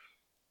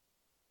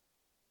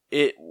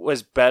 It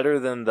was better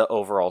than the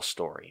overall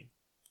story,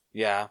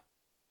 Yeah.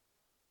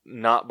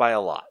 not by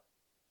a lot.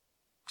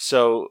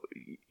 So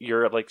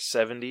you're at like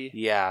 70.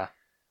 Yeah.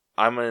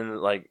 I'm in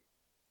like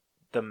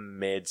the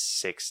mid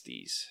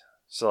 60s.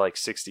 So like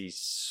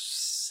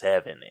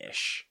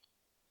 67-ish.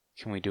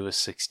 Can we do a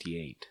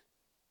 68?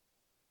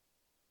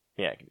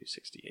 Yeah, I can do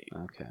 68.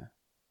 Okay.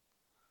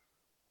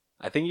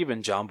 I think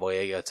even John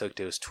Boyega took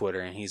to his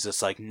Twitter and he's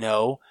just like,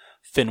 no,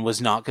 Finn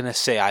was not going to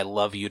say I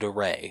love you to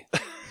Rey.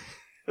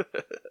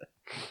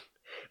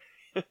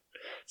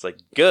 It's like,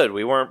 good.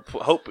 We weren't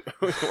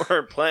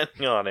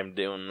planning on him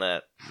doing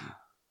that.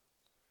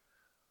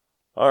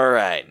 All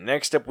right.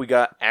 Next up, we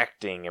got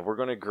acting, and we're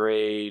going to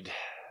grade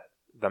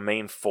the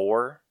main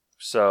four.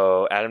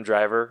 So Adam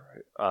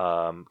Driver,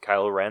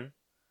 Kylo Ren,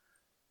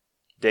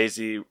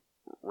 Daisy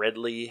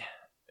Ridley,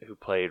 who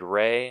played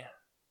Rey,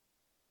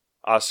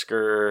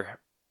 Oscar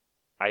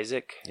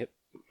Isaac,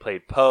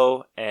 played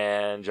Poe,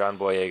 and John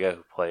Boyega,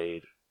 who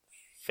played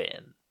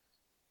Finn.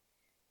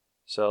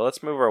 So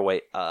let's move our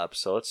way up.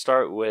 So let's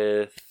start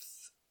with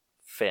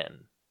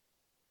Finn.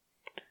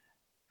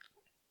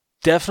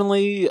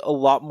 Definitely a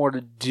lot more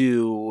to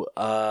do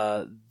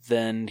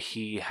than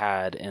he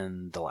had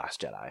in The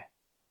Last Jedi.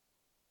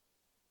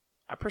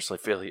 I personally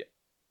feel he...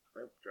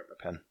 Drop my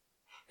pen.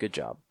 Good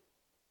job.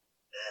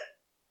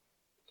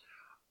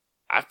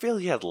 I feel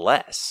he had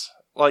less.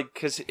 Like,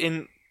 because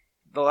in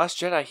The Last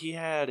Jedi, he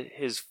had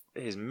his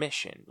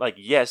mission. Like,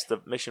 yes,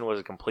 the mission was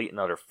a complete and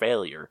utter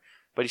failure,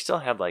 but he still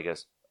had, like, a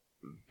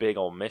big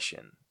old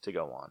mission to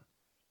go on.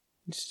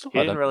 He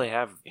didn't really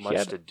have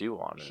much to do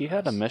on it. He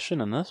had a mission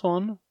in this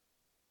one.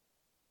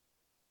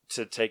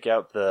 To take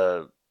out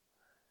the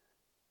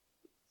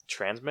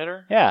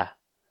transmitter? Yeah.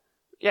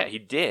 Yeah, he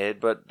did,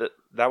 but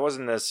that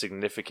wasn't as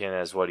significant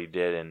as what he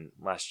did in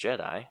Last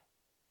Jedi.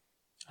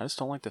 I just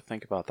don't like to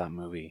think about that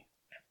movie.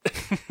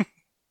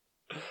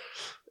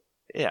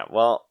 Yeah,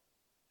 well,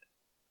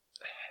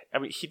 I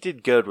mean, he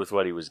did good with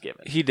what he was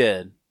given. He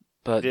did,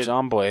 but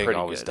John Boyega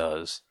always good.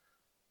 does.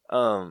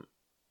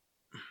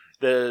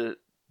 The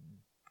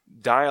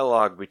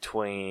dialogue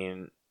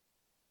between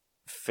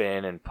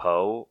Finn and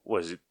Poe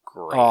was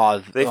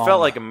great. They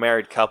felt like a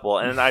married couple,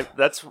 and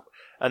that's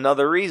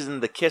another reason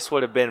the kiss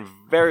would have been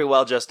very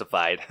well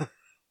justified.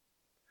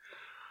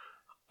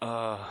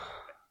 The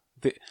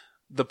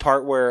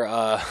part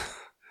where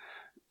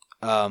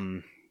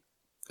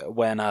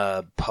when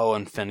Poe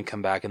and Finn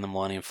come back in the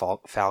Millennium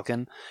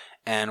Falcon,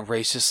 and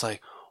Rey's just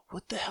like,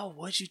 what the hell,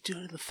 what'd you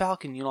do to the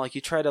Falcon? You know, like,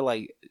 you try to,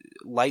 like,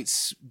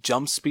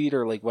 jump speed,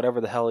 or, like,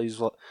 whatever the hell he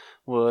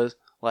was,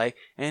 like,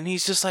 and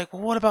he's just like,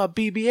 well, what about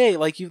BB-8?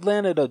 Like, you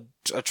landed a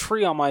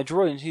tree on my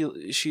droid,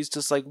 and she's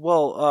just like,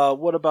 well,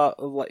 what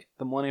about, like,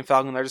 the Millennium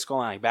Falcon? They're just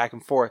going, like, back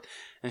and forth,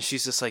 and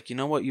she's just like, you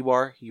know what you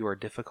are? You are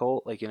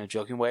difficult, like, in a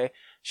joking way.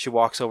 She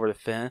walks over to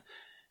Finn,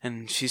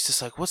 and she's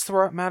just like, what's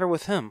the matter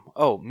with him?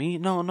 Oh, me?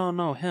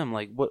 No, him.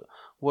 Like,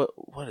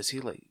 what is he,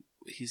 like?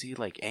 Is he,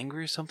 like,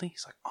 angry or something?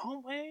 He's like,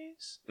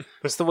 always?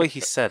 That's the way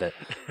he said it.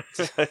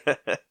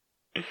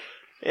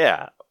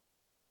 Yeah.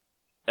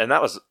 And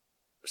that was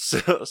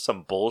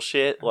some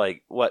bullshit.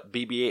 Like, what,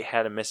 BB-8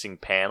 had a missing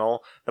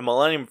panel? The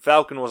Millennium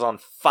Falcon was on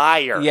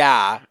fire!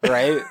 Yeah,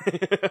 right?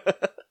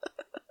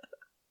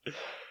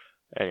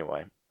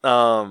 Anyway.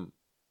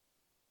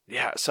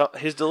 Yeah, so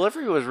his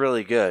delivery was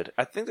really good.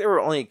 I think there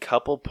were only a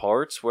couple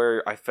parts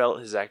where I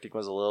felt his acting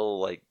was a little,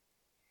 like,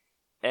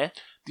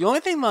 The only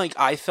thing, like,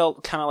 I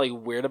felt kind of, like,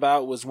 weird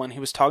about was when he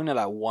was talking to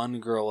that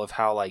one girl of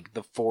how, like,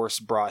 the Force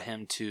brought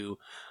him to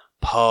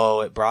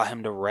Poe, it brought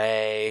him to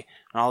Rey,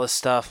 and all this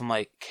stuff. I'm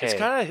like, okay. It's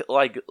kind of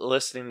like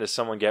listening to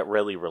someone get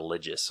really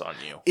religious on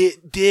you.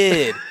 It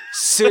did.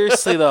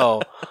 Seriously,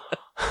 though.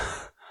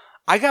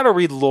 I gotta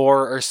read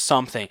lore or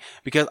something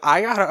because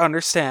I gotta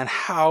understand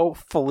how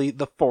fully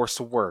the Force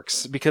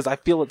works because I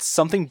feel it's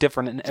something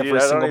different in every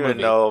Dude, single I don't even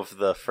movie. know if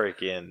the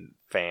freaking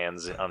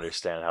fans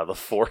understand how the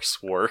Force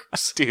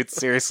works. Dude,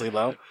 seriously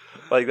though.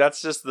 Like,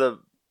 that's just the...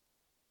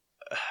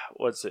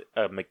 What's it?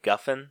 A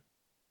MacGuffin?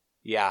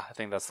 Yeah, I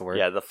think that's the word.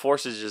 Yeah, the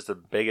Force is just the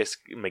biggest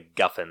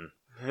MacGuffin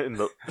in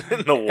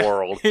the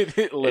world.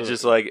 It's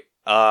just like,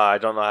 I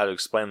don't know how to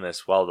explain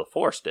this. Well, the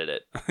Force did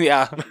it.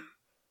 Yeah.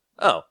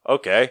 Oh,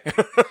 okay.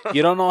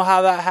 You don't know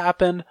how that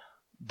happened?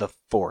 The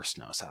Force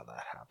knows how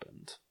that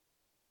happened.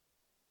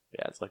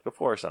 Yeah, it's like the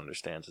Force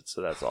understands it,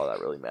 so that's all that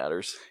really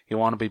matters. You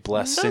want to be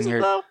blessed Does in it,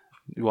 your though?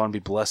 You want to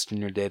be blessed in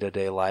your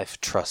day-to-day life?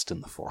 Trust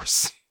in the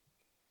Force.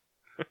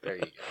 There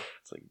you go.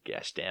 It's like,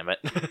 gosh damn it.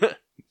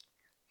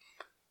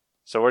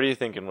 So what are you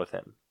thinking with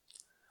him?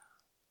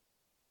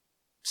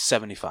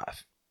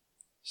 75.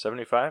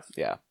 75?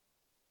 Yeah.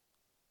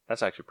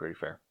 That's actually pretty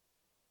fair.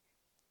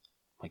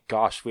 My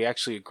gosh, we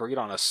actually agreed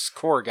on a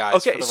score, guys.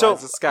 Okay, for the so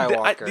Rise of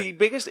Skywalker. the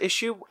biggest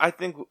issue, I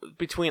think,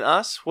 between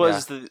us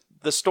was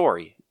the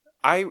story.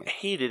 I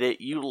hated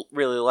it. You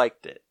really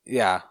liked it.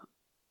 Yeah.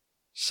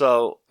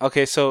 So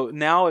Okay, so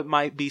now it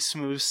might be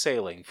smooth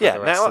sailing. For yeah,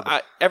 the rest now of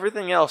the...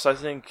 everything else I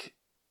think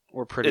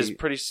we're pretty. is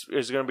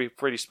going to be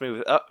pretty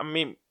smooth. I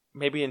mean,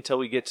 maybe until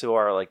we get to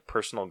our like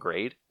personal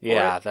grade.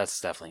 Yeah, that's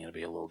definitely going to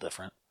be a little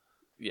different.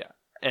 Yeah,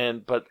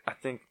 but I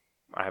think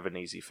I have an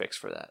easy fix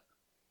for that.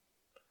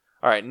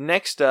 All right,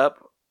 next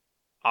up,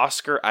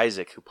 Oscar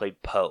Isaac, who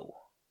played Poe.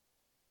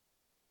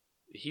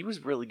 He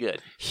was really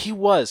good. He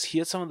was. He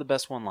had some of the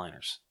best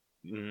one-liners.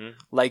 Mm-hmm.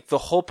 Like the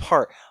whole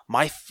part.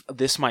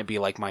 This might be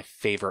like my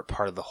favorite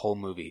part of the whole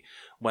movie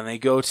when they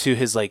go to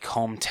his like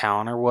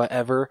hometown or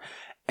whatever,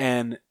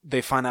 and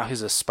they find out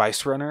he's a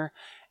spice runner.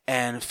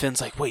 And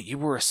Finn's like, wait, you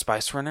were a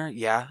spice runner?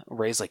 Yeah.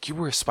 Rey's like, you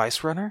were a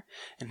spice runner?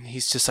 And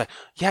he's just like,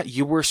 yeah,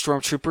 you were a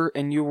stormtrooper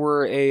and you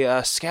were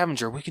a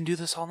scavenger. We can do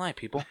this all night,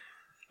 people.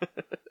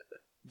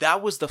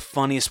 That was the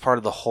funniest part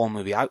of the whole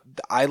movie.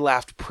 I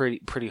laughed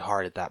pretty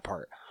hard at that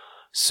part.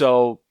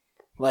 So,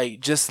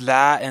 like, just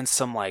that and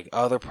some, like,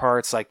 other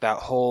parts, like that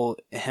whole,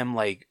 him,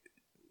 like,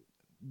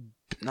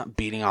 not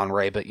beating on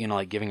Rey, but, you know,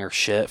 like, giving her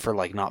shit for,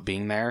 like, not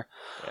being there.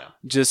 Yeah.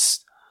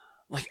 Just,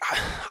 like,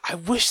 I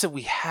wish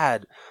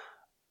that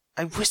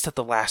I wish that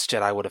The Last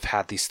Jedi would have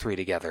had these three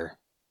together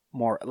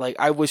more. Like,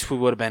 I wish we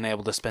would have been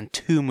able to spend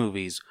 2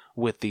 movies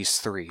with these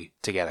 3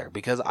 together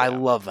because I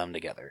love them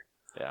together.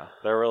 Yeah,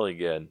 they're really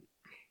good.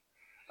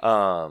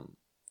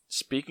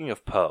 Speaking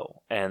of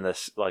Poe and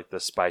this, like the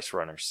Spice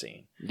Runner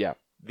scene. Yeah.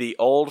 The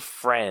old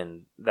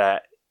friend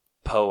that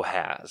Poe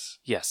has.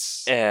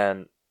 Yes.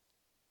 And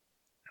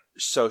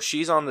so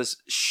she's on this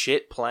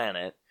shit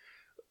planet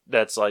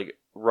that's like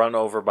run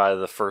over by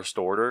the First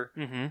Order.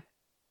 Mm-hmm.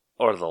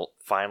 Or the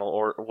Final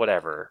Order,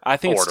 whatever. I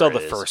think it's still the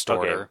is. First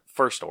Okay, Order.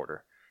 First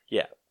Order.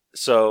 Yeah.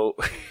 So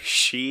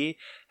she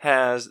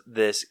has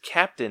this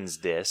captain's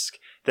disc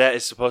that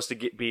is supposed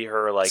to be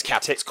her like It's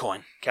Captain's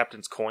coin.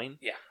 Captain's coin?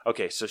 Yeah.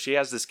 Okay, so she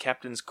has this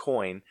captain's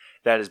coin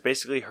that is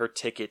basically her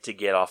ticket to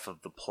get off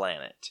of the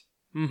planet.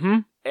 Mm-hmm.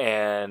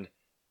 And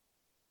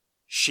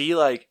she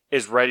like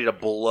is ready to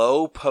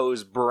blow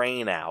Poe's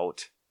brain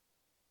out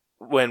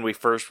when we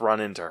first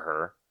run into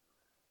her.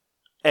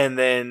 And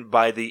then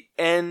by the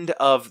end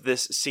of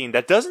this scene,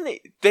 they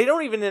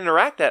don't even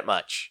interact that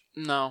much.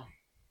 No.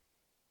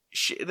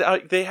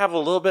 They have a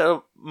little bit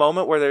of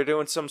moment where they're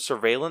doing some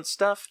surveillance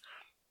stuff.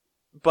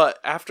 But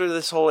after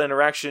this whole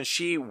interaction,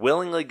 she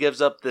willingly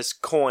gives up this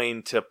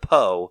coin to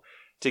Poe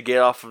to get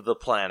off of the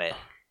planet.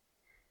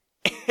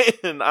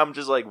 And I'm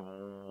just like,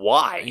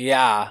 why?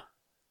 Yeah.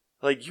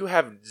 Like, you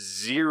have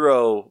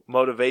 0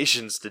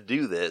 motivations to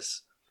do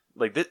this.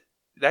 Like,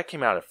 that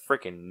came out of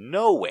freaking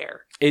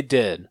nowhere. It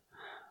did.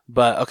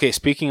 But, okay,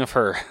 speaking of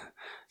her,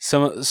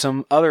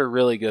 some other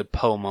really good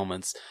Poe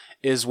moments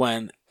is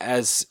when,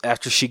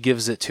 after she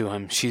gives it to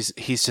him, he's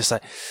just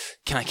like,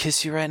 can I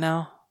kiss you right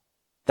now?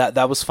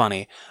 That was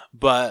funny.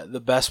 But the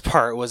best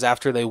part was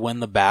after they win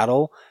the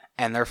battle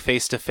and they're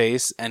face to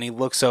face and he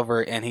looks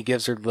over and he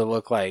gives her the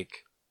look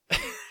like,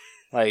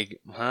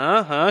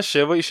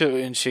 should,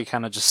 and she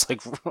kind of just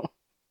like,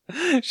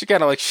 she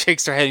kind of like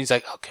shakes her head and he's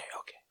like, okay.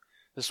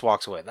 Just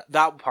walks away.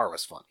 That part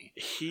was funny.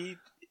 He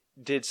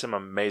did some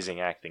amazing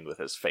acting with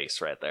his face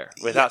right there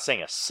without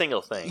saying a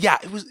single thing. Yeah,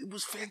 it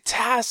was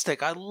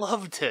fantastic. I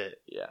loved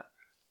it. Yeah.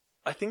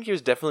 I think he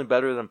was definitely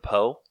better than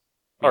Poe.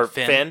 Or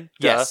Finn.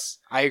 Yes,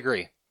 I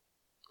agree.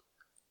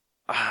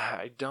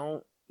 I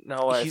don't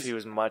know if he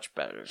was much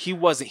better. He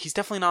wasn't. He's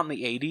definitely not in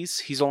the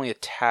 80s. He's only a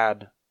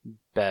tad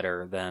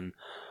better than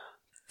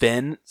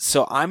Finn.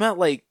 So I'm at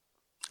like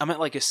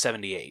a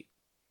 78.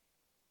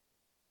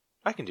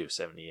 I can do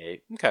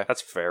 78. Okay.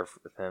 That's fair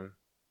with him.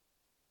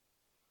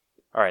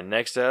 All right,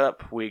 next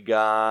up we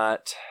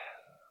got...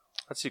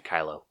 Let's do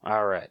Kylo.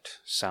 All right.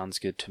 Sounds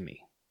good to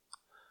me.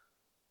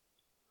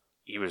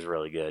 He was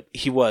really good.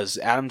 He was.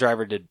 Adam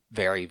Driver did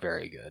very,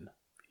 very good.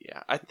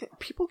 Yeah, I think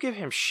people give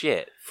him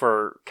shit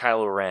for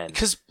Kylo Ren.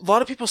 Because a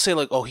lot of people say,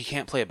 like, oh, he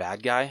can't play a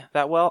bad guy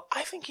that well.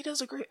 I think he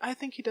does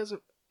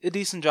a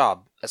decent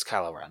job as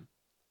Kylo Ren.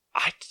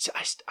 I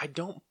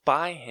don't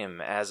buy him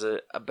as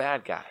a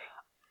bad guy.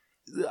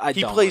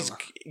 He don't plays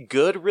really.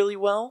 good really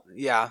well.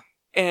 Yeah.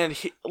 And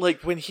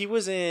when he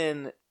was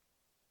in...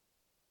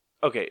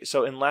 Okay,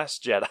 so in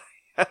Last Jedi,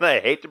 and I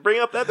hate to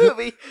bring up that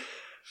movie,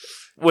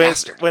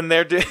 when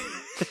they're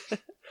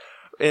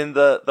in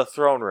the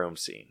throne room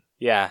scene,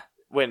 Yeah.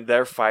 when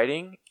they're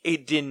fighting,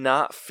 it did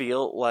not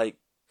feel like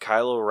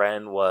Kylo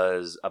Ren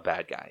was a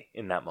bad guy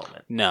in that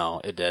moment.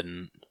 No, it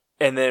didn't.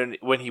 And then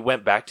when he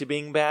went back to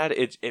being bad,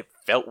 it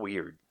felt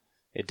weird.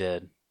 It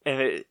did.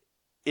 And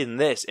in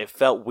this, it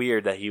felt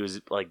weird that he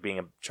was like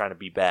trying to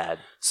be bad.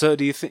 So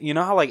do you think, you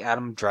know how like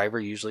Adam Driver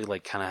usually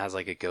like kind of has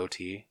like a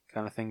goatee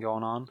kind of thing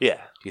going on? Yeah.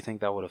 Do you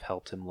think that would have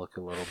helped him look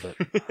a little bit?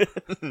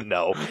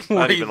 No,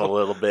 not even a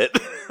little bit.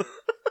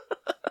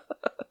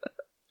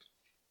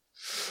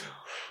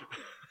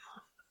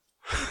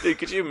 Dude,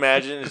 could you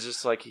imagine? It's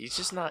just like, he's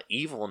just not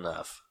evil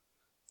enough.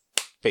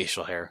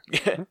 Facial hair.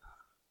 Yeah.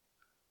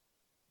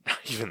 Not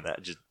even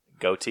that, just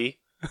goatee.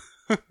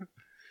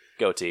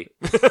 Goatee.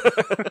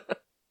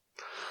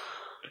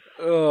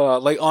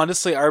 Like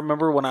honestly, I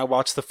remember when I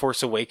watched The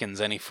Force Awakens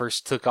and he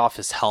first took off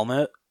his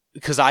helmet,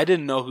 because I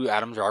didn't know who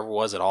Adam Driver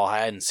was at all. I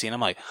hadn't seen him.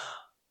 Like,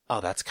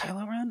 oh, that's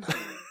Kylo Ren?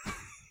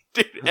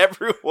 Dude,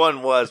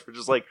 everyone was. We're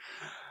just like,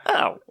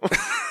 oh.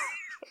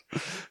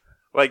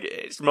 Like,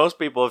 most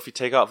people, if you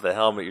take off the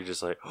helmet, you're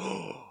just like,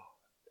 oh.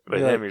 But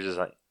him, you're just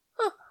like,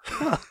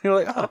 huh. You're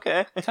like, oh,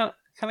 okay. Kind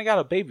of got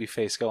a baby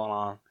face going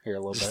on here a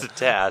little Just bit. a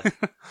tad.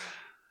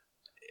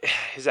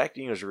 His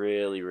acting was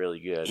really, really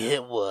good.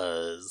 It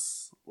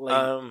was.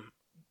 Like,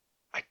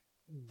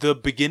 the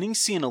beginning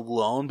scene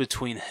alone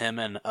between him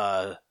and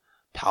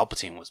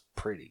Palpatine was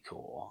pretty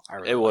cool. I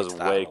really it was liked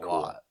that way a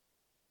cool. lot.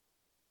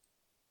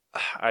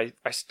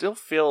 I still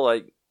feel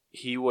like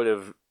he would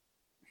have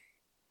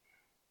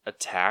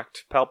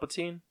attacked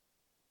Palpatine.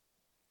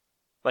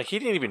 Like, he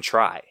didn't even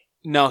try.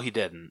 No, he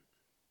didn't.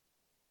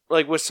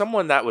 Like, with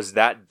someone that was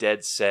that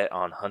dead set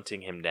on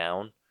hunting him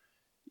down,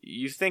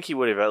 you think he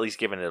would have at least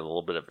given it a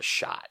little bit of a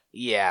shot.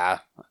 Yeah,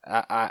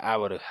 I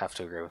would have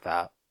to agree with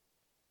that.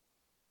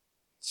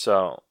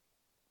 So,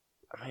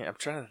 I mean, I'm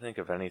trying to think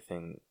of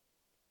anything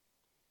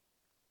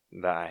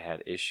that I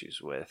had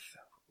issues with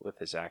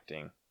his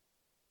acting.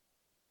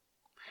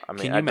 I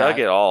mean, I dug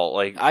it all.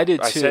 Like I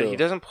did too. I said, he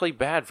doesn't play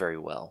bad very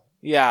well.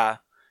 Yeah.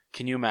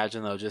 Can you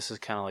imagine though? Just as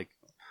kind of like,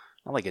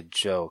 not like a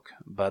joke,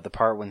 but the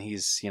part when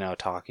he's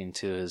talking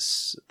to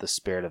the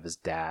spirit of his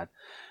dad,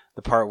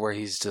 the part where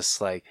he's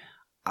just like,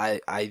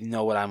 I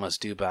know what I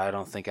must do, but I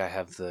don't think I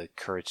have the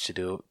courage to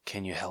do it.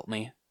 Can you help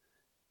me?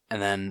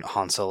 And then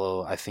Han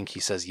Solo, I think he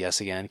says yes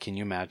again. Can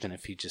you imagine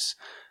if he just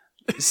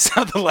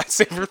saw the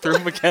lightsaber through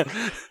him again?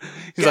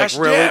 He's Gosh,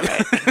 like, really?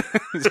 damn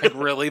it. He's like,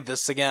 really?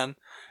 This again?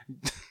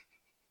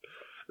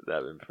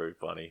 That'd been pretty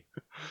funny.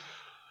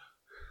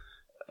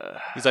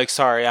 He's like,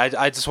 sorry,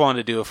 I just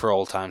wanted to do it for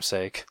old time's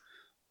sake.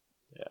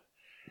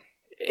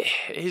 Yeah.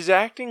 His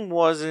acting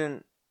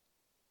wasn't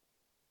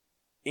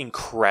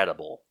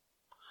incredible.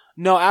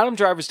 No, Adam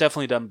Driver's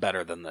definitely done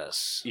better than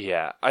this.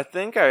 Yeah, I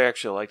think I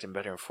actually liked him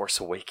better in Force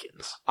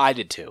Awakens. I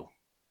did too.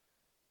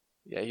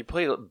 Yeah, he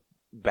played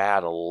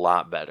bad a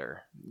lot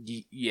better.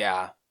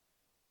 Yeah.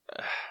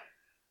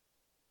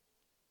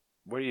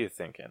 What are you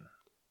thinking?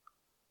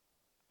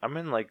 I'm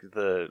in like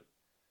the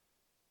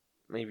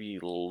maybe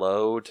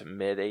low to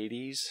mid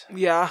 80s.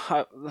 Yeah,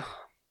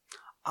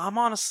 I'm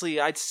honestly,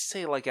 I'd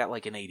say like at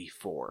like an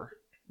 84.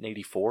 An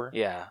 84?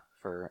 Yeah,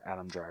 for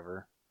Adam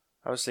Driver.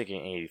 I was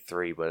thinking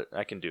 83, but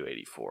I can do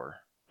 84.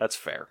 That's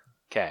fair.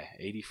 Okay,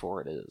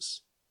 84 it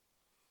is.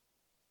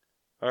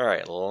 All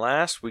right,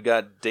 last we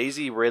got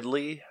Daisy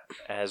Ridley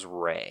as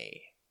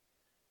Rey.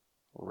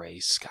 Rey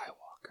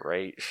Skywalker.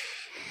 Rey.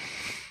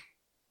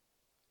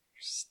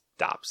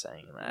 Stop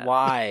saying that.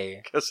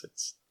 Why? Because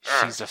it's...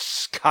 She's a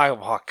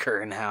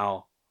Skywalker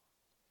now.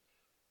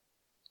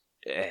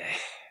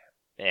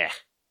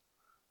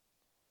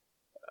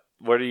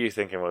 What are you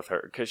thinking with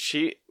her? Because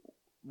she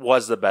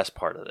was the best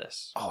part of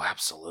this. Oh,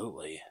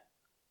 absolutely.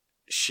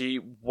 She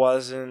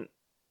wasn't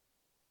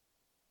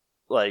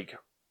like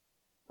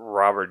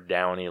Robert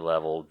Downey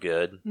level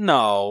good.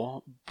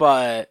 No,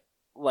 but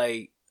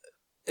like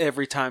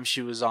every time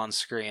she was on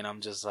screen,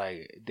 I'm just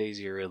like,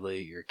 Daisy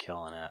Ridley, you're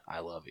killing it. I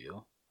love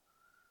you.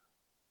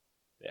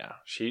 Yeah,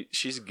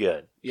 she's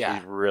good. Yeah,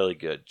 she's really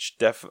good.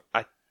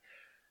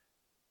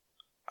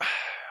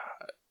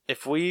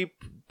 If we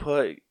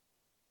put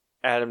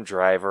Adam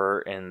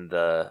Driver in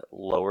the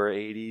lower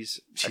 80s,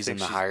 she's in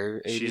the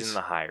higher 80s. She's in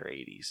the higher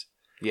 80s.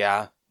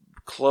 Yeah,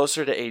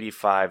 closer to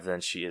 85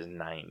 than she is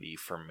 90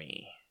 for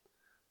me.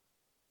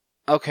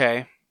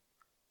 Okay.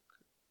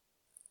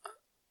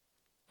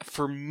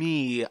 For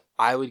me,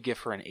 I would give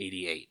her an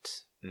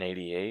 88. An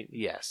 88?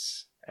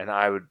 Yes. And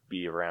I would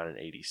be around an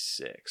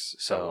 86.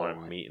 So I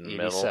want to meet in the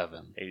 87.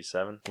 middle.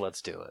 87?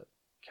 Let's do it.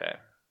 Okay.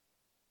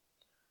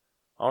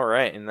 All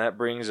right, and that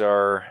brings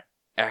our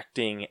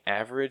acting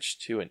average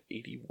to an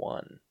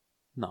 81.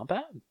 Not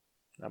bad.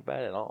 Not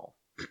bad at all.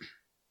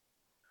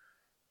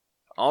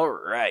 All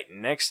right.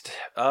 Next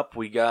up,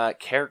 we got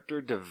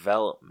character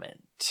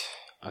development.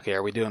 Okay,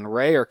 are we doing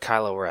Rey or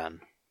Kylo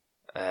Ren?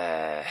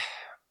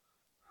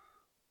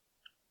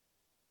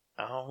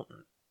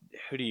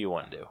 Who do you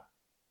want to do?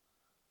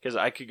 Because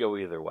I could go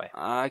either way.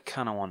 I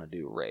kind of want to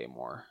do Rey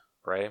more.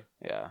 Rey?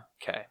 Yeah.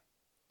 Okay.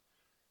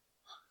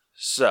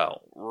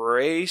 So,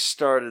 Rey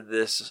started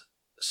this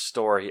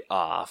story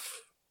off,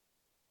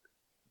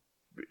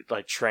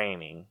 like,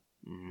 training,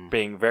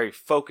 being very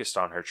focused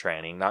on her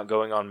training, not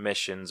going on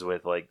missions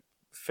with, like,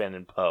 Finn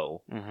and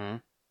Poe. Mm-hmm.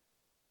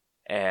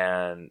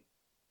 And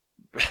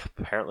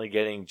apparently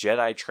getting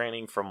Jedi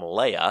training from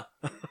Leia.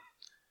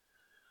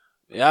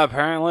 Yeah,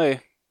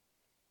 apparently.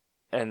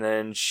 And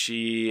then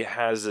she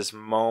has this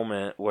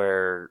moment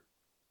where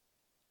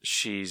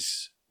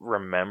she's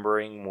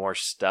remembering more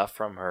stuff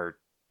from her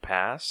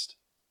past.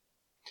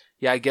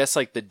 Yeah, I guess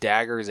like the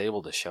dagger is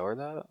able to show her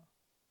that.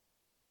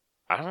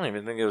 I don't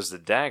even think it was the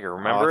dagger.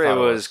 Remember, I it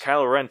thought was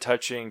Kylo Ren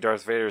touching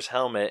Darth Vader's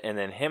helmet and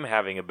then him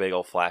having a big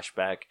old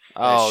flashback.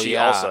 Oh, and she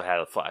yeah. also had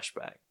a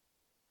flashback.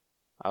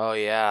 Oh,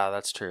 yeah,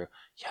 that's true.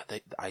 Yeah,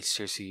 I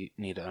seriously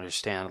need to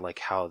understand like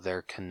how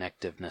their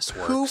connectiveness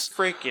works. Who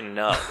freaking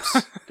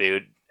knows,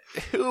 dude?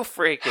 Who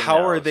freaking knows?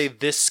 How are they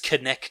this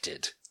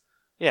connected?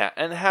 Yeah,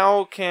 and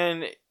how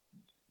can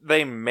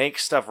they make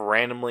stuff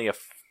randomly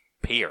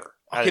appear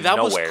out Okay, of that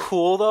nowhere? was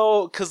cool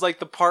though, because like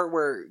the part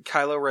where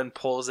Kylo Ren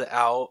pulls it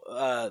out,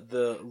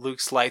 the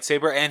Luke's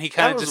lightsaber, and he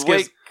kind of just way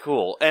gives.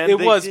 cool. And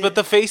But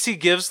the face he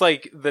gives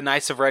like the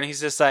Knights of Ren,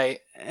 he's just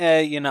like,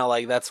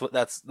 like that's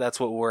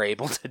what we're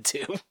able to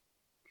do.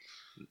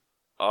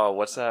 Oh,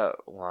 what's that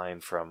line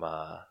from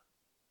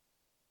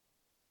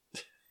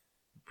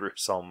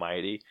Bruce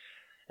Almighty?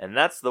 And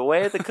that's the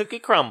way the cookie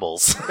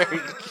crumbles.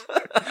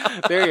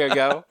 There you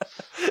go.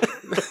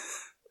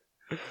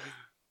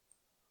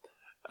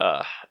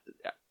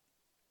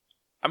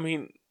 I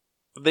mean,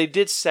 they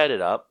did set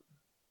it up,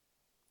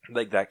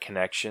 like that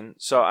connection.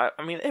 So I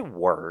mean, it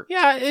worked.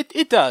 Yeah,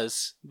 it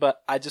does.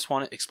 But I just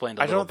want to explain it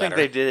a I little don't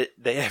think better.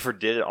 they ever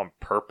did it on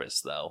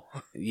purpose, though.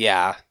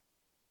 Yeah.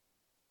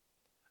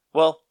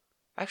 Well,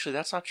 actually,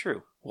 that's not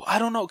true. Well, I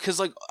don't know, because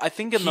like I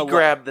think He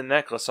grabbed the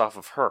necklace off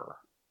of her.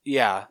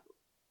 Yeah.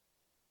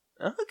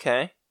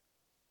 Okay.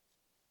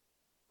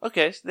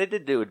 Okay, so they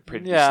did do a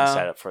pretty Yeah. decent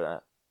setup for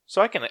that. So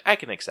I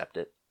can accept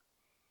it.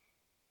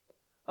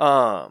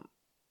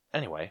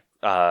 Anyway,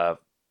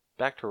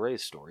 Back to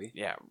Rey's story.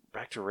 yeah,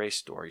 back to Rey's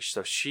story.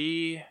 So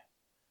she's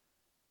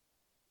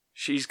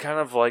kind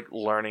of like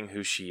learning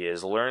who she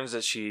is, learns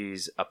that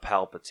she's a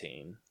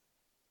Palpatine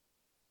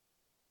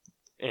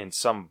in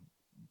some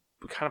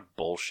kind of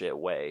bullshit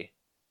way.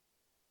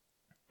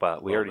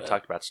 But we already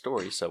talked about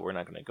story, so we're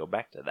not going to go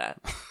back to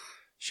that.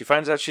 She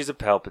finds out she's a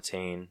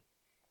Palpatine,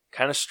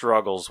 kind of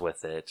struggles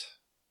with it,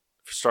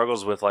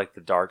 struggles with like the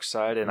dark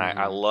side, and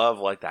I love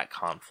like that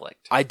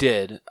conflict. I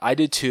did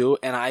too,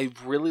 and I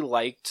really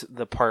liked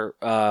the part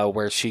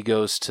where she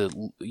goes to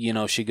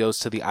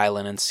the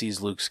island and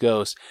sees Luke's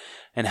ghost,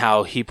 and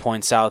how he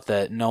points out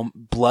that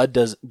blood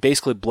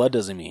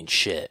doesn't mean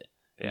shit.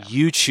 Yeah.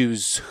 You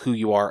choose who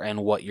you are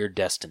and what your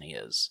destiny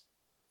is.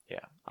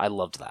 Yeah, I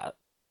loved that.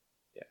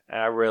 yeah,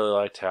 and I really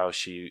liked how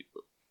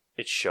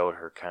it showed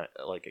her kind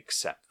of like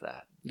accept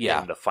that.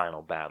 Yeah. In the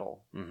final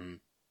battle Mm-hmm.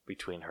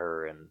 between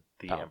her and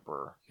the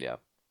Emperor. Yeah.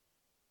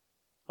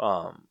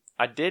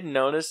 I did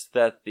notice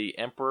that the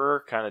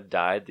Emperor kind of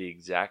died the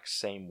exact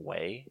same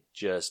way,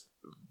 just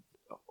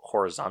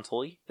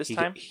horizontally this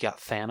time. He got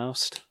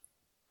Thanos.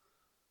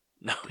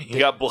 No, he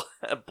got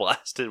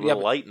blasted with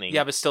lightning.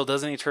 Yeah, but still,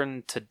 doesn't he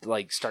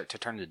start to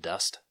turn to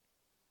dust?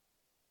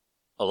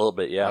 A little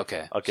bit, yeah.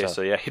 Okay,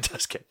 so yeah, he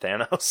does get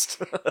Thanos.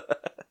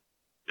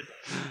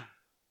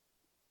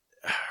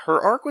 Her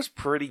arc was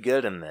pretty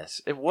good in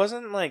this. It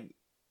wasn't like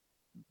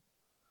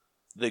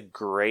the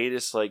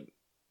greatest like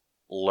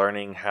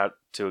learning how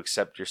to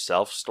accept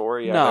yourself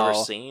story I've ever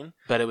seen.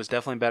 But it was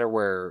definitely better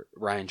where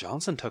Rian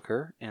Johnson took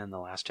her in The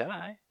Last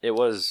Jedi. It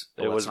was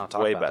Not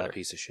talk way about better. that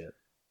piece of shit.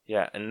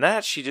 Yeah, and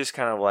that she just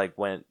kind of like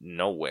went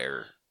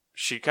nowhere.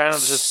 She kind of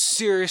just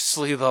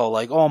seriously though,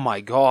 like, oh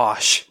my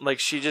gosh, like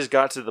she just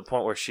got to the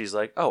point where she's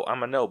like, "Oh,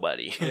 I'm a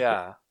nobody."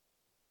 Yeah.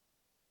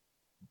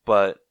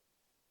 But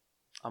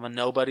I'm a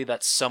nobody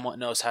that somewhat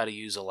knows how to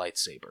use a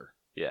lightsaber.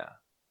 yeah.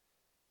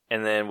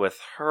 And then with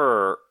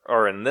her,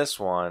 or in this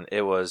one,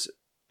 it was,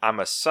 I'm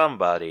a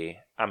somebody,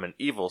 I'm an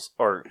evil,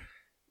 or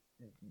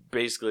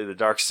basically the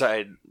dark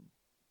side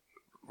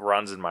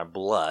runs in my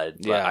blood,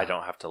 but Yeah. I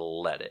don't have to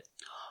let it.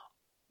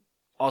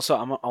 Also,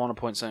 I want to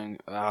point something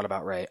out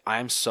about Rey.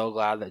 I'm so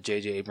glad that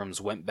J.J. Abrams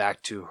went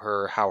back to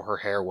how her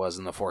hair was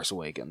in The Force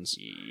Awakens.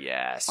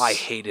 Yes. I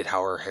hated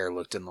how her hair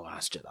looked in The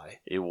Last Jedi.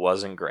 It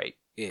wasn't great.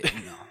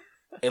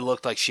 It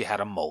looked like she had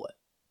a mullet.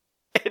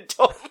 It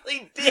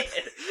totally did.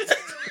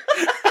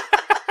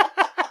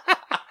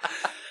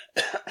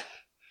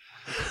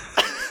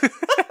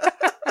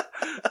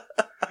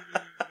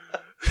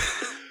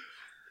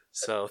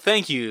 So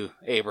thank you,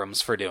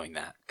 Abrams, for doing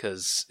that,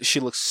 because she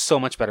looks so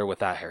much better with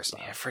that hairstyle.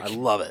 Yeah, I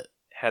love it.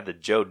 Had the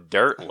Joe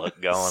Dirt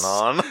look going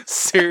on.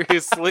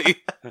 Seriously.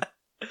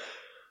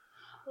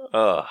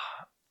 I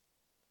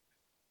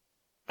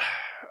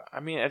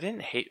mean, I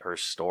didn't hate her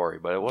story,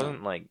 but it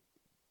wasn't like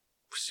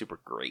super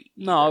great.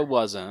 No, either. it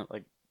wasn't.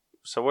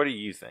 So what are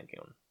you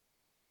thinking?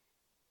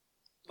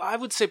 I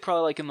would say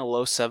probably like in the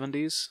low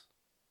 70s.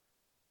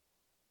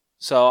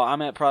 So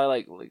I'm at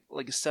probably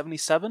like a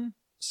 77.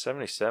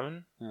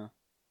 77? Yeah.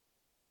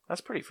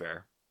 That's pretty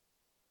fair.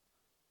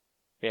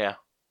 Yeah.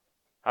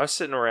 I was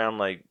sitting around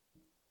like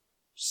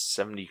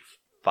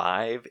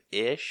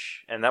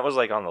 75-ish, and that was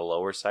like on the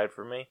lower side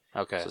for me.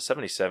 Okay. So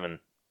 77,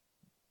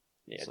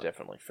 yeah, So-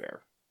 definitely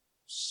fair.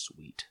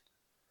 Sweet.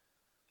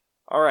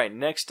 All right,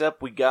 next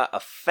up we got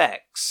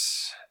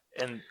effects.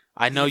 And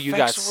I know the you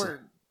got... effects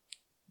were,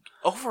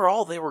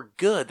 overall, they were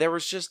good. There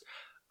was just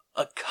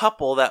a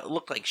couple that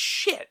looked like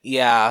shit.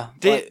 Yeah.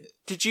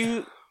 Did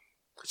you...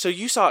 So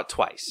you saw it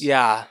twice.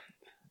 Yeah.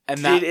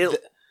 And Did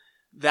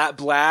that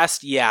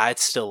blast, yeah, it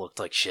still looked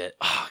like shit.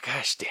 Oh,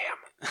 gosh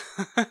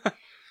damn.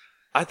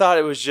 I thought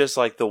it was just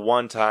like the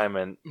one time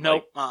and...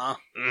 Nope. Like,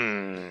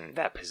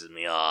 that pisses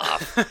me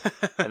off.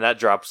 And that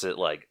drops it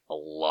like a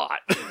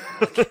lot.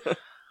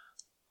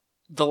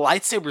 The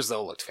lightsabers,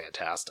 though, looked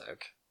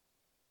fantastic.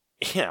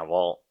 Yeah,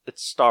 well,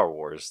 it's Star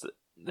Wars.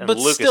 And But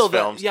still,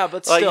 Lucasfilms. yeah,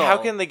 but Like, still. how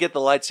can they get the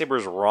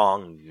lightsabers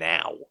wrong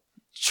now?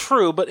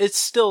 True, but it's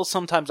still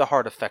sometimes a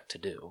hard effect to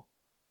do.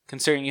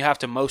 Considering you have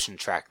to motion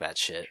track that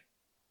shit.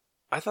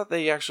 I thought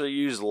they actually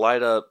used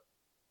light up.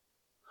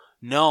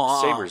 No,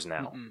 sabers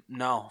now.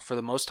 No, for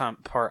the most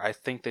part, I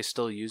think they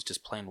still use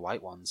just plain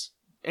white ones.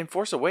 In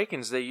Force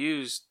Awakens, they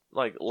used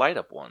like light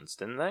up ones,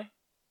 didn't they?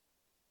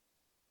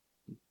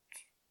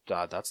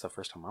 That's the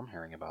first time I'm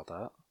hearing about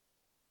that.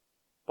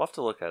 We'll have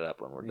to look that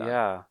up when we're done.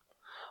 Yeah.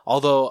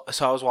 Although,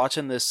 so I was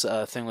watching this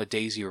thing with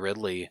Daisy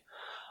Ridley,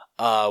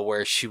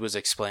 where she was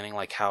explaining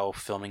like how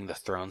filming the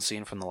throne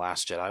scene from The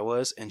Last Jedi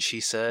was, and she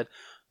said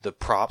the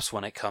props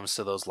when it comes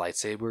to those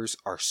lightsabers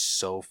are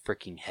so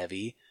freaking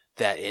heavy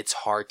that it's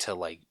hard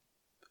to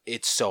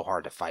it's so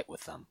hard to fight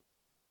with them.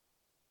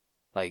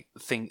 Like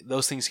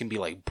those things can be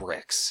like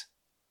bricks.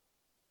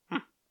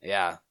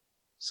 Yeah.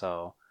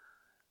 So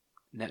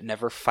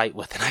never fight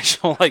with an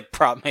actual like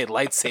prop made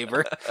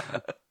lightsaber.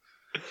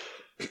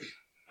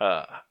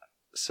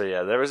 So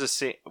yeah, there was a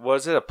scene.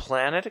 Was it a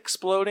planet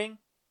exploding?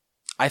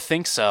 I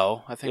think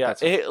so. I think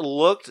that's it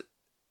looked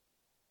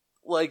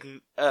like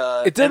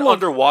It did an look-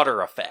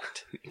 underwater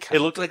effect. It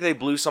looked like they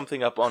blew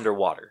something up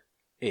underwater,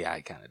 Yeah,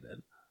 I kind of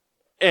did.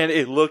 and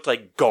it looked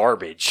like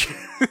garbage.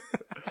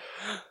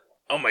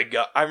 Oh my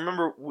god! I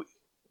remember.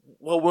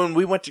 When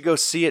we went to go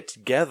see it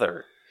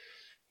together,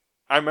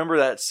 I remember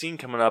that scene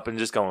coming up and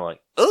just going like,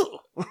 "Oh."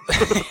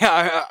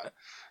 Yeah,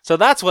 so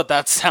that's what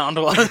that sound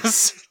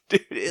was.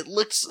 Dude, it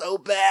looked so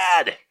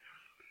bad.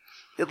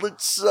 It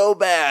looked so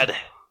bad.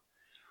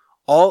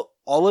 I'll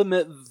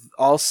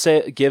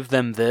give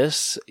them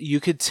this. You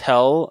could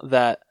tell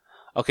that.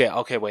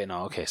 Okay, wait,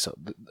 no. Okay, so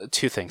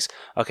two things.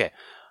 Okay,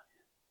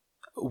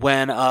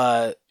 when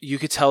you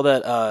could tell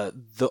that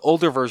the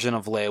older version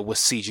of Leia was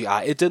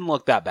CGI. It didn't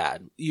look that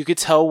bad. You could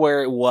tell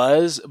where it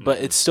was, but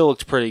it still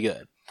looked pretty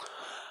good.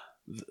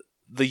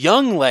 The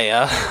young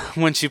Leia,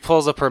 when she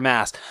pulls up her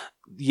mask,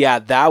 yeah,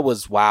 that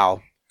was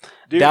wow.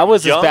 Dude, that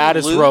was as bad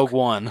as Luke, Rogue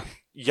One.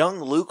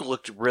 Young Luke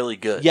looked really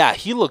good. Yeah,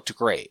 he looked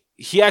great.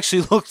 He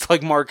actually looked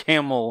like Mark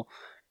Hamill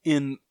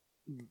in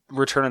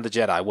Return of the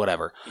Jedi,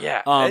 whatever.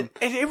 Yeah. And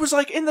it was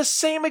like in the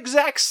same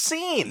exact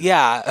scene.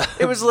 Yeah.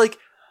 It was like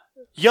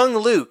young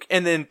Luke,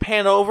 and then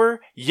pan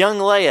over, young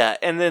Leia,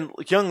 and then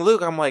young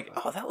Luke. I'm like,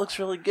 oh, that looks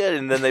really good.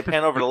 And then they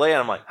pan over to Leia,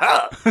 and I'm like,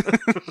 huh.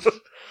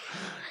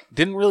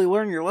 Didn't really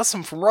learn your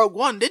lesson from Rogue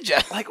One, did you?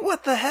 Like,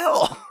 what the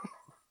hell?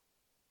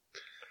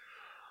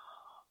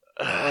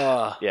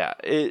 Yeah,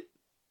 it...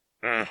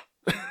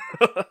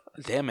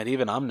 Damn it,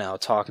 even I'm now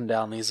talking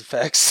down these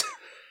effects.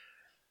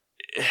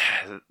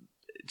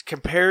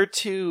 Compared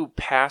to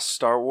past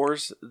Star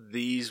Wars,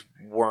 these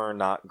were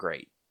not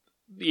great.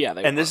 Yeah,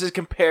 and this is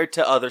compared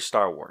to other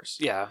Star Wars.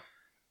 Yeah.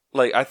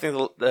 Like, I think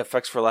the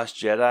effects for Last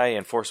Jedi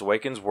and Force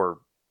Awakens were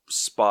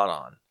spot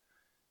on.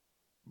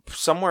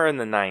 Somewhere in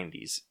the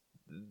 90s.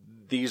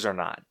 These are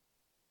not,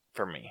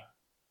 for me.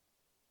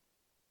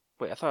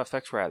 Wait, I thought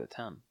effects were out of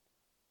 10.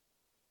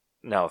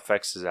 No,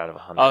 effects is out of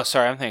 100. Oh,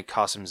 sorry, I'm thinking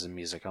costumes and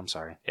music. I'm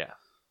sorry. Yeah.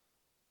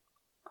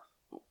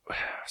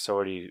 So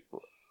what do you...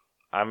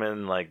 I'm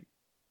in, like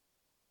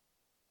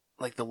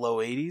the low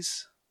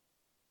 80s?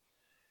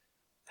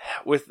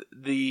 With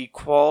the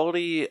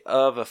quality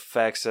of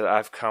effects that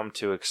I've come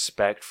to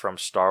expect from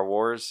Star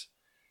Wars,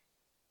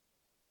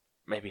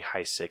 maybe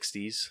high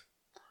 60s.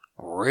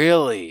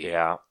 Really?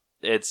 Yeah.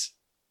 It's...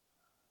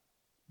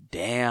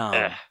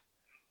 Damn.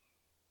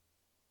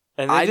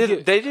 And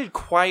they did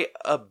quite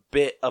a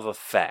bit of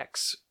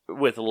effects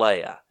with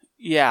Leia.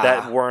 Yeah.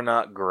 That were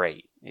not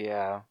great.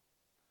 Yeah.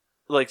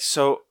 Like,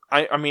 so,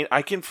 I mean,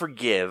 I can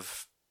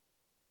forgive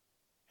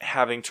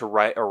having to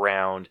write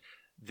around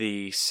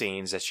the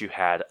scenes that you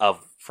had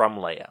from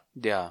Leia.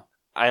 Yeah.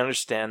 I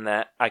understand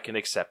that. I can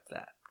accept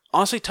that.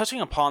 Honestly,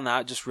 touching upon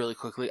that just really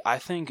quickly, I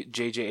think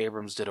J.J.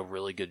 Abrams did a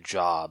really good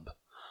job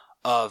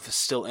of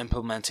still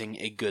implementing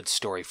a good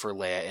story for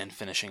Leia and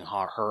finishing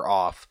her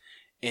off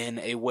in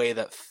a way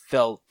that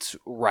felt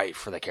right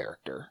for the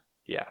character.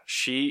 Yeah,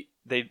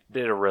 they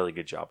did a really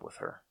good job with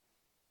her.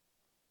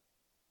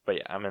 But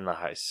yeah, I'm in the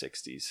high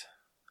 60s.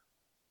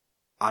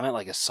 I'm at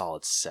like a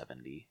solid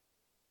 70.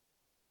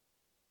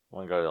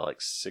 Want to go to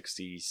like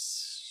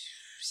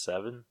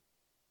 67?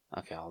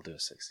 Okay, I'll do a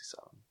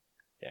 67.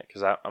 Yeah,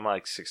 because I'm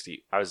like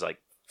 60. I was like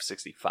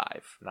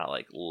 65, not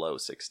like low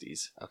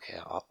 60s.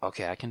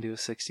 Okay, I can do a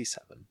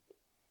 67.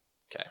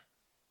 Okay.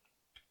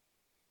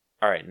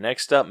 All right,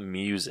 next up,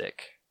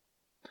 music.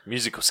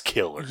 Music was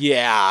killer.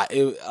 Yeah,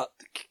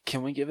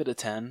 can we give it a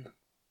 10?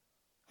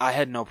 I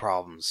had no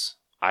problems.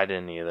 I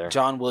didn't either.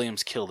 John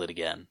Williams killed it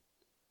again.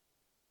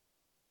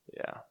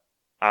 Yeah,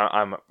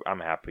 I'm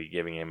happy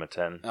giving him a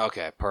 10.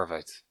 Okay,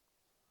 perfect.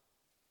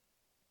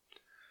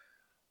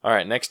 All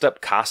right, next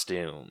up,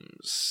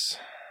 costumes.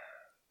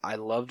 I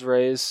loved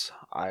Rey's.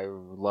 I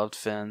loved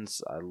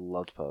Finn's. I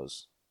loved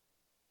Poe's.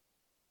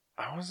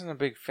 I wasn't a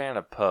big fan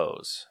of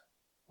Poe's.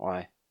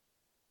 Why?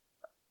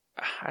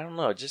 I don't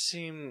know. It just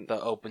seemed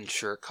The open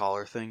shirt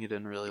collar thing you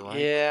didn't really like?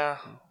 Yeah,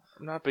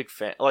 I'm not a big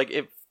fan. Like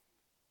if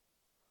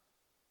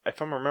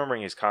I'm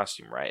remembering his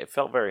costume right, it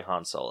felt very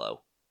Han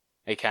Solo.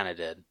 It kind of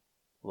did.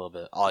 A little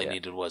bit. All Yeah. I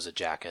needed was a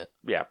jacket.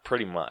 Yeah,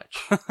 pretty much.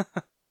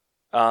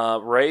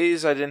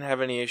 Rey's I didn't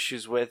have any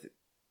issues with.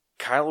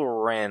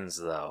 Kylo Ren's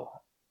though.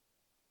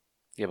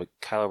 Yeah, but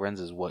Kylo Ren's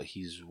is what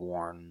he's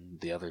worn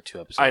the other 2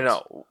 episodes. I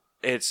know.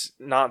 It's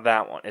not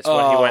that one. It's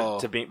when he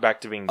went to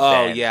back to being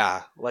Oh, Ben.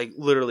 yeah. Like,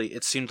 literally,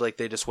 it seemed like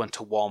they just went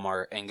to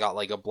Walmart and got,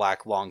 like, a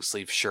black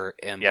long-sleeve shirt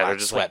and Yeah, they're black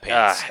just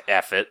sweatpants. like,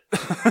 F it.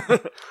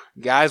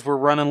 Guys, we're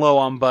running low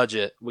on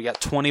budget. We got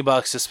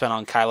 $20 to spend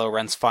on Kylo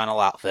Ren's final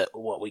outfit.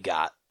 What we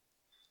got?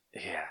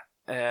 Yeah,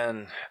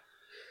 and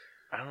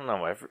I don't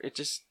know. It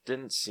just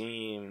didn't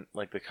seem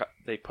like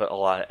they put a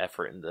lot of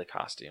effort into the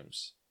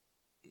costumes.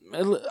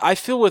 I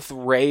feel with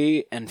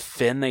Rey and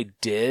Finn they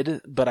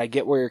did, but I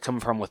get where you're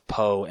coming from with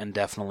Poe and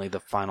definitely the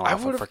final I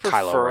outfit would for have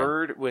Kylo Ren.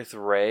 preferred with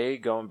Rey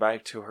going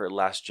back to her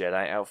Last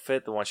Jedi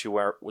outfit, the one she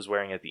was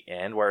wearing at the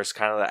end, where it's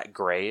kind of that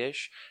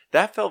grayish.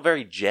 That felt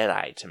very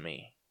Jedi to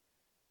me.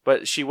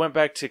 But she went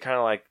back to kind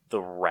of like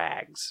the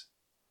rags.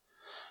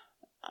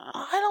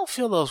 I don't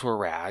feel those were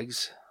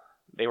rags.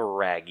 They were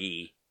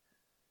raggy.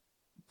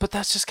 But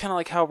that's just kind of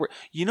like how we're...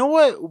 You know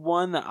what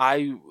one that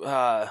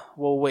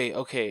well, wait,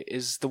 okay.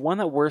 Is the one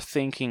that we're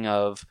thinking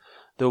of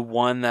the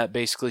one that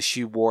basically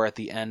she wore at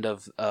the end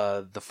of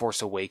The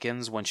Force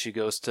Awakens when she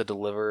goes to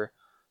deliver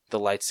the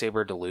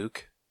lightsaber to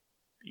Luke?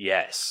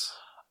 Yes.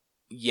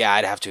 Yeah,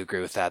 I'd have to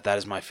agree with that. That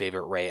is my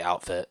favorite Rey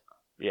outfit.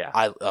 Yeah.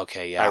 I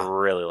I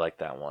really like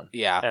that one.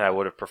 Yeah. And I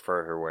would have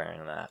preferred her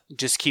wearing that.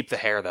 Just keep the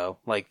hair, though.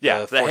 Like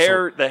Yeah,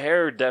 the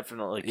hair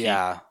definitely keep.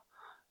 Yeah.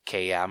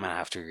 Okay, yeah, I'm going to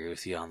have to agree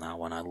with you on that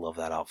one. I love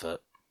that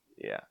outfit.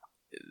 Yeah.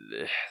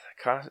 The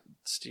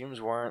costumes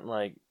weren't,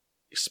 like,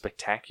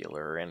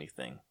 spectacular or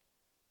anything.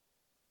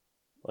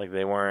 Like,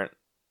 they weren't...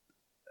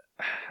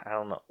 I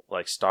don't know.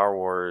 Like, Star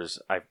Wars,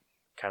 I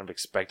kind of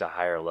expect a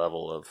higher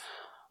level of...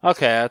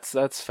 Okay,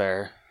 that's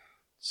fair.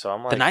 So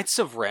I'm like... The Knights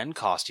of Ren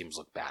costumes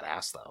look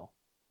badass, though.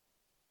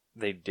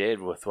 They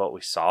did with what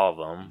we saw of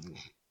them.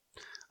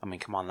 I mean,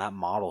 come on, that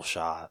model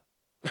shot.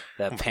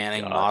 That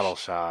panning gosh. model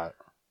shot.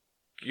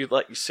 You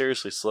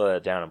seriously slow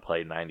that down and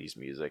play 90s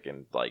music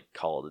and, like,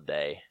 call it a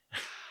day.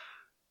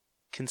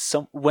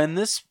 When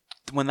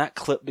that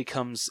clip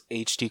becomes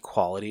HD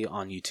quality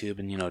on YouTube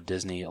and,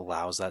 Disney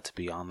allows that to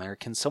be on there,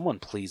 can someone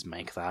please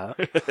make that?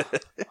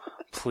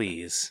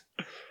 Please.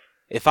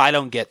 If I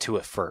don't get to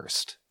it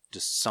first,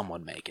 just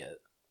someone make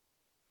it.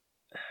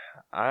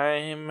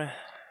 I'm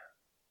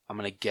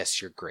going to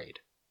guess your grade.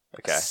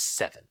 Okay.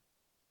 7.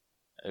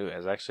 Ooh,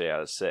 it's actually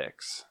out of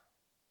 6.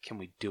 Can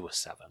we do a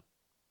 7?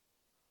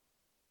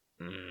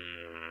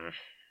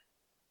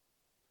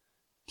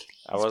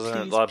 I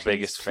wasn't the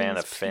biggest fan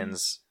of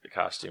Finn's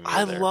costume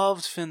either. I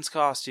loved Finn's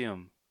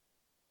costume.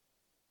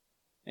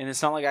 And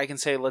it's not like I can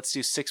say, let's do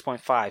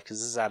 6.5, because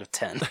this is out of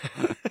 10.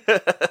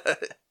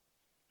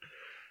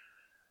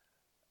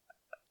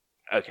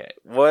 Okay,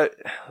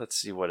 let's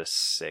see what a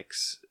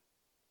 6...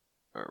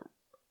 I'm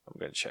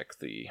going to check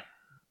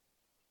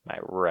my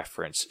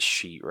reference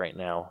sheet right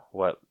now,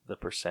 what the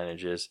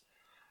percentage is.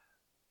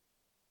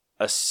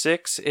 A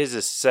 6 is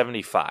a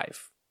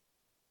 75.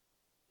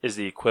 Is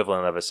the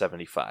equivalent of a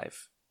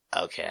 75.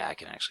 Okay, I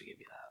can actually give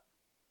you that.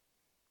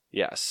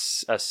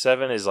 Yes, a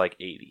 7 is like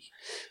 80.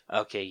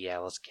 Okay, yeah,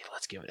 let's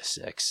give it a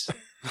 6.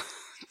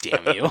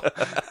 Damn you.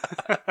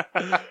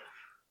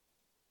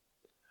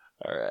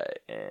 All right,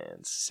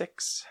 and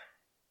 6.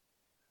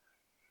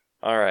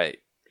 All right,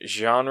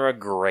 genre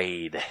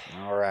grade.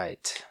 All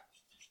right.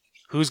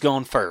 Who's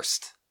going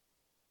first?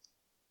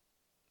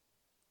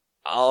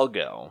 I'll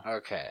go.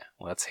 Okay,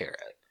 let's hear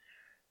it.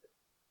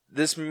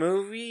 This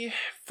movie,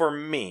 for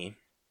me,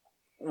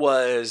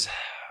 was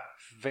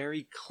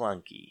very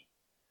clunky.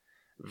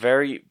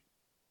 Very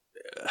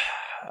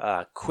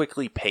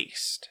quickly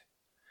paced.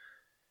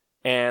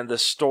 And the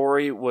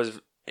story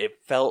it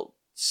felt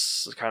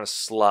kind of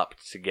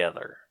slopped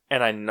together.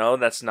 And I know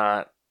that's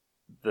not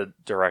the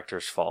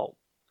director's fault.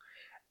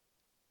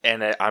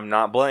 And I'm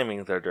not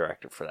blaming the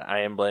director for that.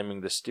 I am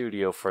blaming the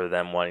studio for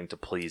them wanting to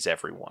please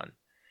everyone.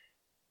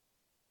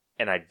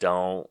 And I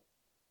don't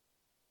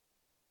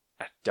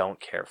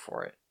care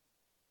for it.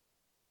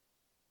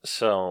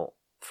 So,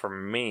 for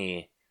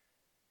me,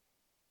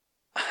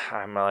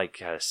 I'm like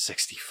at a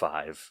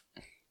 65.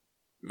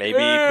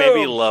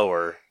 Maybe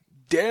lower.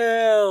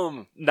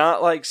 Damn.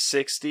 Not like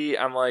 60.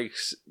 I'm like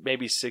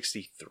maybe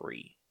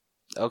 63.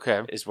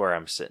 Okay. Is where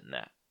I'm sitting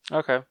at.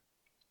 Okay.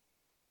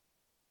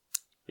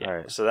 Yeah. All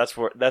right. So that's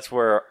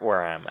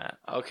where I'm at.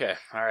 Okay.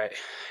 All right.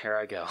 Here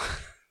I go.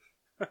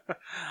 All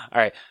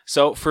right.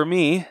 So for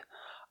me,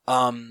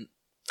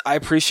 I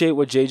appreciate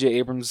what J.J.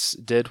 Abrams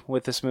did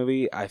with this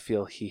movie. I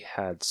feel he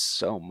had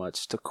so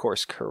much to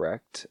course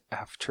correct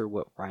after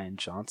what Rian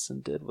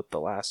Johnson did with The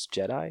Last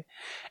Jedi.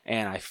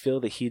 And I feel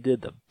that he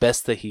did the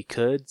best that he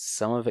could.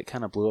 Some of it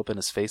kind of blew up in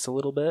his face a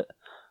little bit.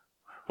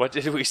 What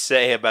did we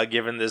say about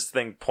giving this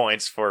thing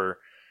points for?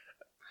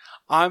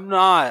 I'm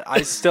not.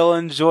 I still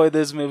enjoy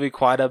this movie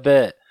quite a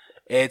bit.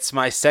 It's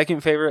my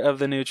second favorite of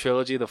the new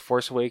trilogy. The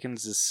Force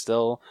Awakens is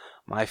still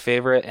my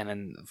favorite, and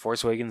then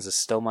Force Awakens is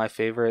still my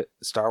favorite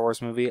Star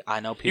Wars movie.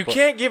 I know people... You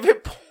can't give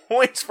it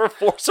points for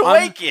Force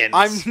Awakens!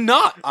 I'm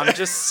not. I'm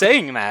just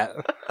saying that.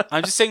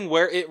 I'm just saying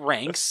where it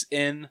ranks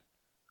in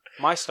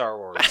my Star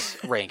Wars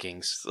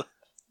rankings.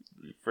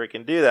 You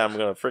freaking do that, I'm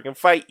gonna freaking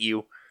fight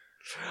you.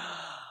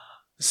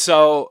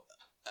 So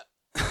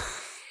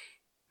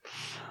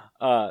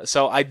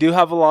I do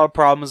have a lot of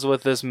problems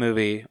with this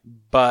movie,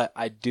 but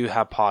I do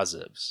have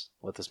positives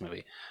with this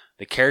movie.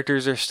 The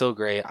characters are still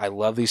great. I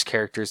love these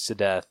characters to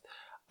death.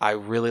 I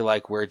really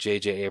like where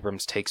J.J.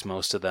 Abrams takes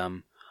most of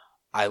them.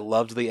 I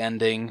loved the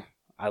ending.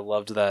 I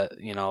loved that,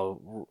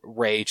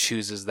 Rey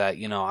chooses that,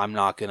 I'm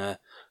not going to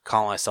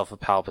call myself a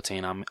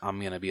Palpatine. I'm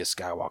going to be a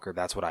Skywalker.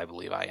 That's what I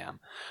believe I am.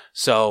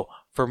 So,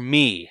 for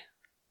me,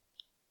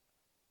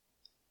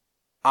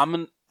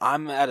 I'm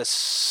at a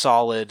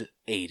solid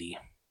 80.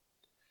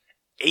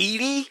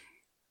 80?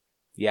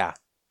 Yeah.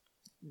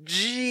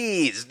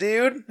 Jeez,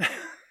 dude.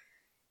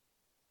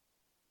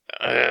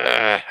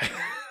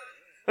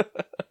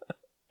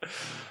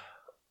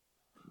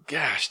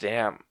 Gosh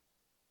damn.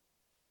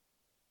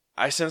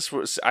 I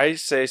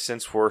say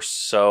since we're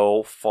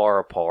so far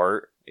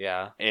apart,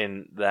 Yeah.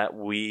 in that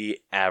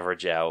we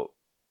average out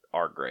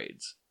our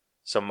grades.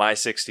 So my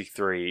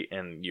 63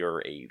 and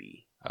your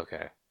 80.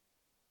 Okay.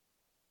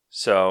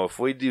 So if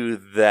we do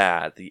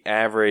that, the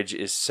average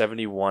is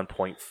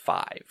 71.5.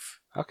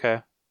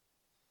 Okay.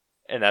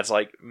 And that's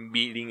like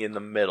meeting in the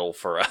middle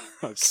for us.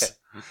 Okay.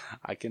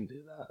 I can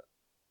do that.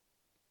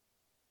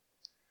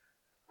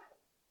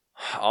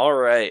 All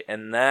right,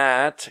 and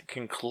that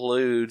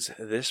concludes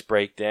this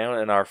breakdown.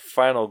 And our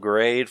final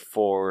grade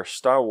for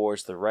Star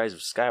Wars The Rise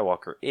of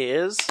Skywalker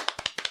is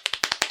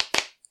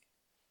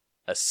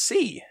a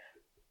C.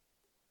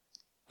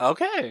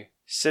 Okay.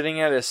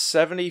 Sitting at a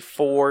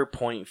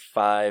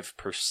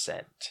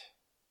 74.5%.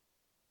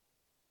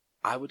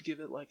 I would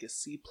give it like a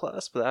C+,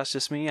 but that's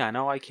just me. I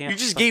know I can't. You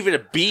just gave it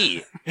a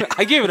B.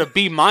 I gave it a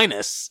B-.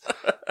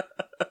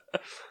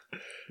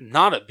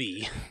 Not a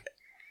B.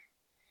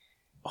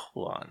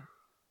 Hold on.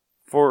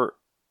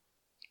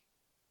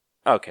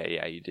 Okay,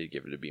 yeah, you did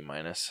give it a B-.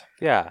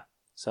 Yeah.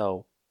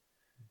 So,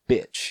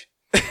 bitch.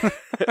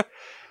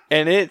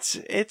 And it's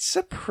a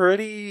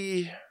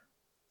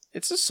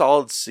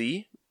solid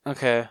C.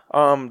 Okay.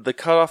 The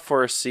cutoff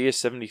for a C is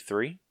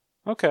 73.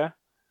 Okay.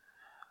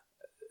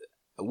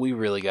 We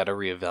really got to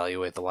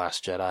reevaluate The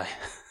Last Jedi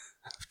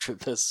after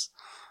this.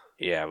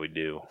 Yeah, we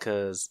do.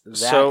 Because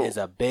that is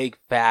a big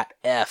fat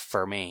F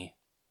for me.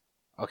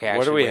 Okay, actually,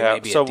 what do we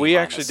have? So we D-.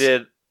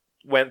 actually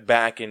went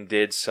back and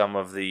did some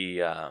of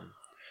the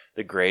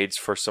grades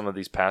for some of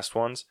these past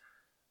ones.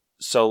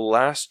 So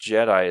Last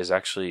Jedi is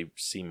actually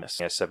C-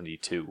 at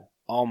 72.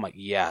 Oh my,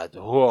 yeah.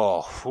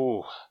 Whoa,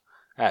 whew.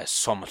 That is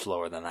so much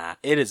lower than that.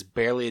 It is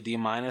barely a D-,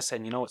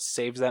 and you know what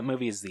saves that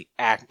movie is the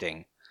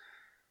acting.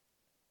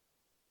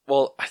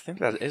 Well, I think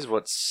that is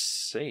what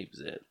saves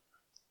it.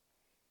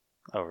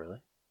 Oh,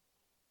 really?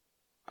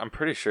 I'm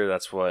pretty sure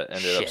that's what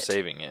ended up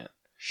saving it.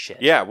 Shit.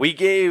 Yeah, we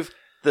gave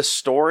the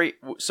story...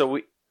 So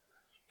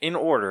in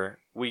order,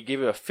 we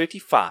gave it a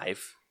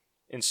 55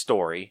 in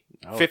story,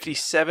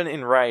 57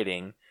 in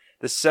writing,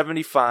 the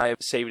 75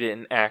 saved it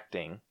in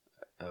acting,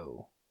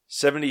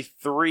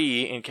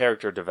 73 in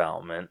character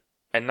development,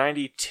 and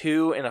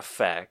 92 in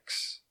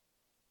effects,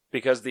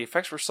 because the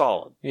effects were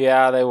solid.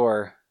 Yeah, they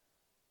were.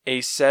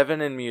 A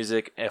 7 in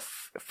music, a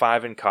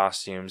 5 in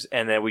costumes,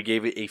 and then we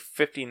gave it a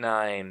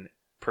 59%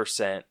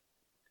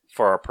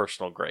 for our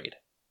personal grade.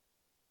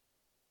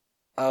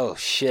 Oh,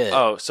 shit.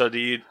 Oh, so do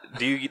you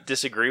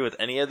disagree with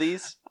any of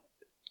these?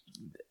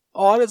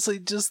 Honestly,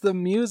 just the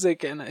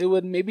music, and it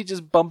would maybe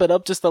just bump it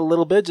up just a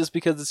little bit just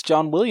because it's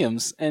John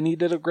Williams, and he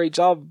did a great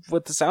job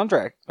with the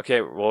soundtrack. Okay,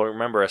 well,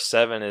 remember, a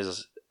 7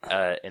 is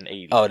an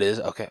 80. Oh, it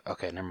is? Okay,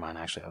 never mind.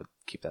 Actually, I would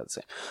keep that the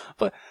same.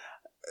 But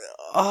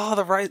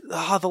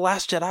The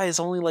Last Jedi is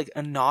only like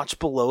a notch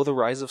below The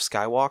Rise of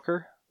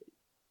Skywalker.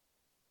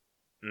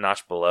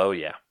 Notch below,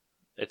 yeah.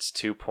 It's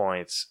 2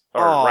 points.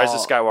 Or Rise of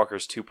Skywalker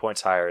is 2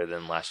 points higher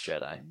than Last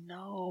Jedi.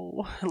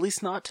 No, at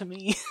least not to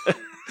me.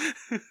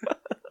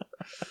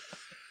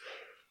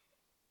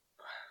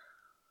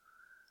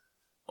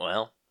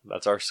 Well,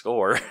 that's our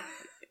score.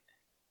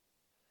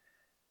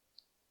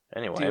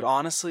 Anyway. Dude,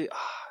 honestly,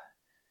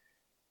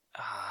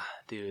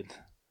 dude,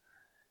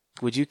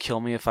 would you kill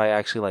me if I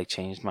actually like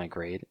changed my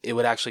grade? It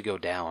would actually go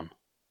down.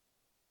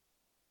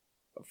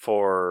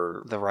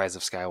 For The Rise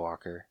of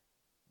Skywalker.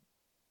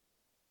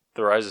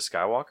 The Rise of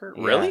Skywalker?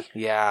 Yeah, Really?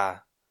 Yeah.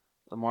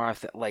 The more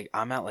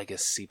I'm at like a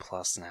C+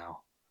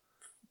 now.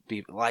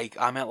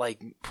 I'm at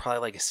like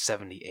probably like a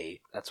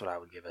 78. That's what I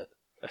would give it.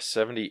 A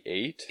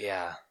 78?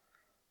 Yeah.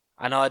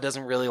 I know it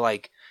doesn't really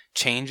like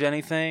change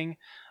anything,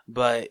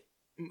 but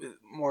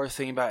more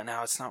thinking about it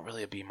now, it's not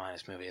really a B-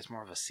 movie. It's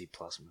more of a C+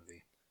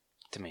 movie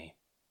to me.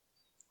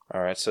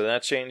 All right, so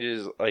that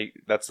changes, like,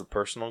 that's the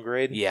personal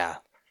grade? Yeah.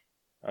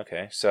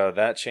 Okay, so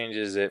that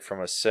changes it from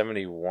a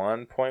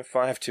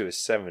 71.5 to a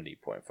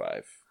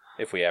 70.5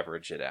 if we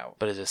average it out.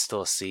 But is it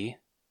still a C?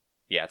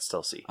 Yeah, it's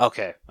still C.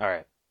 Okay. All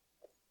right.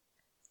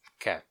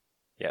 Okay.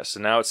 Yeah, so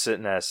now it's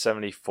sitting at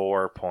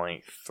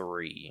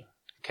 74.3.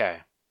 Okay.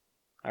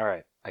 All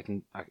right. I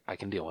can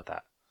deal with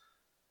that.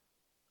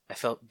 I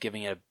felt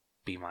giving it a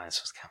B-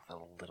 was kind of a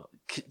little,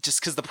 just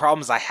because the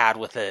problems I had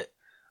with it,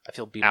 I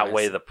feel B-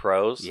 Outweigh the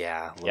pros?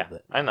 Yeah, a little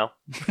bit. I know.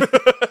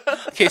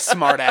 Okay,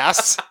 smart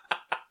ass.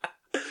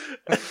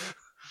 Yeah,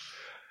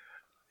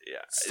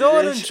 Still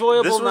an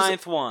enjoyable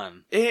ninth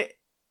one. It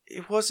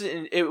was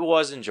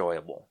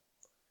enjoyable.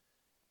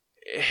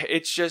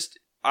 It's just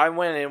I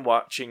went in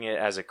watching it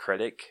as a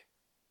critic,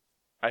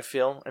 I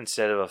feel,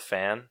 instead of a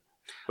fan,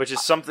 which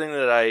is something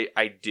that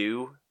I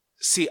do.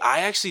 See, I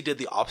actually did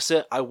the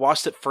opposite. I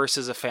watched it first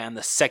as a fan.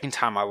 The second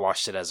time I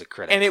watched it as a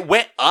critic. And it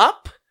went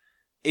up?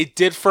 It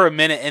did for a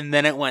minute, and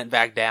then it went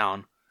back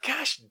down.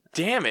 Gosh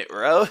damn it,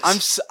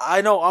 Rose.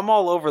 I know, I'm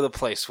all over the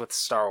place with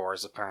Star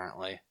Wars,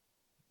 apparently.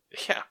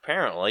 Yeah,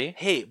 apparently.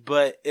 Hey,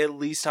 but at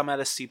least I'm at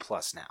a C+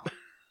 now.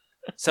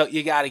 So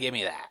you gotta give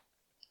me that.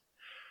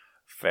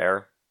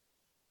 Fair.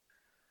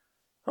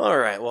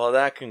 Alright, well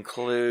that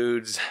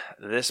concludes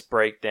this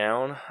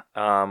breakdown.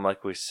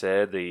 Like we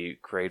said, the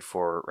grade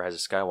for Rise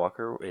of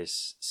Skywalker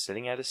is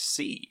sitting at a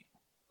C.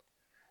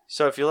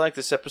 So if you like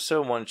this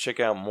episode and want to check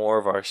out more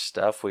of our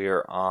stuff, we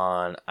are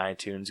on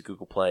iTunes,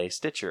 Google Play,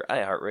 Stitcher,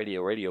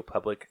 iHeartRadio, Radio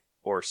Public,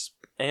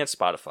 and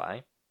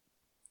Spotify.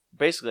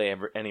 Basically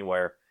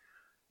anywhere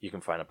you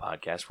can find a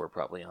podcast, we're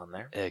probably on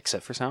there.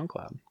 Except for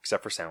SoundCloud.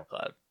 Except for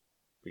SoundCloud,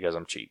 because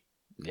I'm cheap.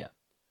 Yeah.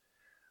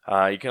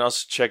 You can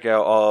also check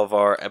out all of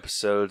our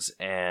episodes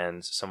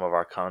and some of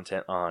our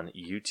content on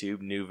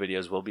YouTube. New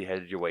videos will be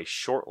headed your way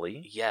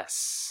shortly.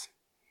 Yes.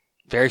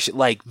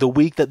 Like the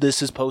week that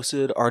this is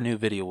posted, our new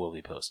video will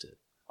be posted.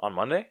 On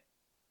Monday?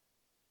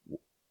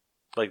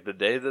 Like the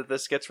day that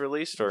this gets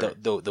released? Or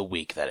the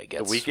week that it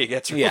gets. The week it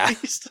gets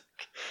released?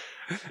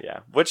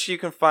 Yeah. Which you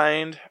can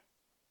find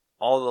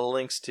all the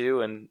links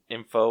to and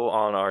info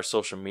on our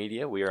social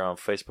media. We are on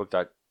Facebook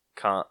at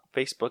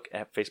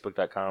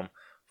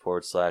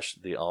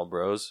facebook.com/The All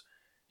Bros.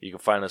 You can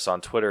find us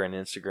on Twitter and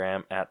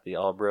Instagram at The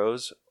All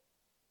Bros.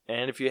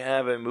 And if you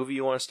have a movie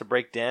you want us to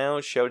break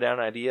down, showdown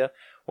idea,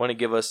 want to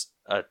give us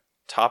a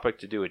topic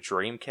to do a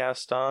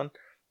Dreamcast on,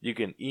 you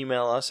can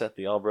email us at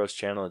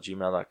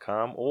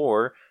theallbroschannel@gmail.com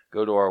or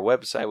go to our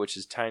website, which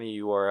is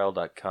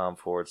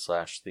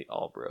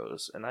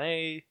tinyurl.com/theallbros. And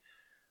I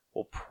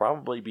will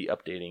probably be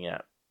updating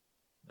it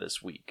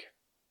this week.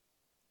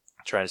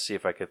 Trying to see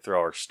if I could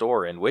throw our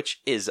store in,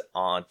 which is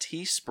on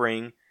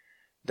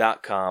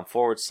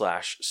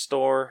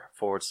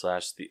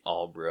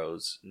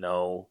teespring.com/store/theallbros.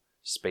 No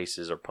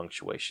spaces or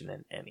punctuation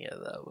in any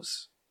of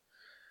those.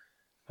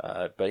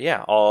 But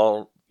yeah,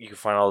 you can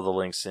find all the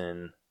links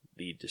in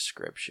the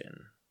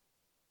description.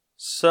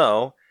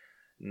 So,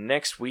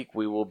 next week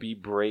we will be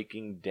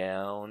breaking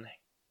down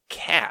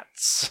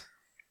Cats.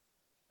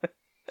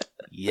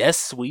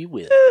 Yes, we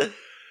will.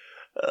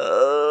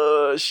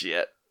 Oh,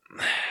 shit.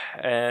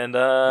 And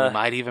we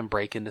might even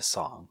break into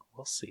song.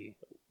 We'll see.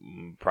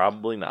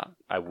 Probably not.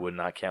 I would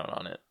not count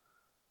on it.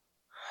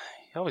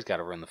 You always got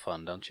to run the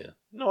fun, don't you?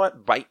 You know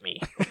what? Bite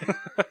me.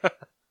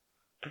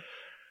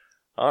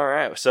 All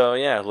right. So,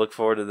 yeah, look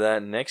forward to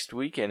that next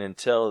week. And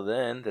until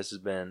then, this has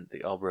been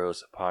the All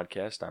Bros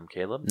Podcast. I'm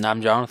Caleb. And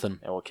I'm Jonathan.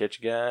 And we'll catch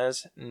you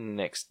guys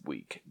next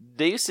week.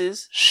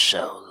 Deuces.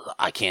 So,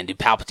 I can't do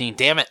Palpatine,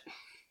 damn it.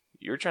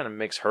 You're trying to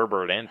mix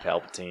Herbert and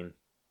Palpatine.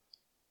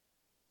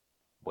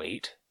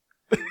 Wait.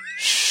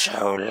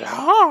 So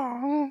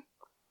long.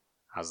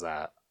 How's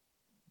that?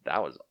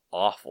 That was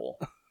awful.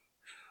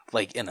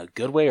 Like in a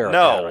good way or a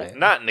no, bad way?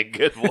 not in a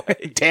good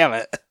way. Damn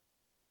it.